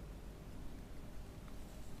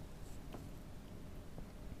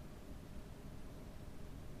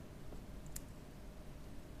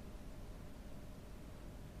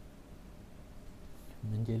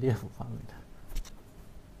门捷列夫发明的。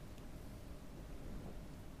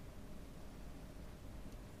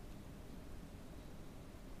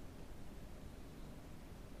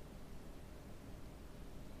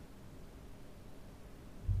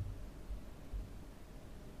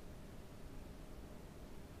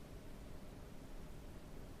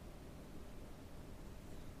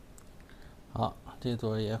好，这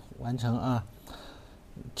组也完成啊！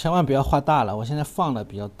千万不要画大了，我现在放的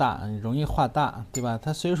比较大，容易画大，对吧？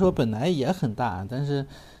它虽说本来也很大，但是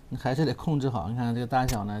你还是得控制好。你看这个大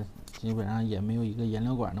小呢，基本上也没有一个颜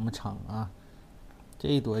料管那么长啊。这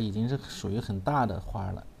一朵已经是属于很大的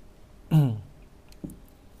花了。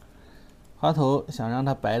花头想让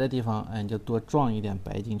它白的地方，哎，你就多撞一点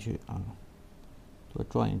白进去啊，多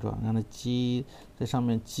撞一撞，让它积在上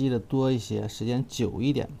面积的多一些，时间久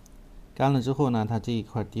一点。干了之后呢，它这一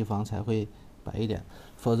块地方才会白一点。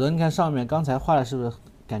否则你看上面刚才画的是不是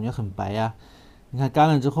感觉很白呀？你看干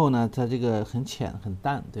了之后呢，它这个很浅很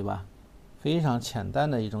淡，对吧？非常浅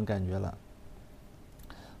淡的一种感觉了。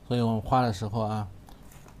所以我们画的时候啊，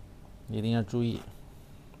一定要注意。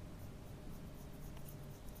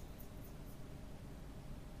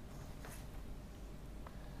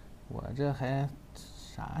我这还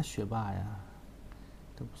啥学霸呀？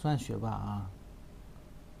这不算学霸啊。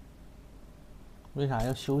为啥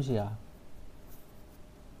要休息啊？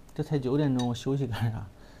这才9点钟，我休息干啥？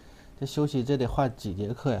这休息这得画几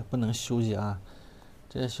节课呀？不能休息啊！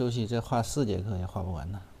这休息这画4节课也画不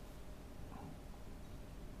完呢。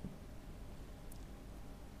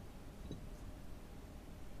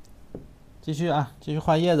继续啊，继续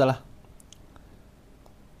画叶子了。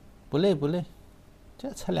不累不累，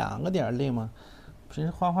这才2个点累吗？平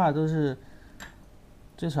时画画都是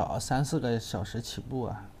最少3、4个小时起步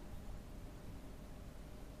啊。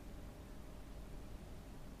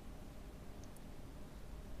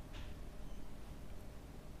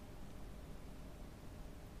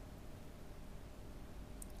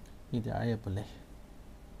一点也不累。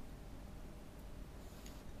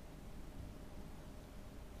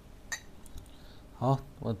好，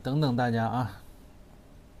我等等大家啊，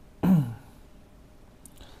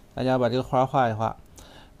大家把这个花画一画。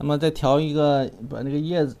那么再调一个，把那个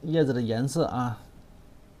叶子的颜色啊，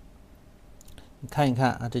你看一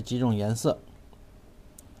看啊，这几种颜色，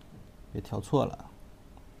别调错了。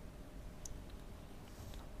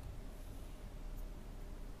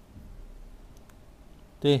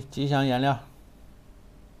对，吉祥颜料。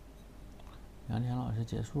杨天老师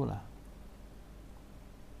结束了。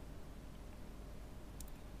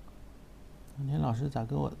杨天老师咋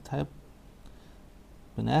跟我才？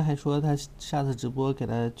本来还说他下次直播给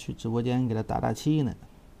他去直播间给他打气呢，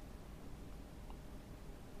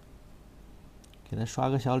给他刷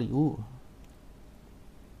个小礼物，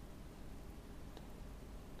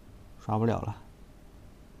刷不了了。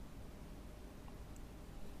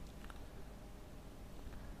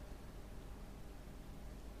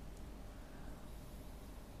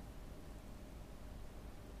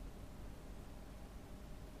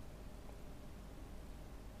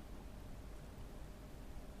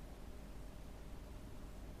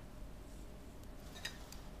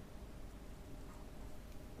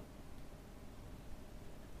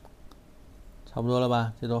差不多了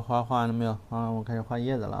吧？这朵花画了没有？我开始画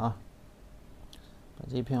叶子了啊！把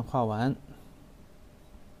这一片画完，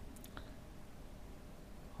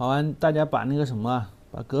画完大家把那个什么，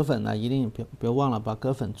把葛粉呢，一定别忘了把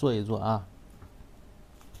葛粉做一做啊！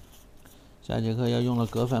下节课要用了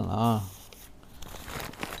葛粉了啊！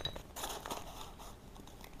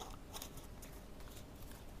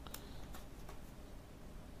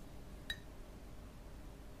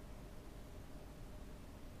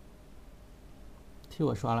替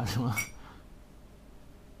我刷了是吗？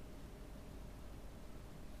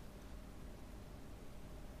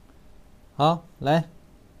好，来，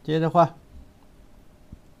接着画，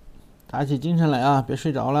打起精神来啊，别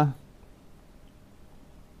睡着了。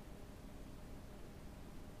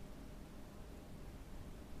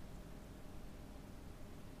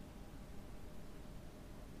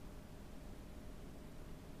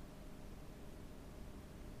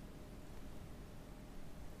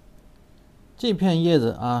这片叶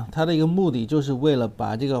子啊，它的一个目的就是为了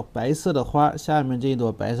把这个白色的花，下面这一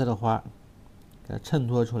朵白色的花，给它衬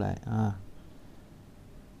托出来啊。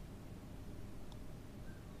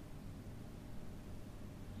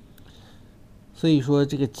所以说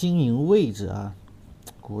这个经营位置啊，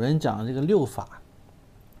古人讲这个6法，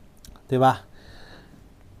对吧？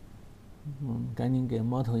赶紧给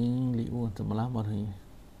猫头鹰礼物，怎么了，猫头鹰？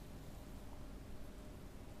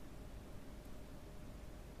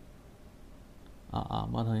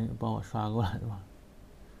猫头鹰帮我刷过来是吧？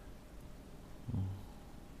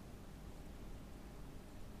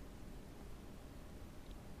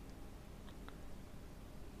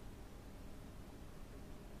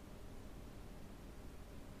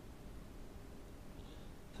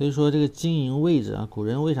所以说这个经营位置啊，古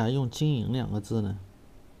人为啥用经营2个字呢？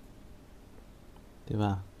对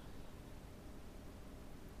吧？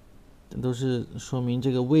这都是说明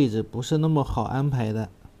这个位置不是那么好安排的。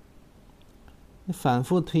你反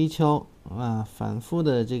复推敲啊，反复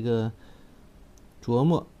的这个琢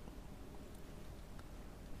磨。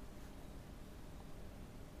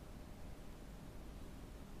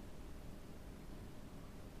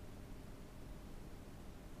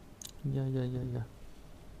呀！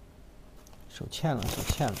手欠了啊！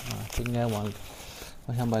不应该往，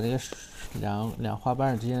我想把这个两花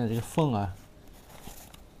瓣之间的这个缝啊，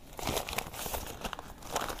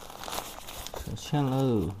手欠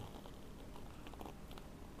喽。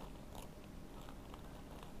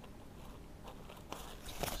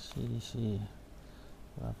洗一洗，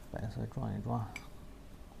把白色撞一撞。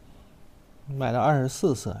买了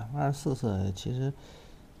24色，24色其实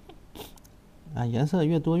啊，颜色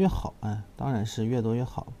越多越好啊，当然是越多越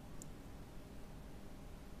好。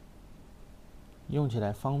用起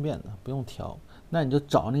来方便的，不用调。那你就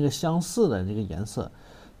找那个相似的这个颜色，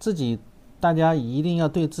大家一定要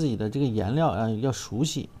对自己的这个颜料要熟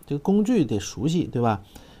悉，这个工具得熟悉，对吧？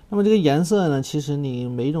那么这个颜色呢，其实你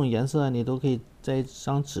每一种颜色你都可以在一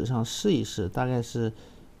张纸上试一试，大概是，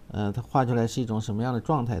它画出来是一种什么样的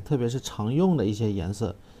状态，特别是常用的一些颜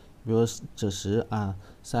色，比如赭石啊、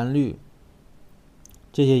三绿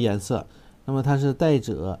这些颜色，那么它是带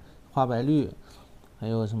赭、花白绿。还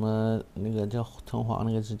有什么那个叫藤黄，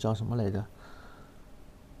那个是叫什么来着？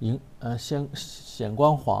显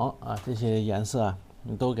光黄啊，这些颜色啊，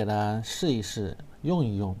你都给它试一试，用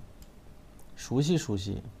一用，熟悉熟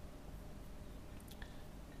悉。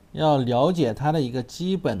要了解它的一个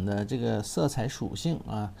基本的这个色彩属性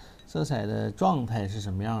啊，色彩的状态是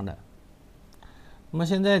什么样的。那么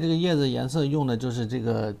现在这个叶子颜色用的就是这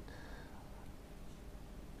个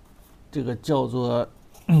叫做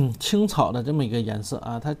青草的这么一个颜色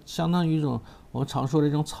啊，它相当于一种我们常说的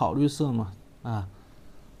一种草绿色嘛啊。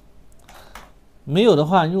没有的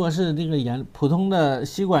话，如果是这个普通的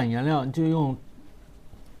吸管颜料，就用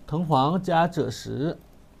藤黄加赭石，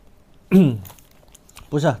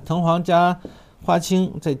不是藤黄加花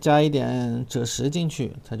青，再加一点赭石进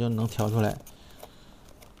去，它就能调出来。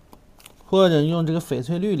或者用这个翡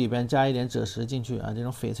翠绿里边加一点赭石进去啊，这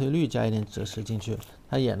种翡翠绿加一点赭石进去，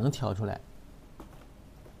它也能调出来。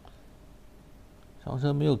少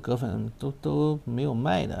说没有葛粉都没有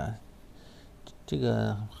卖的，这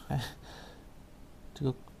个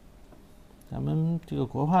咱们这个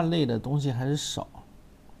国画类的东西还是少，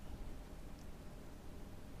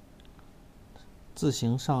自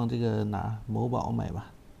行上这个某宝买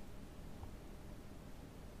吧。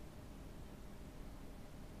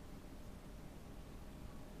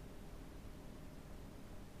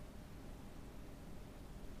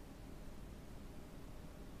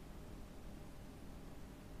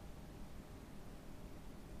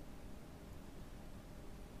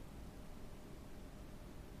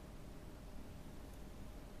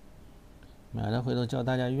买了回头教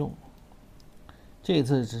大家用，这一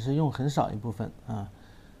次只是用很少一部分啊，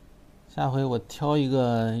下回我挑一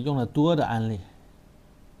个用的多的案例，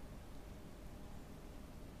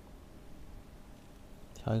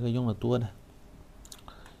挑一个用的多的。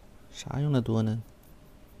啥用的多呢？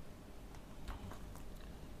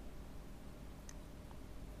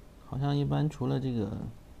好像一般除了这个，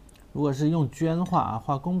如果是用绢画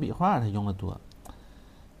画工笔画，它用的多。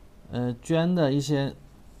绢的一些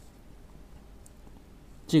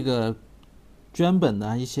这个绢本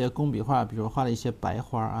的一些工笔画，比如画了一些白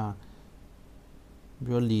花啊，比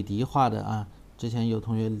如李迪画的啊，之前有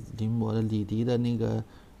同学临摹的李迪的那个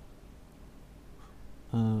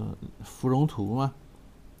芙蓉图嘛，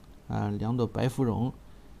啊，2朵白芙蓉，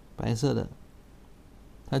白色的，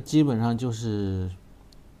它基本上就是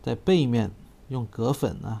在背面用葛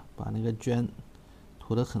粉啊把那个绢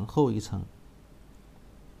涂得很厚一层，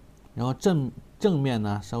然后正面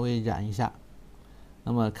呢稍微染一下，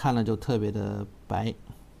那么看了就特别的白。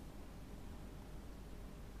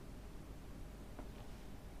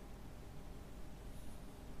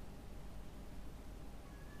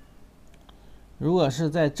如果是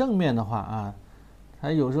在正面的话啊，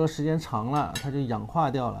它有时候时间长了，它就氧化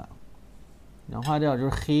掉了，氧化掉就是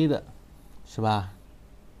黑的，是吧？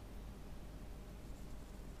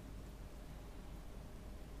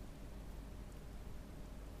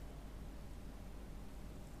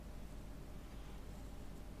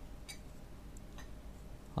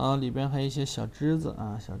好，里边还有一些小枝子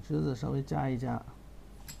啊，小枝子稍微加一加，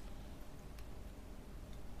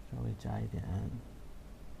稍微加一点。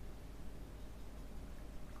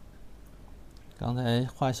刚才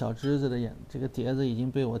画小枝子的这个碟子已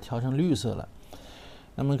经被我调成绿色了，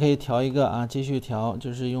那么可以调一个啊，继续调，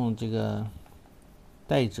就是用这个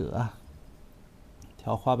带褶啊，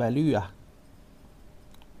调花白绿啊，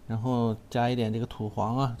然后加一点这个土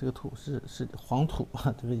黄啊，这个土是黄土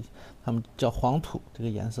啊，这个他们叫黄土这个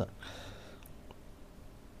颜色，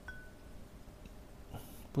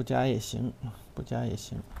不加也行，不加也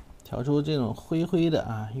行，调出这种灰灰的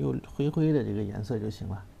啊，又灰灰的这个颜色就行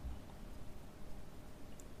了。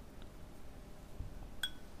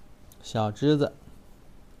小枝子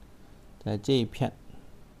在这一片，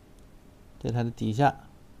在它的底下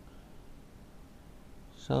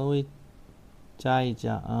稍微加一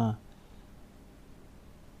加啊，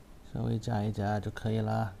稍微加一加就可以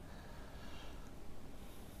了。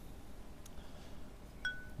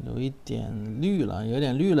有一点绿了，有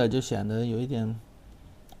点绿了就显得有一点，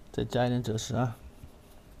再加一点赭石啊。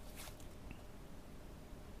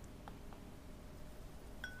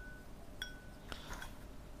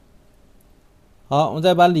好，我们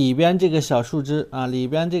再把里边这个小树枝啊，里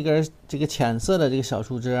边这个浅色的这个小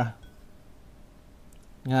树枝，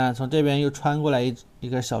你看从这边又穿过来一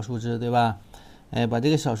根小树枝，对吧？哎，把这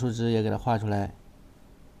个小树枝也给它画出来。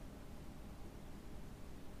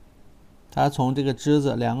它从这个枝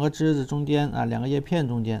子，两个枝子中间啊，两个叶片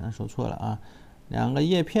中间，说错了啊，两个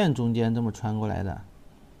叶片中间这么穿过来的。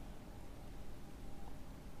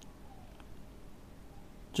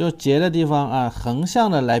就结的地方啊，横向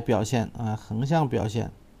的来表现啊，横向表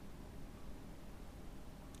现，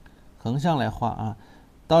横向来画啊。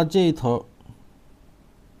到这一头，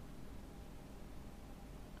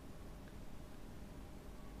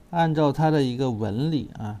按照它的一个纹理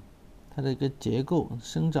啊，它的一个结构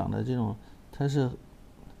生长的这种，它是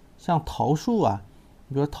像桃树啊，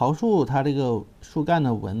比如说桃树，它这个树干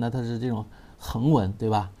的纹呢，它是这种横纹，对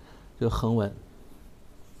吧？这个横纹。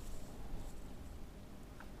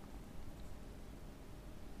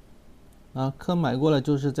啊，课买过了，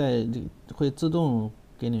就是在会自动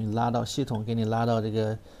给你拉到系统，给你拉到这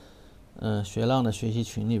个学浪的学习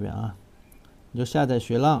群里边啊。你就下载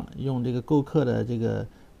学浪，用这个购课的这个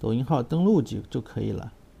抖音号登录就可以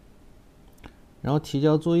了。然后提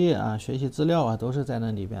交作业啊、学习资料啊，都是在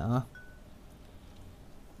那里边啊。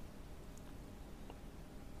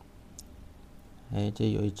哎，这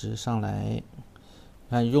有一只上来，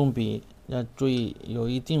看用笔要注意有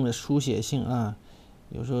一定的书写性啊。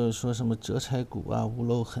有时候说什么折彩骨啊、无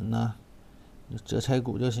漏痕呐，折彩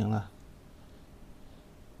骨就行了。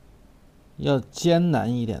要艰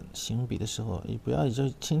难一点，行笔的时候，也不要就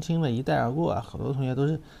轻轻的一带而过啊。好多同学都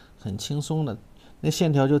是很轻松的，那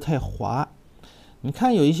线条就太滑。你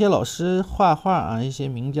看有一些老师画画啊，一些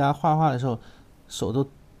名家画画的时候，手都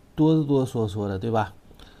哆哆嗦嗦的，对吧？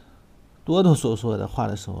哆哆嗦嗦的画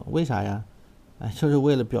的时候，为啥呀？哎，就是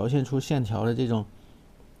为了表现出线条的这种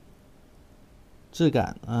质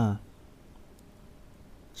感啊，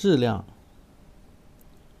质量。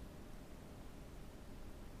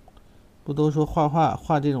不都说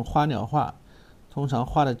画这种花鸟画，通常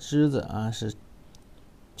画的枝子啊是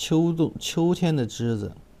秋天的枝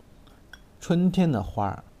子，春天的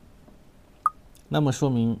花，那么说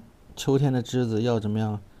明秋天的枝子要怎么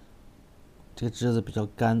样？这个枝子比较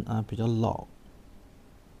干啊，比较老，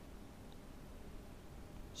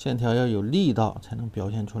线条要有力道才能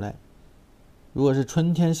表现出来。如果是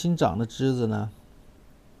春天新长的枝子呢，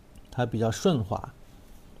它比较顺滑。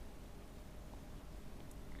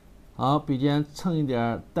好，笔尖蹭一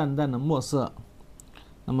点淡淡的墨色。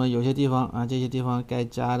那么有些地方啊，这些地方该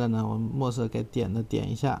加的呢，我们墨色该点的点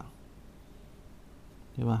一下，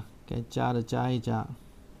对吧？该加的加一加。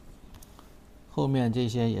后面这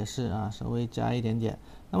些也是啊，稍微加一点点。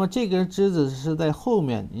那么这根枝子是在后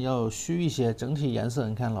面，你要虚一些，整体颜色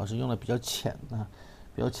你看老师用的比较浅啊，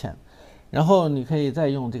比较浅。然后你可以再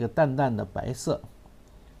用这个淡淡的白色，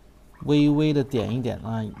微微的点一点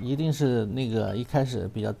啊，一定是那个一开始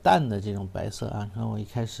比较淡的这种白色啊。看我一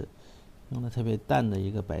开始用的特别淡的一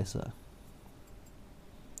个白色，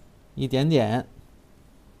一点点，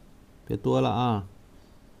别多了啊。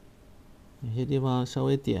有些地方稍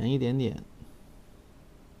微点一点点，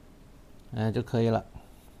哎就可以了，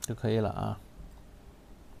就可以了啊。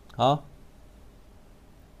好，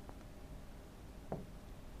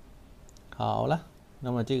好了，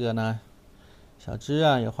那么这个呢，小枝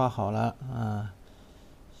啊也画好了啊，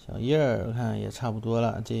小叶儿我看也差不多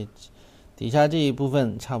了，这底下这一部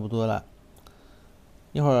分差不多了。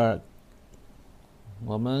一会儿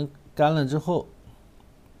我们干了之后，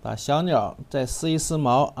把小鸟再撕一撕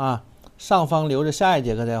毛啊，上方留着下一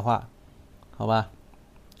节课再画，好吧？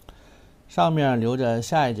上面留着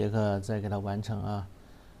下一节课再给它完成啊。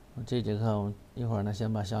这节课我们一会儿呢，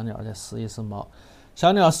先把小鸟再撕一撕毛。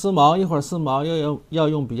小鸟撕毛，一会儿撕毛要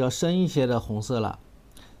用比较深一些的红色了。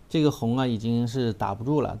这个红啊已经是打不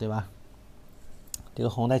住了，对吧？这个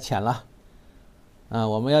红太浅了啊，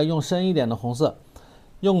我们要用深一点的红色，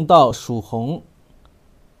用到曙红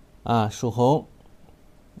啊，曙红。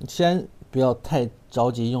先不要太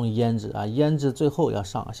着急用胭脂啊，胭脂最后要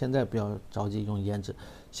上，现在不要着急用胭脂，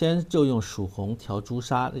先就用曙红调朱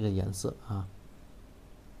砂这个颜色啊。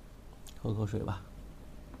喝口水吧。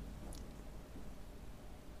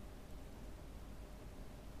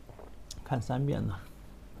看3遍呢，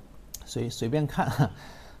随便看，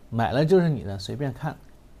买了就是你的，随便看。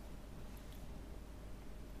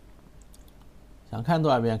想看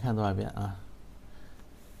多少遍看多少遍啊。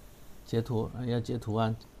截图要截图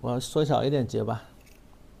啊，我缩小一点截吧。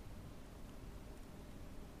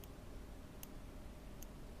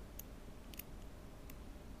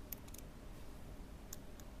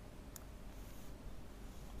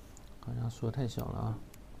好像缩太小了啊，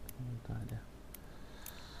大一点。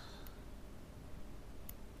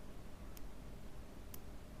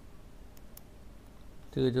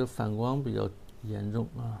这个就反光比较严重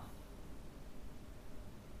啊。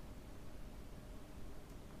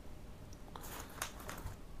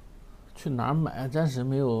去哪儿买？暂时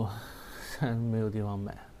没有地方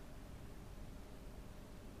买。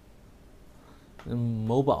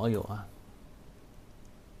某宝有啊。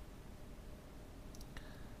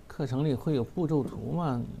课程里会有步骤图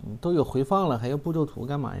吗？都有回放了，还要步骤图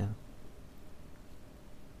干嘛呀？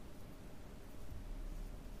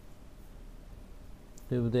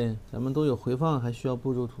对不对？咱们都有回放，还需要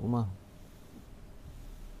步骤图吗？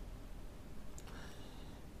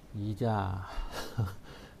移架，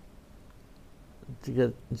这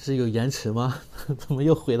个是有延迟吗？怎么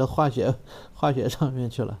又回到化学上面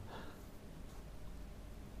去了？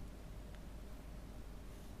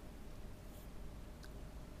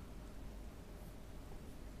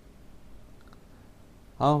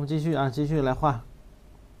好，我们继续啊，继续来画。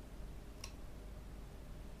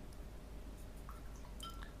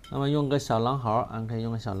那么用个小狼毫啊，可以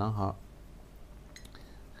用个小狼毫，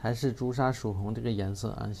还是朱砂曙红这个颜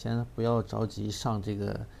色啊，先不要着急上这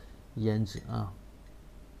个胭脂啊。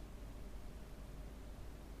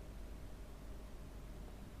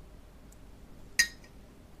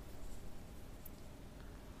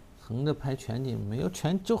横着拍全景没有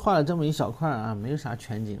全，就画了这么一小块啊，没有啥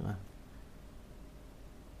全景啊。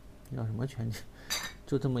要什么全景？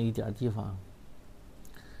就这么一点地方。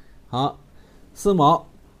好，丝毛，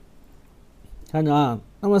看着啊。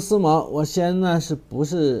那么丝毛，我先不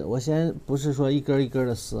是说一根一根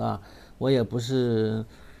的撕啊，我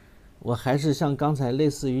还是像刚才类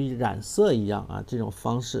似于染色一样啊，这种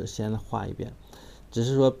方式先画一遍，只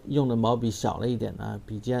是说用的毛笔小了一点啊，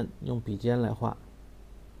用笔尖来画，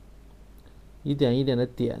一点一点的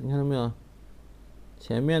点，你看到没有？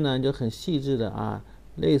前面呢就很细致的啊，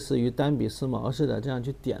类似于单笔丝毛似的，这样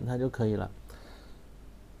去点它就可以了。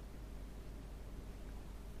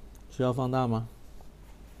需要放大吗？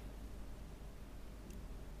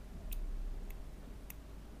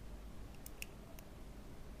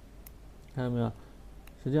看到没有？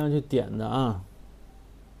是这样去点的啊。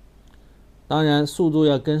当然速度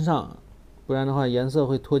要跟上，不然的话颜色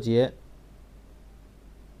会脱节。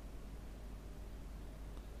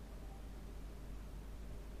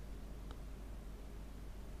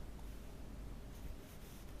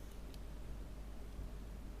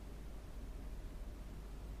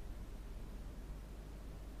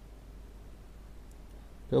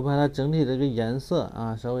就把它整体的这个颜色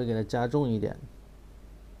啊，稍微给它加重一点。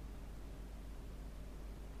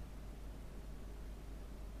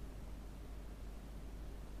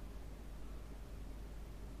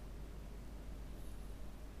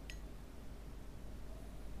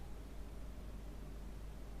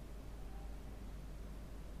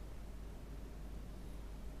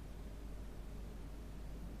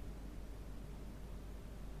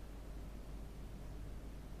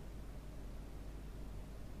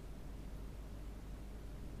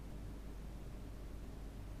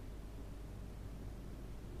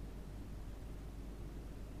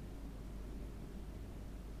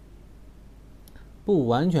不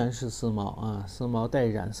完全是丝毛啊，丝毛带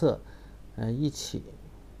染色，一起。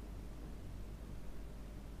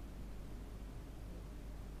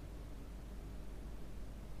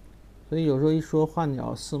所以有时候一说画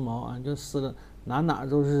鸟丝毛啊，就撕了哪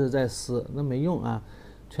都是在撕，那没用啊，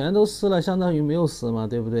全都撕了相当于没有撕嘛，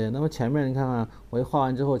对不对？那么前面你看看，我一画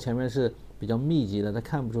完之后，前面是比较密集的，它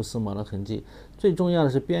看不出丝毛的痕迹。最重要的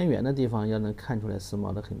是边缘的地方要能看出来丝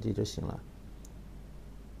毛的痕迹就行了。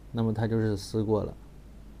那么它就是撕过了，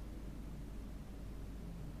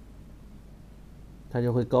它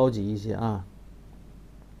就会高级一些啊，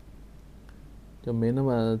就没那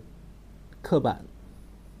么刻板。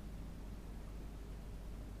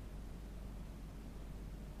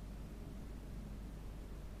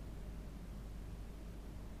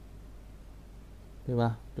对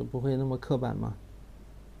吧？就不会那么刻板嘛。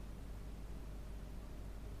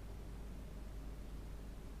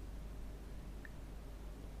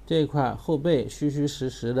这一块后背虚虚实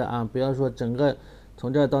实的啊，不要说整个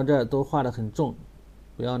从这儿到这儿都画得很重，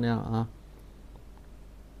不要那样啊。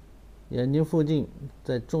眼睛附近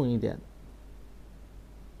再重一点，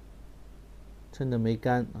趁着没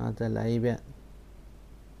干啊，再来一遍。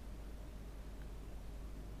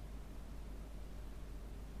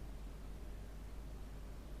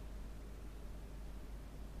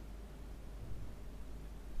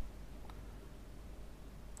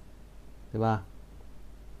对吧？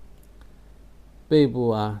背部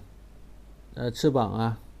啊，翅膀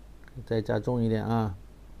啊，再加重一点啊。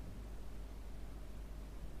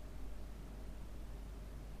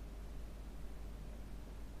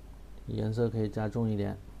颜色可以加重一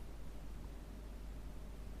点。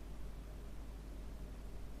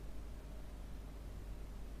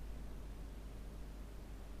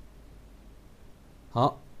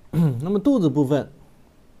好，那么肚子部分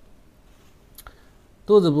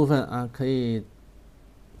啊，可以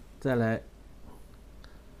再来，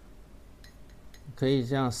可以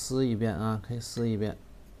这样撕一遍啊，可以撕一遍，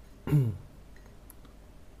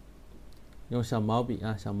用小毛笔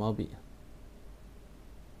啊，小毛笔。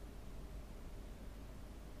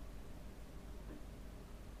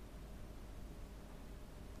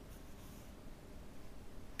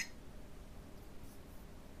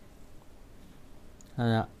看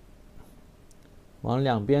着，往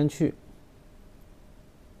两边去，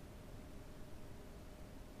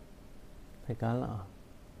太干了啊！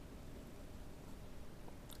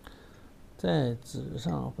在纸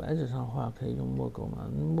上，白纸上画可以用墨钩吗？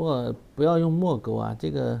不要用墨钩啊，这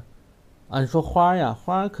个啊，你说花呀，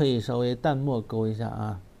花可以稍微淡墨勾一下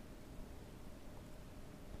啊。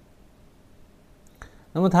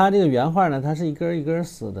那么它这个原画呢，它是一根一根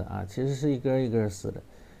撕的啊，其实是一根一根撕的，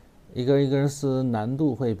一根一根撕难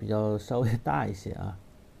度会比较稍微大一些啊。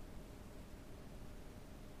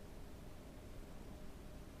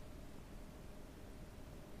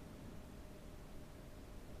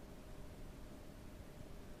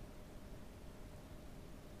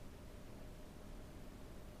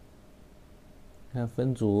看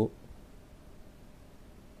分组，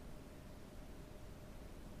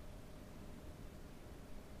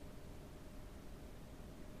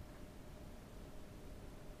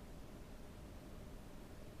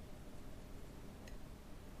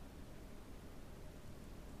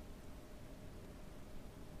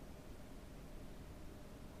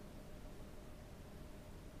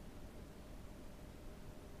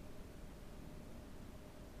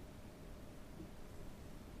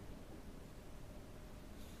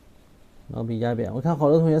毛笔压扁。我看好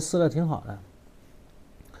多同学撕的挺好的，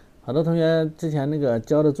好多同学之前那个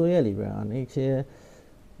交的作业里边啊，那些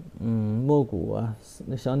墨骨啊，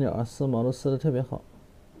那小鸟啊，丝毛都撕的特别好，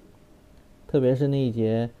特别是那一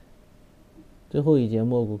节最后一节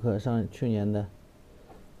墨骨课，去年的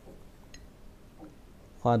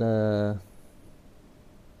画的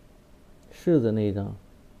柿子那一张，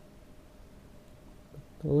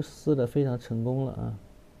都撕的非常成功了啊。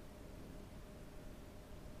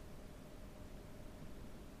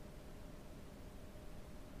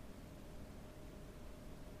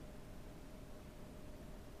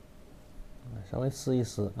稍微撕一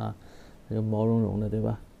撕啊，这个毛茸茸的，对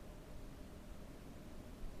吧？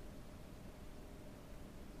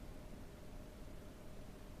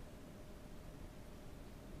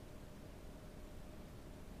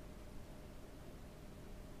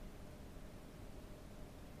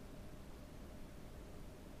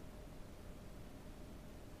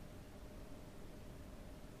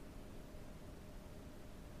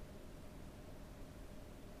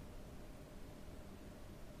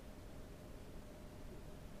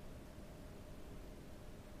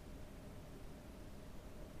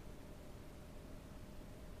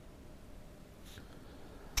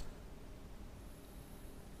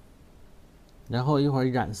然后一会儿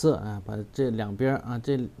染色啊，把这两边啊，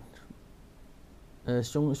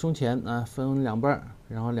胸前啊分两半，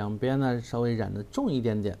然后两边呢稍微染的重一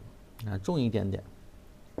点点啊，重一点点。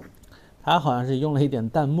他好像是用了一点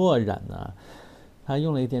淡墨染的，他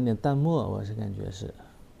用了一点点淡墨，我是感觉是。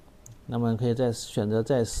那么可以再选择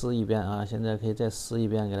再撕一遍啊，现在可以再撕一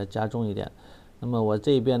遍，给它加重一点。那么我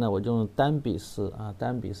这一边呢，我就用单笔撕啊，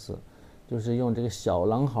单笔撕，就是用这个小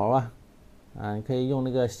狼毫啊，你可以用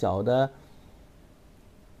那个小的，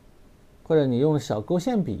或者你用小勾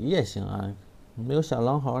线笔也行啊。没有小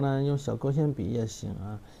狼毫呢，用小勾线笔也行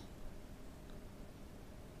啊。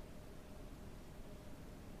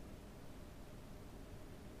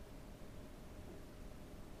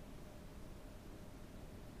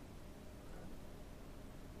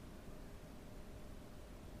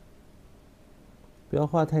不要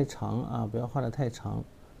画太长啊，不要画的太长。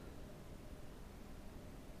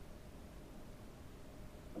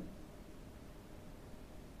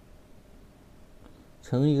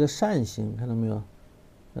成一个扇形，看到没有？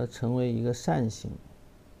要成为一个扇形。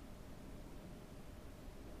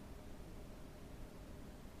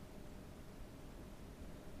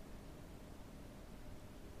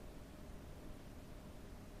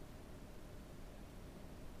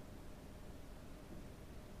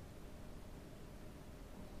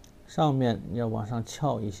上面要往上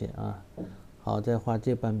翘一些啊。好，再画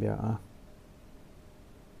这半边啊。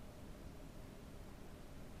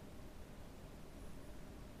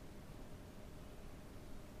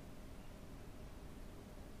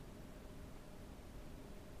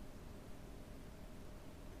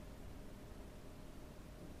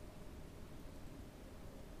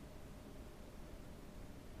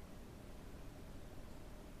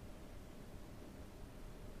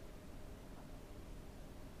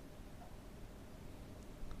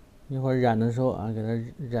一会儿染的时候啊，给它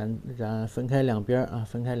染分开两边啊，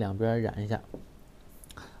分开两边染一下。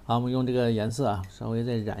好，我们用这个颜色啊，稍微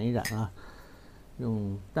再染一染啊，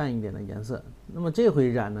用淡一点的颜色。那么这回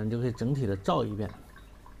染呢，你就可以整体的照一遍。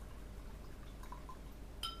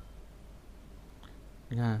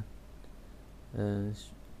你看，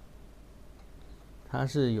它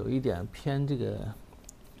是有一点偏这个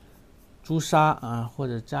朱砂啊，或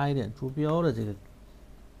者加一点朱标的这个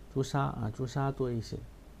朱砂啊，朱砂多一些。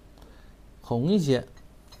红一些，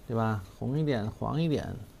对吧？红一点，黄一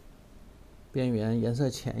点，边缘颜色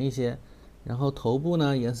浅一些，然后头部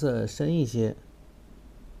呢颜色深一些。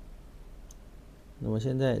那么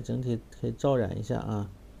现在整体可以照染一下啊。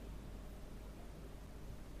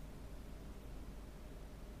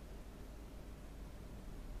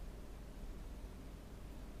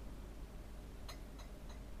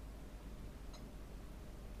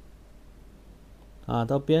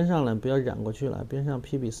到边上了，不要染过去了，边上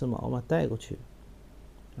披笔丝毛嘛，带过去。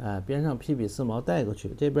边上披笔丝毛带过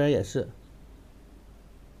去，这边也是，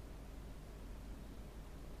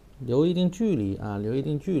留一定距离啊，留一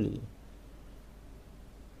定距离。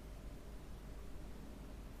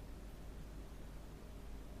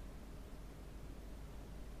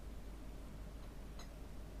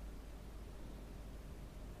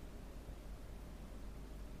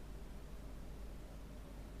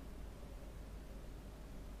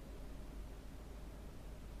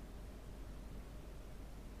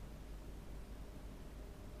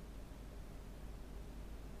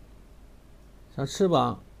小翅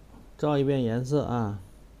膀，照一遍颜色啊，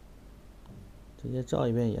直接照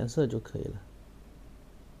一遍颜色就可以了。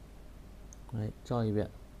照一遍。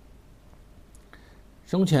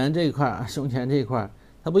胸前这一块啊，胸前这一块，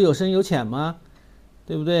它不有深有浅吗？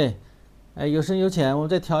对不对？有深有浅，我们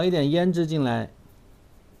再调一点胭脂进来，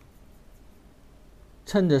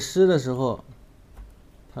趁着湿的时候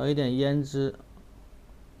调一点胭脂，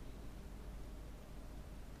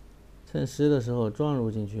趁湿的时候撞入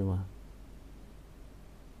进去嘛，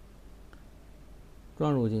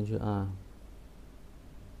撞入进去啊。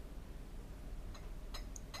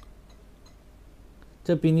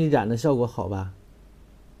这比你染的效果好吧？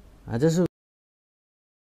这是。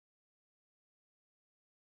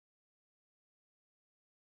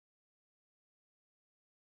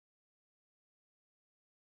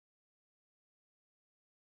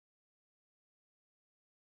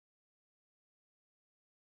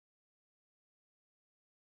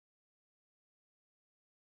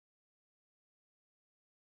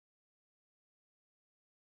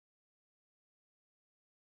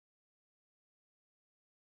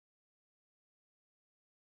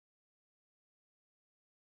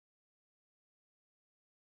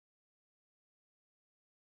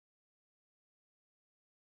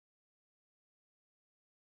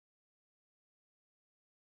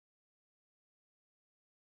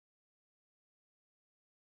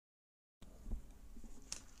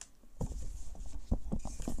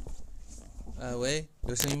喂，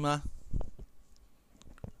有声音吗？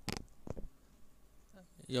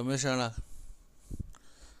有没有声了？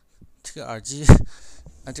这个耳机，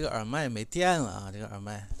这个耳麦没电了啊！这个耳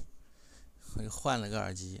麦，我又换了个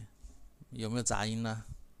耳机。有没有杂音呢？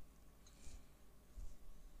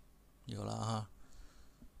有了哈。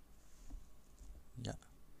呀，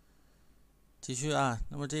继续啊。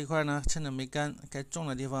那么这一块呢，趁着没干，该重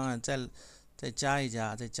的地方啊，再加一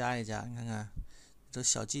加，再加一加。你看看这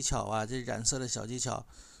小技巧啊，这染色的小技巧，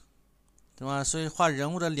对吧？所以画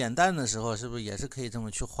人物的脸蛋的时候，是不是也是可以这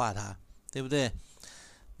么去画它，对不对？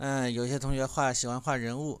有些同学喜欢画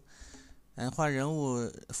人物，画人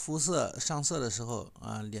物肤色上色的时候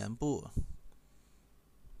啊，脸部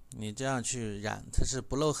你这样去染，它是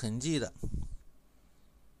不露痕迹的。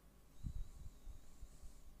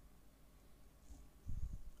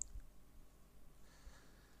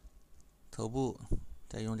头部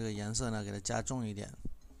再用这个颜色呢，给它加重一点。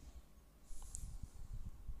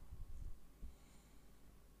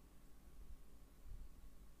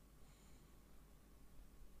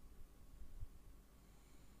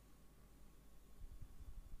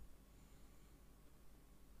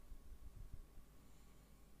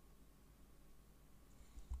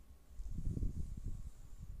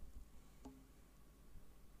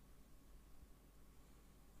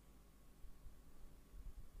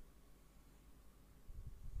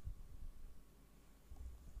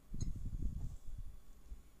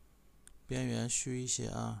边缘虚一些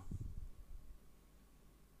啊，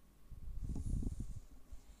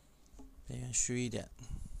边缘虚一点。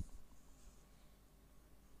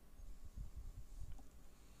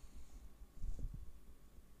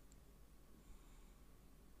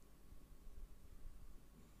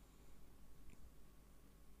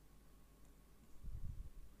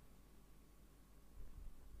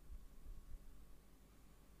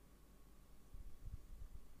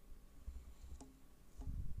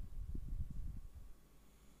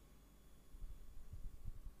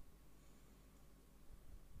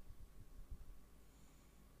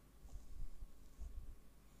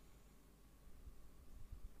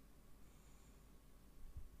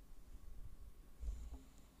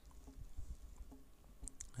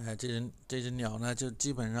这只鸟呢，就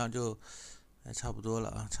基本上就差不多了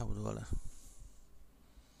啊，差不多了。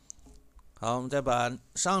好，我们再把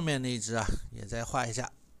上面那一只啊也再画一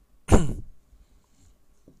下。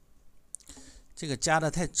这个加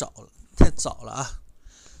的太早了啊，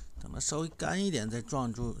等它稍微干一点再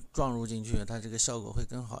撞入进去，它这个效果会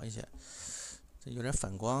更好一些。这有点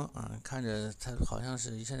反光啊，看着它好像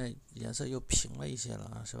是现在颜色又平了一些了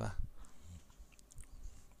啊，是吧？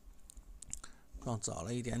撞早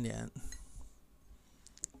了一点点，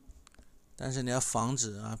但是你要防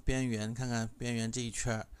止啊边缘，看看边缘这一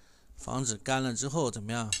圈，防止干了之后怎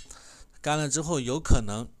么样？干了之后有可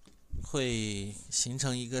能会形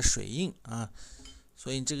成一个水印啊，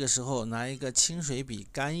所以这个时候拿一个清水笔，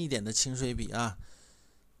干一点的清水笔啊，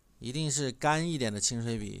一定是干一点的清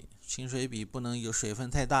水笔，清水笔不能有水分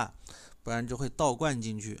太大，不然就会倒灌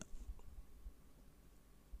进去。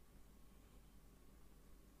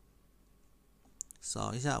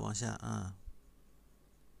扫一下往下啊。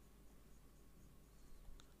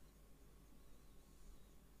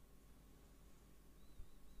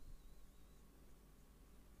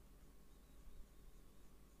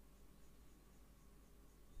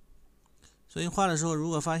所以画的时候，如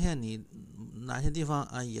果发现你哪些地方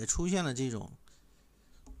啊也出现了这种，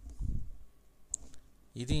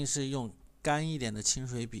一定是用干一点的清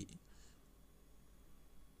水笔，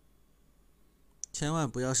千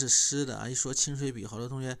万不要是湿的啊！一说清水笔，好多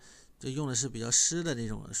同学就用的是比较湿的那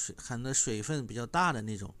种含的水分比较大的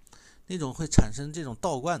那种会产生这种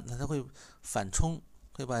倒灌，它会反冲，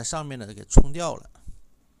会把上面的给冲掉了。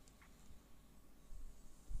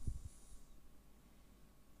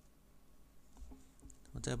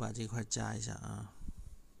我再把这块加一下啊，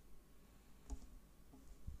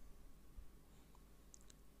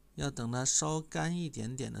要等它稍干一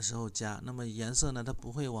点点的时候加，那么颜色呢，它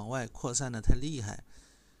不会往外扩散的太厉害。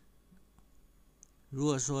如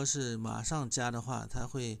果说是马上加的话，它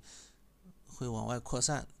会往外扩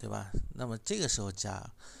散，对吧？那么这个时候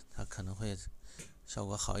加，它可能会效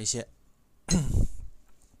果好一些。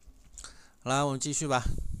好啦，我们继续吧。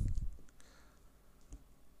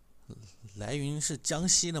来云是江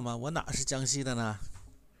西的吗？我哪是江西的呢？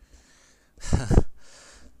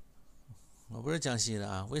我不是江西的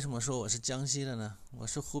啊。为什么说我是江西的呢？我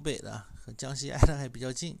是湖北的，和江西挨得还比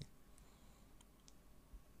较近。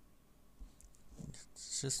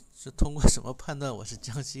是通过什么判断我是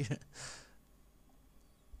江西人？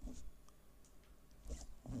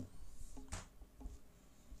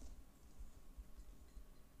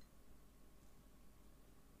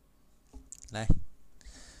来，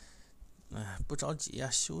不着急呀，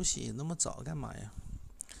休息那么早干嘛呀？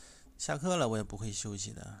下课了我也不会休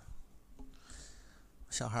息的。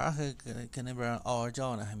小孩还跟那边嗷嗷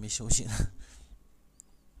叫呢，还没休息呢。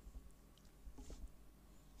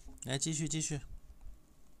来，继续，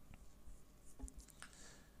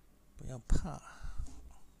不要怕。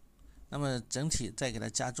那么整体再给它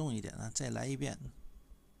加重一点啊，再来一遍。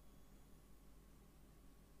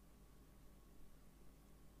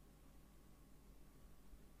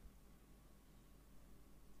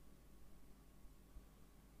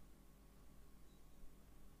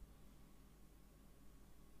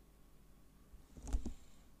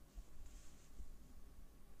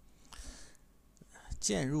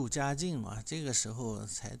渐入佳境嘛，这个时候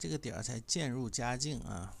这个点才渐入佳境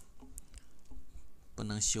啊，不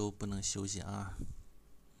能休息啊。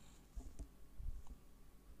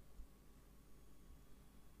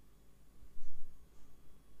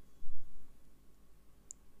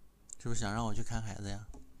是不是想让我去看孩子呀？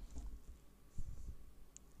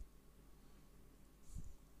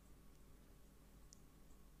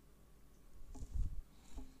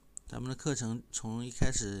咱们的课程从一开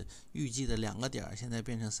始预计的2个点，现在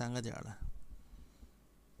变成3个点了。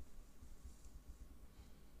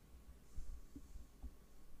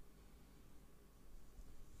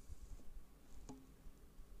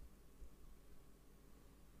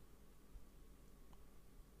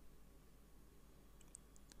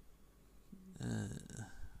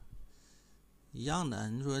一样的，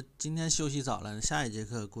你说今天休息早了，下一节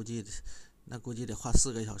课估计得花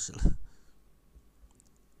4个小时了。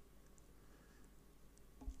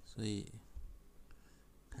所以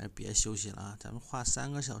还是别休息了啊，咱们画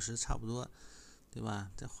3个小时差不多，对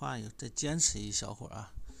吧？再坚持一小会儿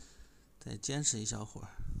啊，再坚持一小会儿。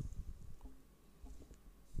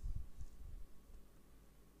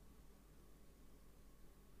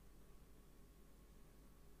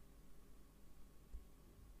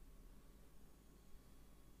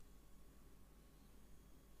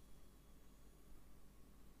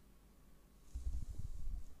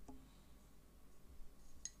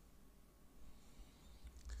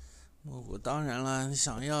我当然了，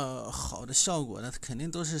想要好的效果呢，肯定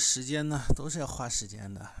都是时间呢，都是要花时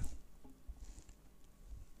间的。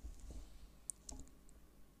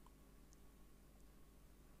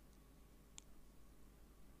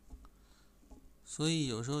所以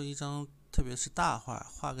有时候一张，特别是大画，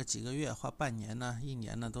画个几个月、画半年呢、1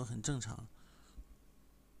年呢，都很正常。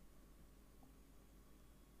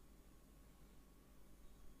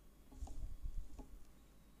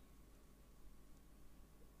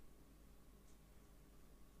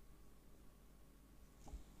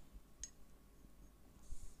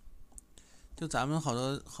就咱们好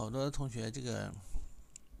多同学，这个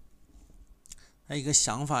还有一个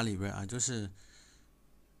想法里边啊，就是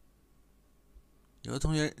有的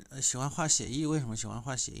同学喜欢画写意，为什么喜欢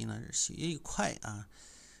画写意呢？写意快啊，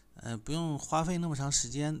不用花费那么长时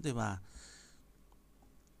间，对吧？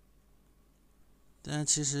但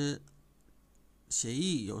其实写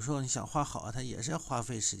意有时候你想画好，它也是要花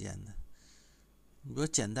费时间的。你比如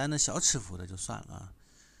简单的小尺幅的就算了啊。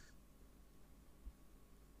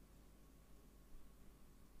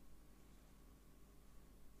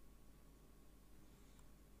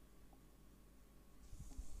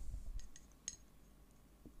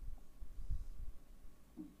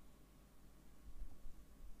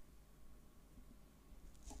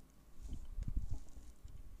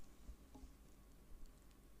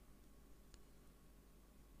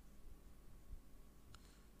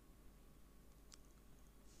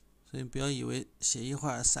所以不要以为写意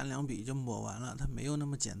画3两笔就抹完了，它没有那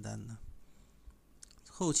么简单的。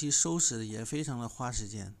后期收拾也非常的花时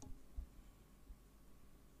间。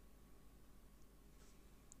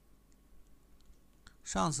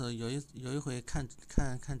上次有一回看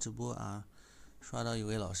直播啊，刷到一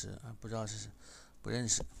位老师啊，不知道不认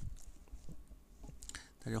识，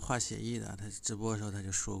他是画写意的，他直播的时候他就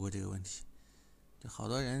说过这个问题。就好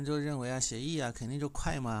多人就认为啊，写意啊肯定就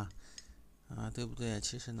快嘛，啊对不对？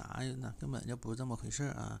其实哪根本就不是这么回事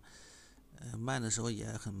啊。慢的时候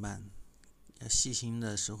也很慢，细心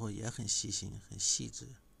的时候也很细心，很细致。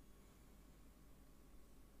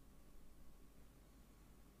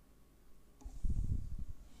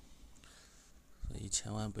所以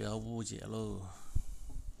千万不要误解喽。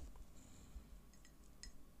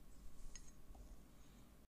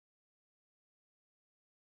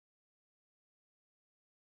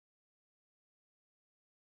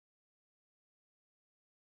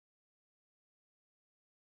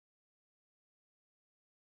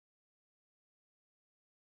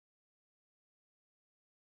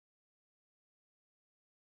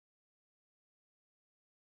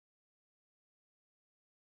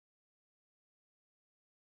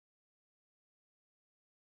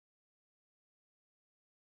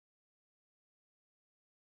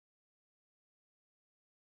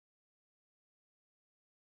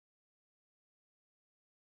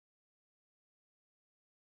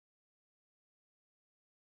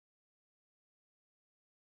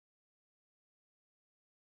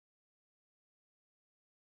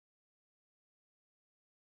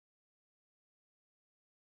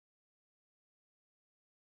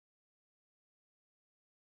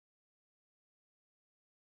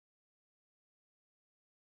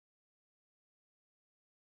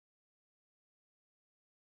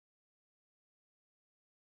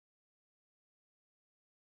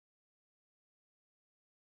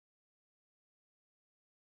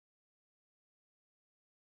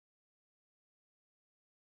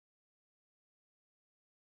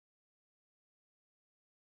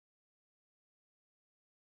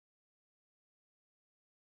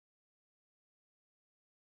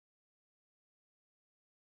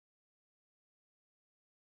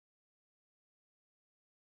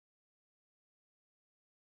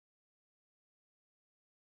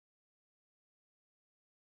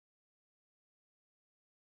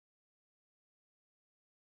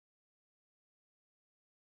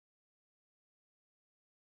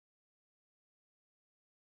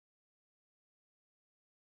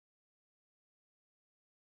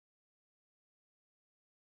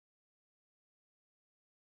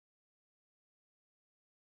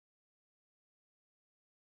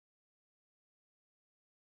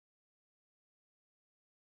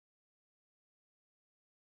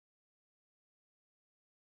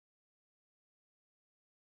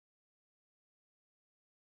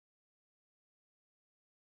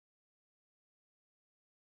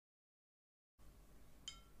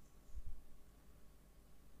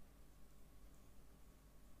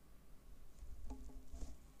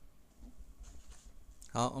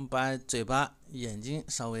好，我们把嘴巴、眼睛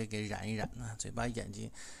稍微给染一染啊，嘴巴、眼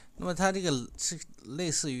睛。那么它这个是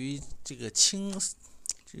类似于这个青，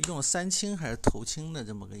是用三青还是头青的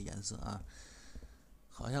这么个颜色啊？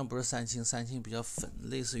好像不是三青，三青比较粉，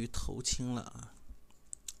类似于头青了啊。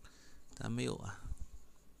咱没有啊。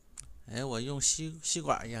哎，我用吸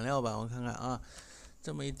管颜料吧，我看看啊，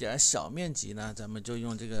这么一点小面积呢，咱们就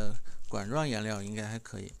用这个管状颜料应该还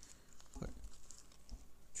可以。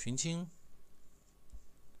群青，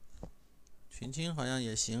群青好像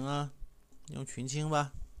也行啊，用群青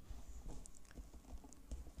吧。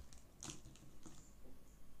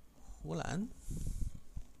湖蓝，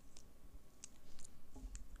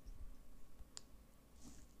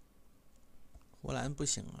湖蓝不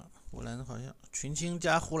行啊，湖蓝好像群青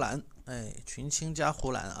加湖蓝，哎，群青加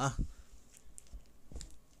湖蓝啊。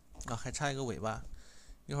啊，还差一个尾巴，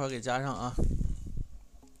一会儿给加上啊。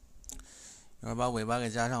一会儿把尾巴给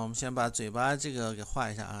加上，我们先把嘴巴这个给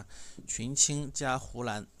画一下啊，群青加湖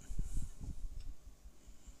蓝。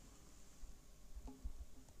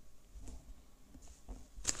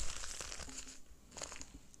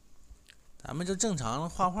咱们就正常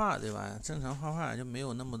画画，对吧？正常画画就没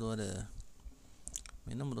有那么多的，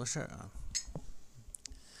没那么多事儿啊。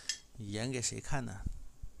演给谁看呢？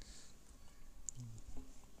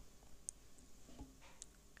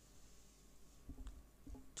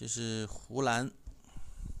这是湖蓝，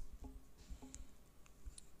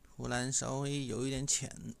湖蓝稍微有一点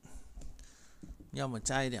浅，要么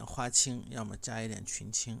加一点花青，要么加一点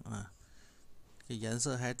群青啊。这颜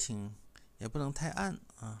色还挺，也不能太暗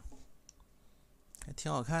啊，还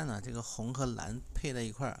挺好看的。这个红和蓝配在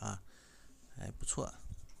一块儿啊，还不错。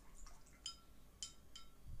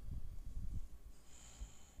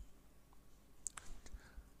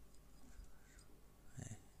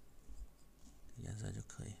哎，这颜色就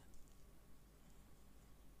可以。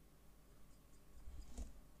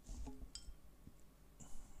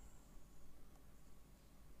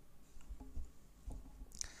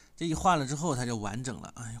这一画了之后，它就完整了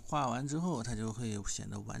啊！画完之后，它就会显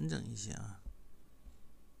得完整一些啊。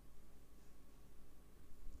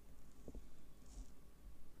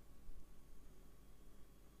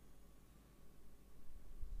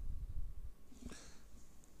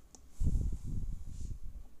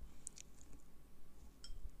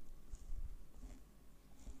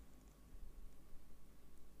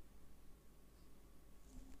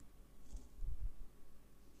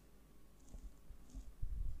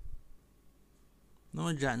那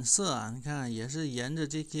么染色啊，你看也是沿着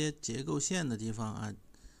这些结构线的地方啊，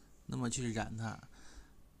那么去染它。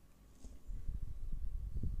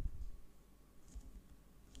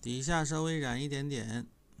底下稍微染一点点，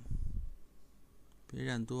别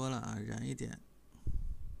染多了啊，染一点。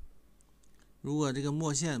如果这个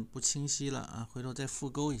墨线不清晰了啊，回头再复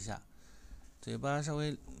勾一下。嘴巴稍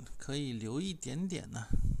微可以留一点点呢，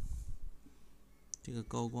这个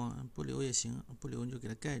高光不留也行，不留你就给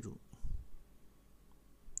它盖住。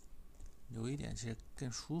留一点其实更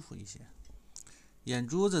舒服一些。眼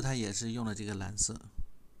珠子它也是用了这个蓝色，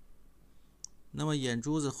那么眼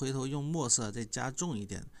珠子回头用墨色再加重一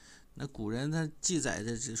点。那古人他记载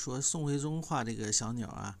着说宋徽宗画这个小鸟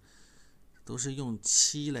啊，都是用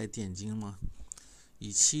漆来点睛嘛，以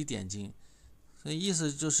漆点睛，所以意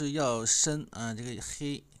思就是要深啊，这个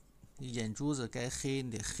黑眼珠子该黑你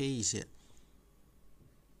得黑一些。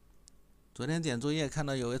昨天点作业看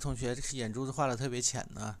到有位同学这个眼珠子画的特别浅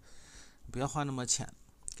呢，不要画那么浅，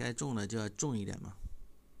该重的就要重一点嘛。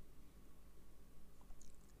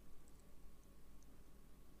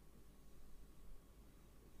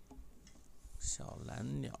小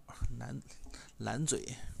蓝鸟，蓝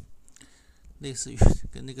嘴，类似于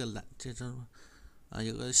跟那个蓝这种啊，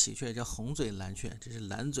有个喜鹊叫红嘴蓝雀，这是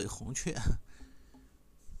蓝嘴红雀。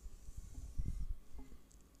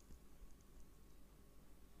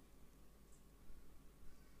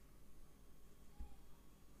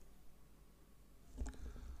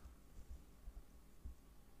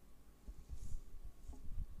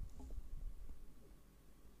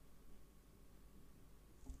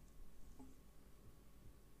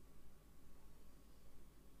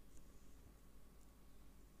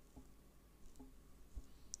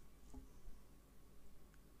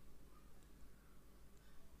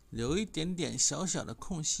留一点点小小的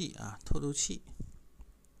空隙啊，透透气。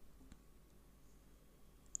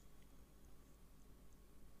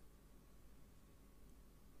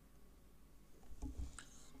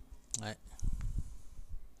哎，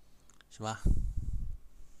是吧？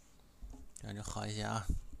这样就好一些啊，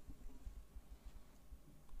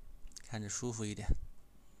看着舒服一点。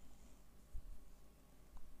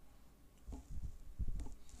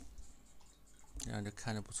这样就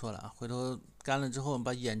看着不错了啊，回头干了之后，我们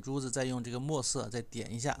把眼珠子再用这个墨色再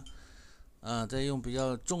点一下，再用比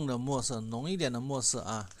较重的墨色，浓一点的墨色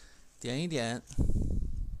啊，点一点，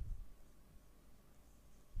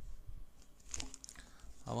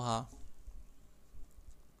好不好？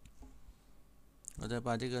我再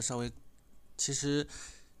把这个稍微，其实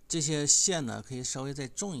这些线呢可以稍微再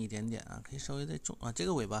重一点点啊，可以稍微再重啊。这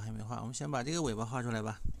个尾巴还没画，我们先把这个尾巴画出来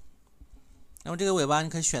吧。那么这个尾巴你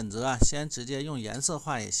可以选择啊，先直接用颜色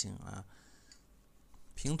画也行啊，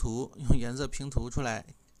平涂用颜色平涂出来，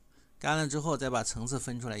干了之后再把层次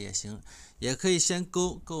分出来也行，也可以先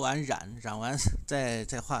勾完染完再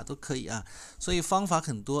画都可以啊。所以方法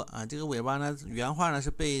很多啊。这个尾巴呢，原画呢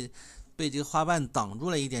是被这个花瓣挡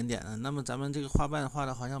住了一点点的，那么咱们这个花瓣画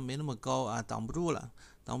的好像没那么高啊，挡不住了，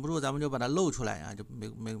咱们就把它露出来啊，就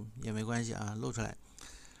也没关系啊，露出来。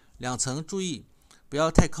两层注意不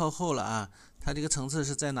要太靠后了啊。它这个层次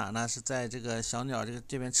是在哪呢？是在这个小鸟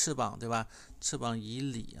这边翅膀，对吧？翅膀以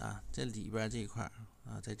里啊，这里边这一块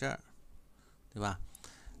啊，在这儿，对吧？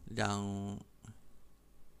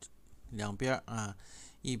两边啊，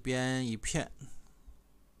一边一片，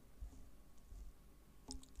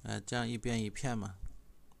这样一边一片嘛，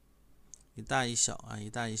一大一小啊，一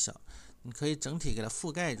大一小，你可以整体给它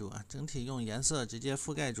覆盖住啊，整体用颜色直接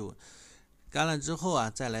覆盖住，干了之后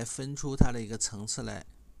啊，再来分出它的一个层次来。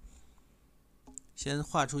先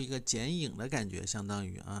画出一个剪影的感觉，相当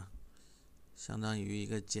于一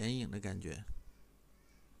个剪影的感觉。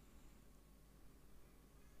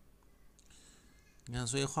你看，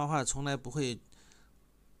所以画画从来不会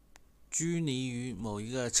拘泥于某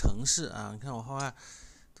一个城市啊。你看我画画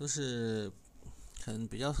都是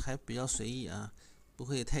还比较随意啊，不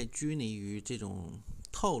会太拘泥于这种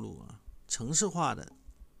套路啊，城市化的。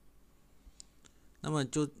那么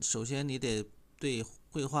就首先你得对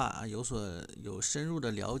绘画啊有深入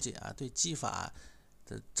的了解啊，对技法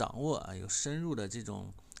的掌握啊有深入的这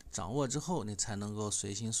种掌握之后，你才能够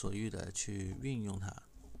随心所欲的去运用它。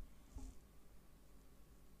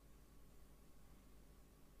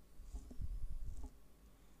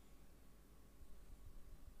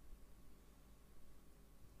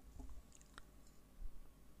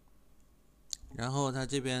然后它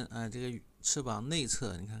这边这个翅膀内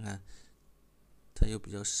侧，你看看，它有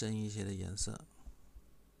比较深一些的颜色，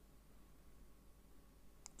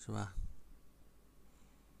是吧？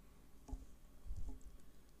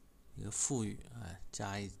一个富裕，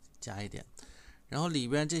加一点。然后里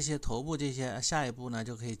边这些头部这些，下一步呢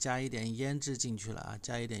就可以加一点胭脂进去了啊，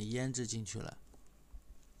加一点胭脂进去了。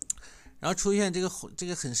然后出现这个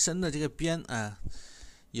很深的这个边啊，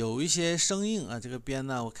有一些生硬啊，这个边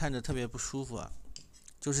呢我看着特别不舒服啊，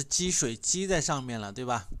就是积水积在上面了，对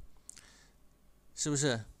吧？是不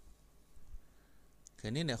是？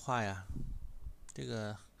肯定得画呀，这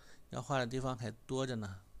个要画的地方还多着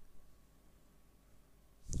呢。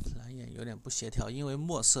蓝眼有点不协调，因为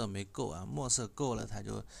墨色没够啊，墨色够了它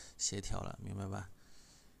就协调了，明白吧？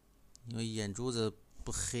因为眼珠子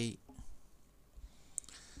不黑。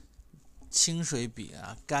清水笔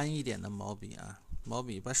啊，干一点的毛笔啊，毛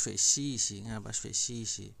笔把水吸一吸，你看把水吸一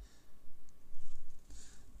吸，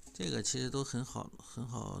这个其实都很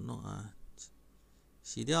好弄啊。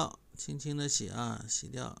洗掉，轻轻的洗啊，洗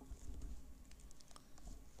掉，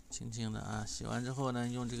轻轻的啊。洗完之后呢，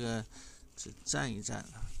用这个纸蘸一蘸，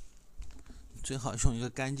最好用一个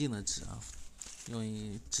干净的纸啊，用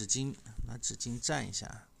纸巾，拿纸巾蘸一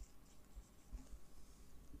下，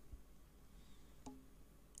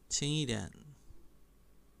轻一点。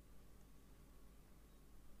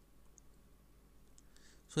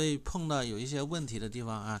所以碰到有一些问题的地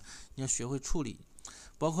方啊，你要学会处理。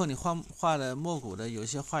包括你画的墨骨的，有一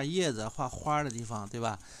些画叶子、画花的地方，对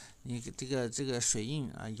吧？你这个水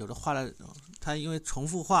印啊，有的画了，它因为重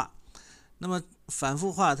复画，那么反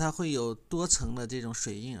复画，它会有多层的这种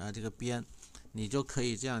水印啊，这个边，你就可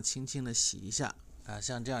以这样轻轻的洗一下啊，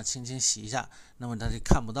像这样轻轻洗一下，那么它就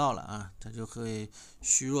看不到了啊，它就会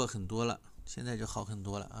虚弱很多了。现在就好很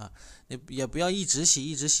多了啊，也不要一直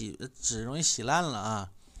洗，纸容易洗烂了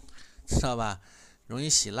啊，知道吧？容易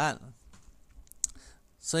洗烂了。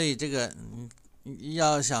所以这个你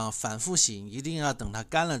要想反复洗，一定要等它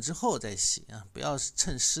干了之后再洗啊，不要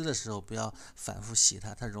趁湿的时候不要反复洗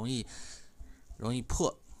它，它容易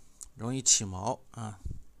破，容易起毛啊。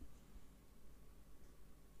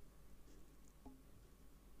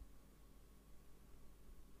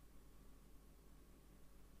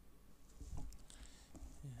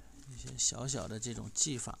一些小小的这种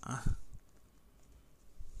技法啊。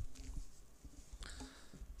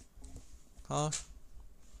好，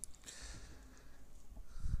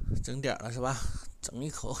整点了是吧？整一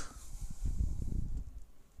口。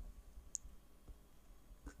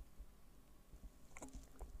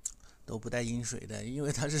不带阴水的，因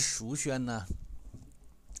为它是熟宣呢。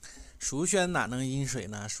熟宣哪能阴水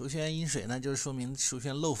呢？熟宣阴水那就是说明熟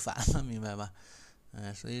宣漏反了，明白吧？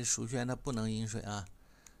所以熟宣它不能阴水啊。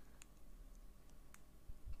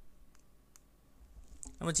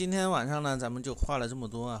那么今天晚上呢，咱们就画了这么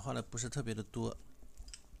多啊，画的不是特别的多。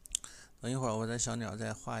等一会儿我在小鸟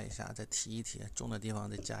再画一下，再提一提，重的地方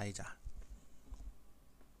再加一加。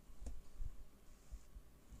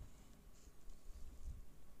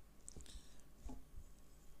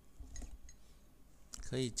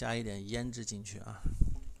可以加一点胭脂进去啊。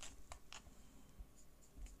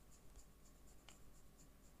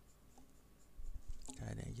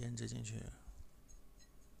加一点胭脂进去。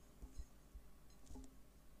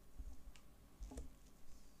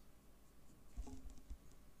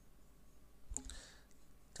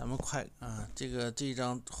咱们快啊，这一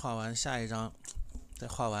张画完，下一张再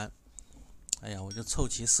画完。哎呀，我就凑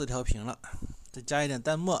齐4条屏了。再加一点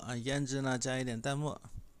淡墨啊，胭脂呢加一点淡墨。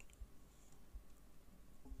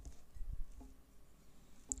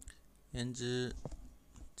胭脂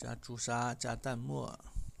加朱砂加淡墨。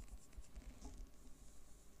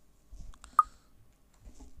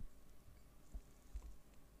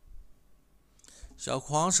小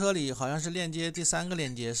黄车里好像是链接第3个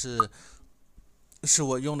链接是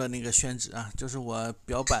我用的那个宣纸啊，就是我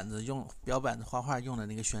裱板子画画用的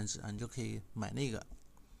那个宣纸啊，你就可以买那个。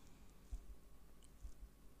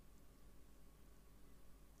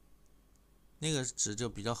那个纸就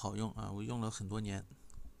比较好用啊，我用了很多年。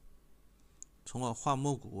从我画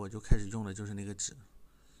墨谷我就开始用的就是那个纸。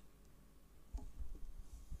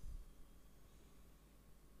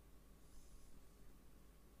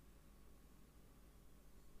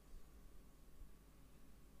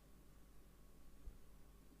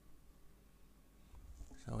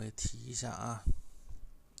稍微提一下啊，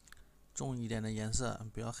重一点的颜色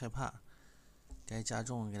不要害怕，该加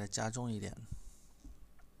重给它加重一点。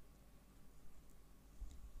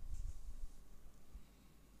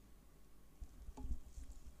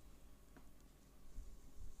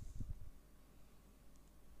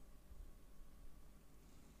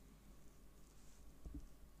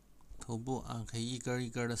头部啊，可以一根一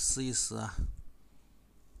根的撕一撕啊。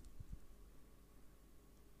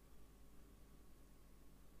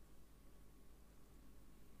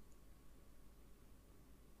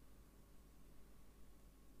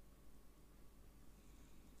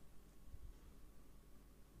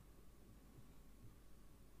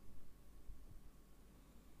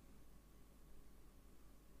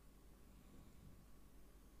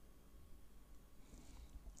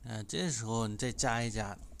这时候你再加一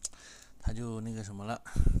加，它就那个什么了。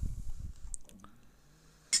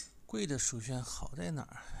贵的熟宣好在哪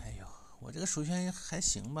儿？哎呦，我这个熟宣还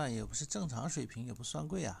行吧，也不是正常水平，也不算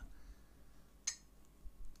贵啊。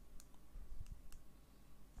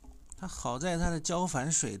它好在它的胶反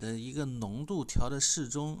水的一个浓度调的适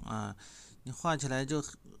中啊，你画起来就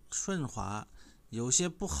顺滑。有些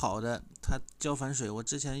不好的，它胶反水，我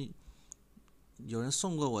之前有人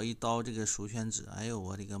送过我一刀这个熟宣纸，哎呦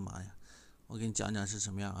我的个妈呀！我给你讲讲是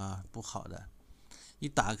什么样啊，不好的，一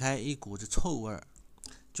打开一股子臭味儿，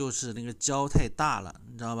就是那个胶太大了，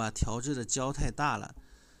你知道吧？调制的胶太大了，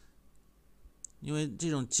因为这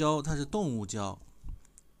种胶它是动物胶，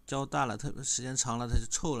胶大了，特别时间长了它就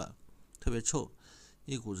臭了，特别臭，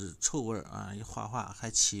一股子臭味儿啊！一画画还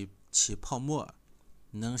起泡沫，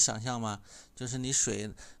你能想象吗？就是你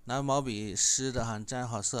水拿毛笔湿的哈，沾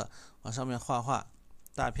好色，往上面画画，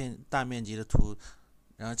大面积的涂，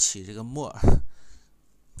然后起这个沫，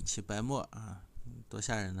起白沫啊，多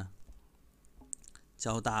吓人呢！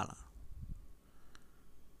胶大了，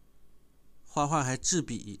画画还制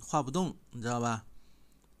笔，画不动，你知道吧？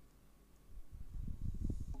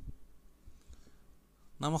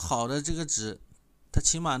那么好的这个纸，它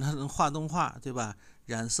起码它能画动画，对吧？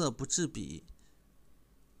染色不制笔，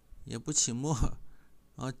也不起沫，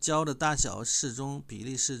然后胶的大小适中，比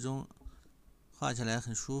例适中，画起来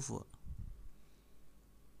很舒服。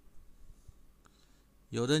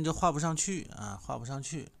有的人就画不上去啊，画不上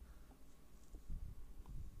去。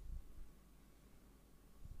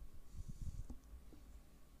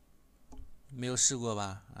没有试过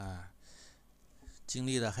吧？经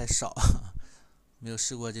历的还少，没有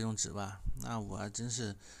试过这种纸吧？那我真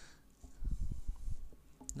是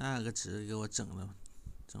那个纸给我整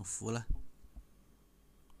服了。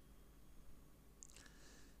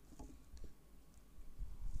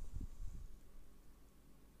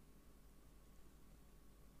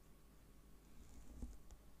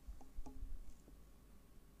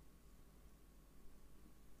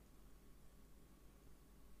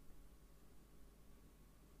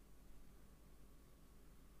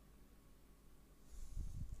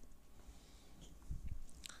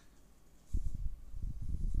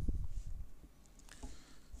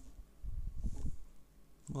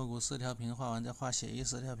墨谷四条屏画完再画写意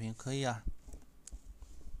四条屏，可以啊。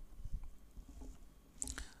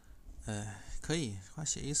可以画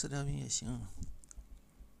写意四条屏也行。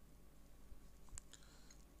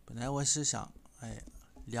本来我是想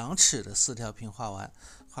，2尺的四条屏画完，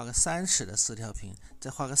画个3尺的四条屏，再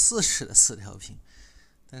画个4尺的四条屏，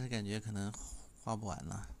但是感觉可能画不完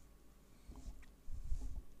了，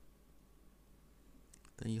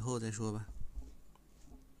等以后再说吧。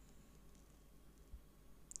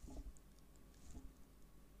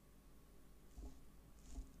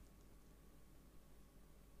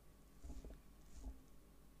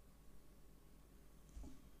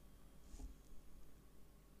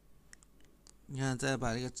你看，再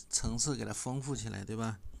把这个层次给它丰富起来，对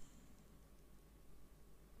吧？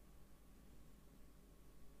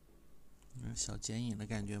小剪影的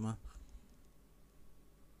感觉吗？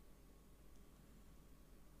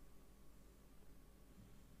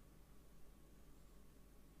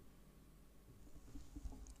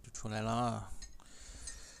就出来了啊。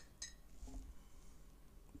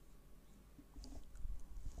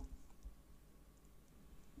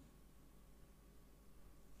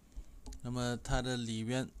那么它的里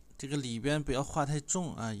边，这个里边不要画太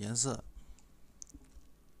重啊，颜色。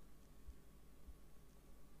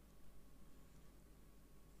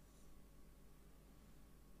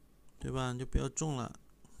对吧？就不要重了，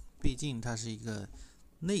毕竟它是一个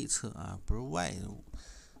内侧啊，不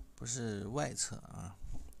是外侧啊。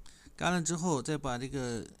干了之后，再把这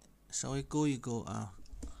个稍微勾一勾啊，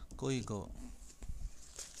勾一勾。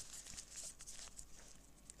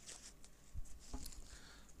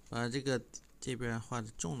把这边画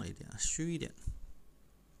的重了一点，虚一点。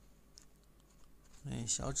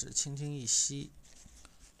小指轻轻一吸，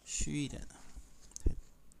虚一点，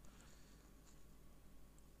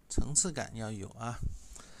层次感要有啊，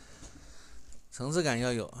层次感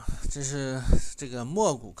要有。这是这个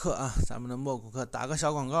墨谷课啊，咱们的墨谷课打个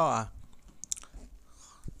小广告啊，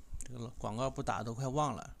这个广告不打都快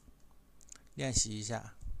忘了，练习一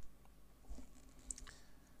下。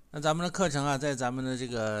那咱们的课程啊，在咱们的这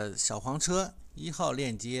个小黄车1号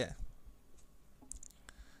链接。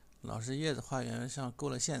老师叶子花园上勾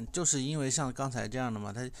了线，就是因为像刚才这样的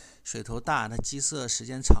嘛，它水头大，它积色时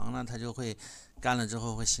间长了，它就会干了之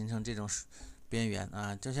后会形成这种边缘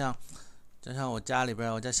啊，就像我家里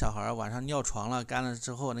边，我家小孩晚上尿床了，干了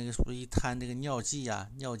之后那个是不是一滩这个尿迹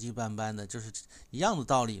啊，尿迹斑斑的，就是一样的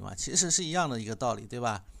道理嘛，其实是一样的一个道理，对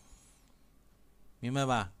吧？明白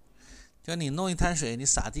吧？就你弄一滩水，你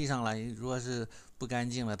洒地上了，如果是不干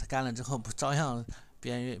净了，它干了之后不照样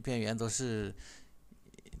边缘都是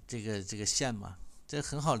这个线嘛，这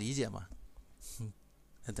很好理解嘛。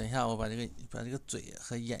等一下，我把这个嘴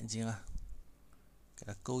和眼睛啊给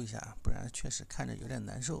它勾一下，不然确实看着有点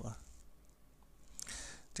难受啊。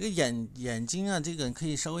这个眼睛啊，这个可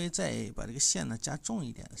以稍微再把这个线呢加重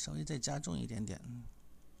一点，稍微再加重一点点。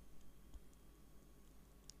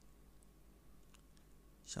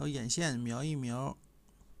小眼线描一描，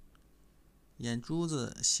眼珠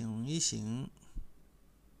子醒一醒，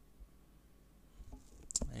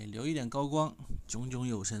留一点高光，炯炯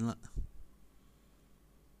有神了。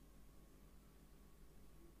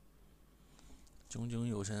炯炯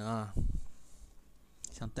有神啊，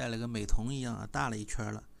像戴了个美瞳一样啊，大了一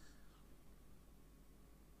圈了。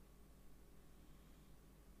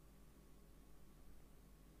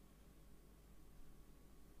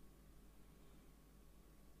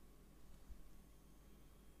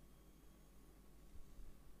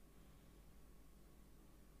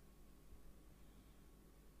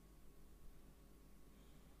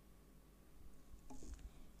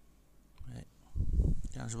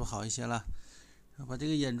这样是不是好一些了？把这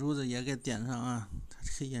个眼珠子也给点上啊，它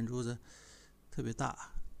这个眼珠子特别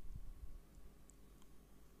大。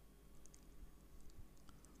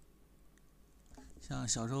像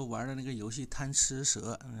小时候玩的那个游戏贪吃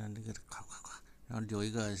蛇，这个夸夸夸，然后留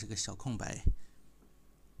一个这个小空白。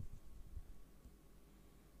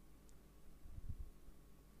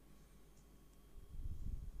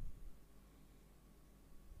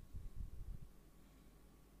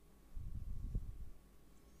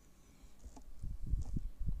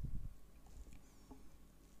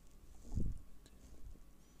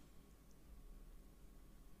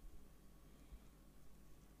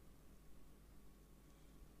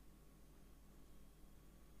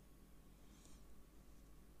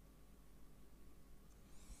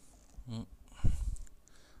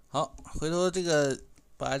好，回头这个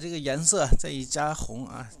把这个颜色再一加红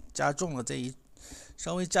啊，加重了，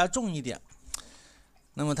稍微加重一点，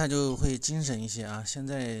那么它就会精神一些啊。现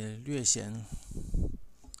在略显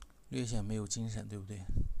没有精神，对不对？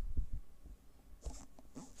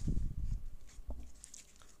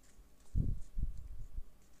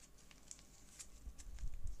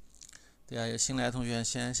对啊，有新来的同学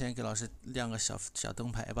先给老师亮个小灯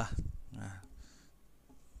牌吧，啊，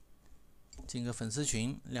进个粉丝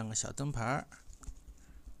群，亮个小灯牌。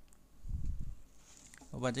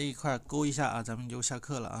我把这一块勾一下啊，咱们就下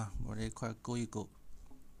课了啊，我这一块勾一勾。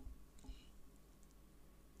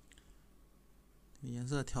颜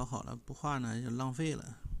色调好了，不画呢就浪费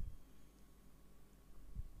了。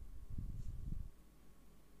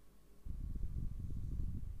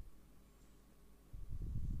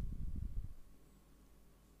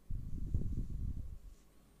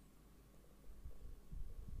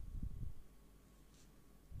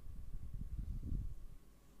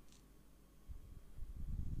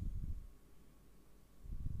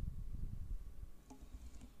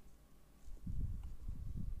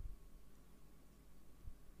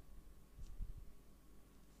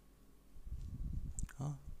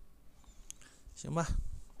好，行吧。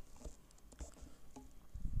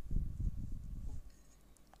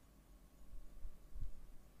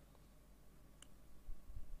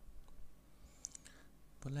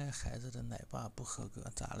不赖孩子的奶爸不合格，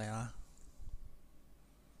咋了呀？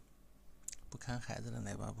不看孩子的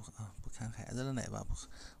奶爸不合啊？不看孩子的奶爸不合，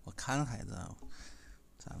我看孩子啊，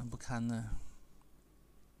咋能不看呢？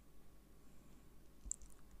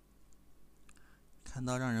看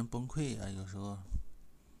到让人崩溃啊，有时候。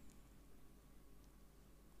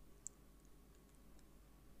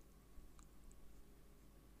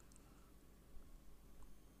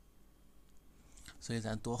所以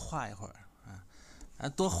咱多画一会儿啊，咱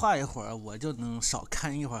多画一会儿，我就能少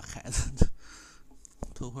看一会儿孩子，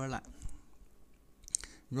偷会儿懒。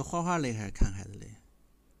你说画画累还是看孩子累？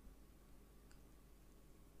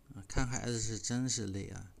看孩子是真是累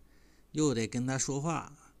啊，又得跟他说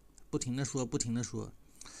话，不停的说，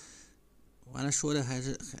完了说的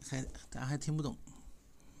咱还听不懂。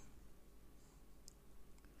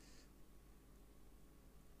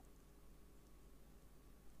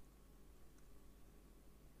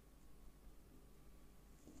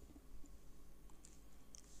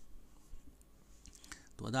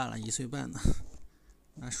多大了？1岁半呢。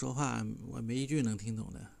那说话我没一句能听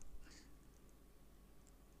懂的。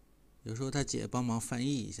有时候他姐帮忙翻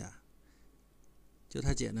译一下，就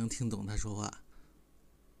他姐能听懂他说话。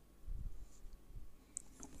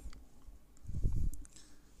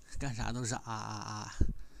干啥都是啊啊啊，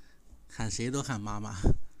喊谁都喊妈妈。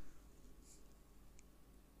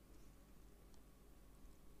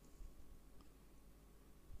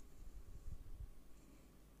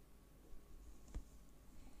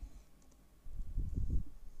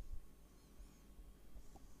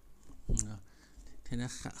天天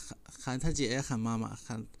喊他姐也喊妈妈，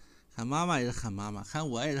喊妈妈也是喊妈妈，喊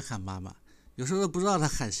我也是喊妈妈，有时候都不知道他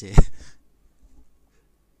喊谁。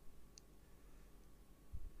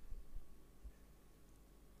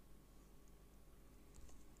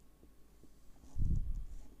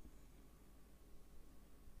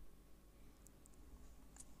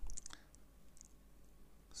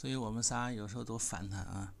所以我们仨有时候都烦他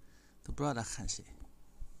啊，都不知道他喊谁。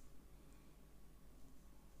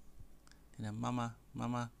天天妈妈妈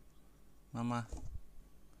妈妈妈，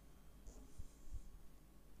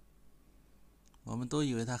我们都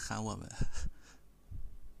以为他喊我们。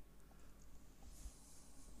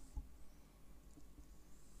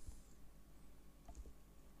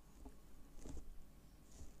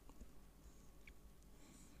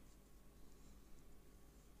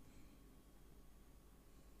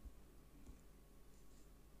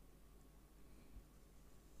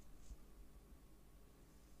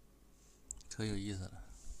可有意思了，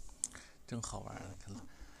真好玩了。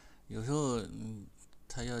有时候，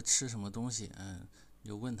他要吃什么东西，你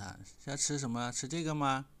就问他要吃什么，吃这个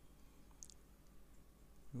吗？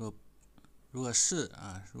如果是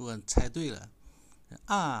啊，如果猜对了，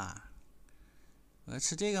啊，我要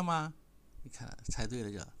吃这个吗？你看猜对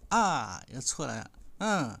了就啊，要错了，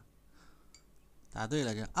答对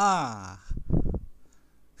了就啊，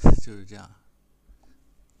就是这样。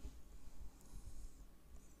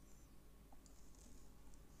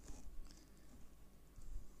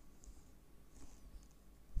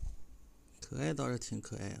可爱倒是挺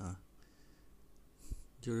可爱啊，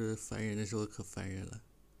就是烦人的时候可烦人了。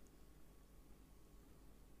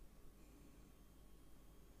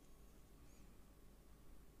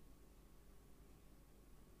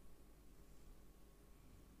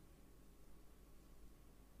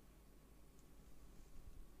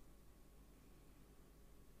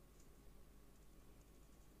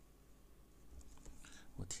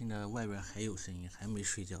我听着外边还有声音，还没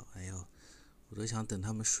睡觉，哎呦，我都想等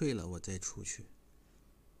他们睡了我再出去。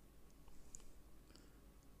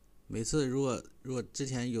每次如果之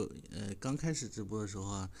前有刚开始直播的时候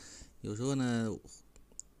啊，有时候呢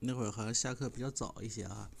那会儿好像下课比较早一些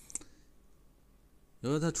啊。有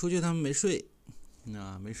时候他出去，他们没睡，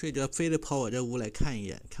没睡就非得跑我这屋来看一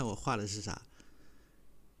眼，看我画的是啥。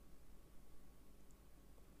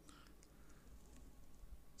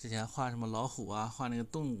之前画什么老虎啊，画那个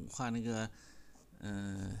动物，画那个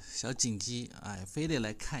小锦鸡，哎，非得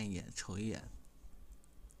来看一眼，瞅一眼，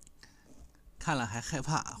看了还害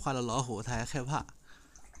怕，画了老虎他还害怕。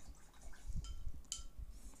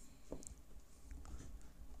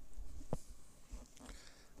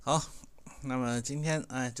好，那么今天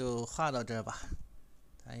就画到这儿吧，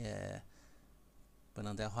咱也不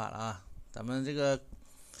能再画了啊，咱们这个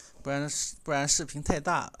不然视频太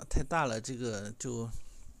大了，这个就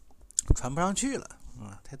传不上去了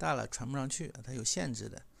啊，太大了传不上去，它有限制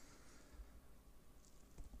的。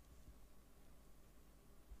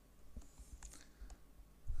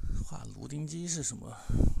画芦丁鸡是什么？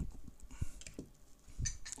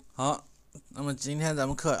好，那么今天咱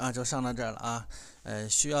们课就上到这儿了啊。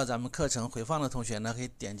需要咱们课程回放的同学呢，可以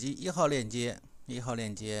点击1号链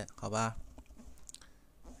接，好吧？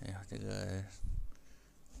哎呀，这个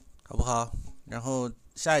好不好？然后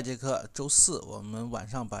下一节课周四我们晚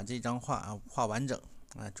上把这张画画完整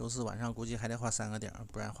周四晚上估计还得画3个点，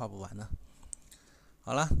不然画不完呢。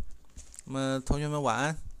好了，那么同学们晚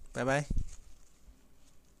安，拜拜。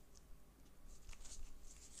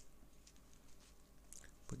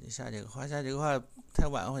不仅下节课画太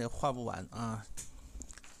晚我也画不完啊，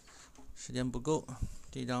时间不够。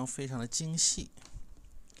这张非常的精细，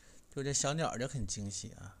就这小鸟就很精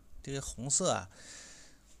细啊，这个红色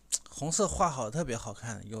画好特别好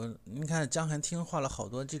看。你看江寒厅画了好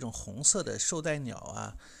多这种红色的绶带鸟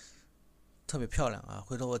啊，特别漂亮啊。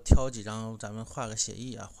回头我挑几张咱们画个写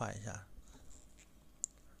意画一下。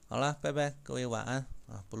好了，拜拜，各位晚安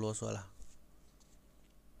啊，不啰嗦了。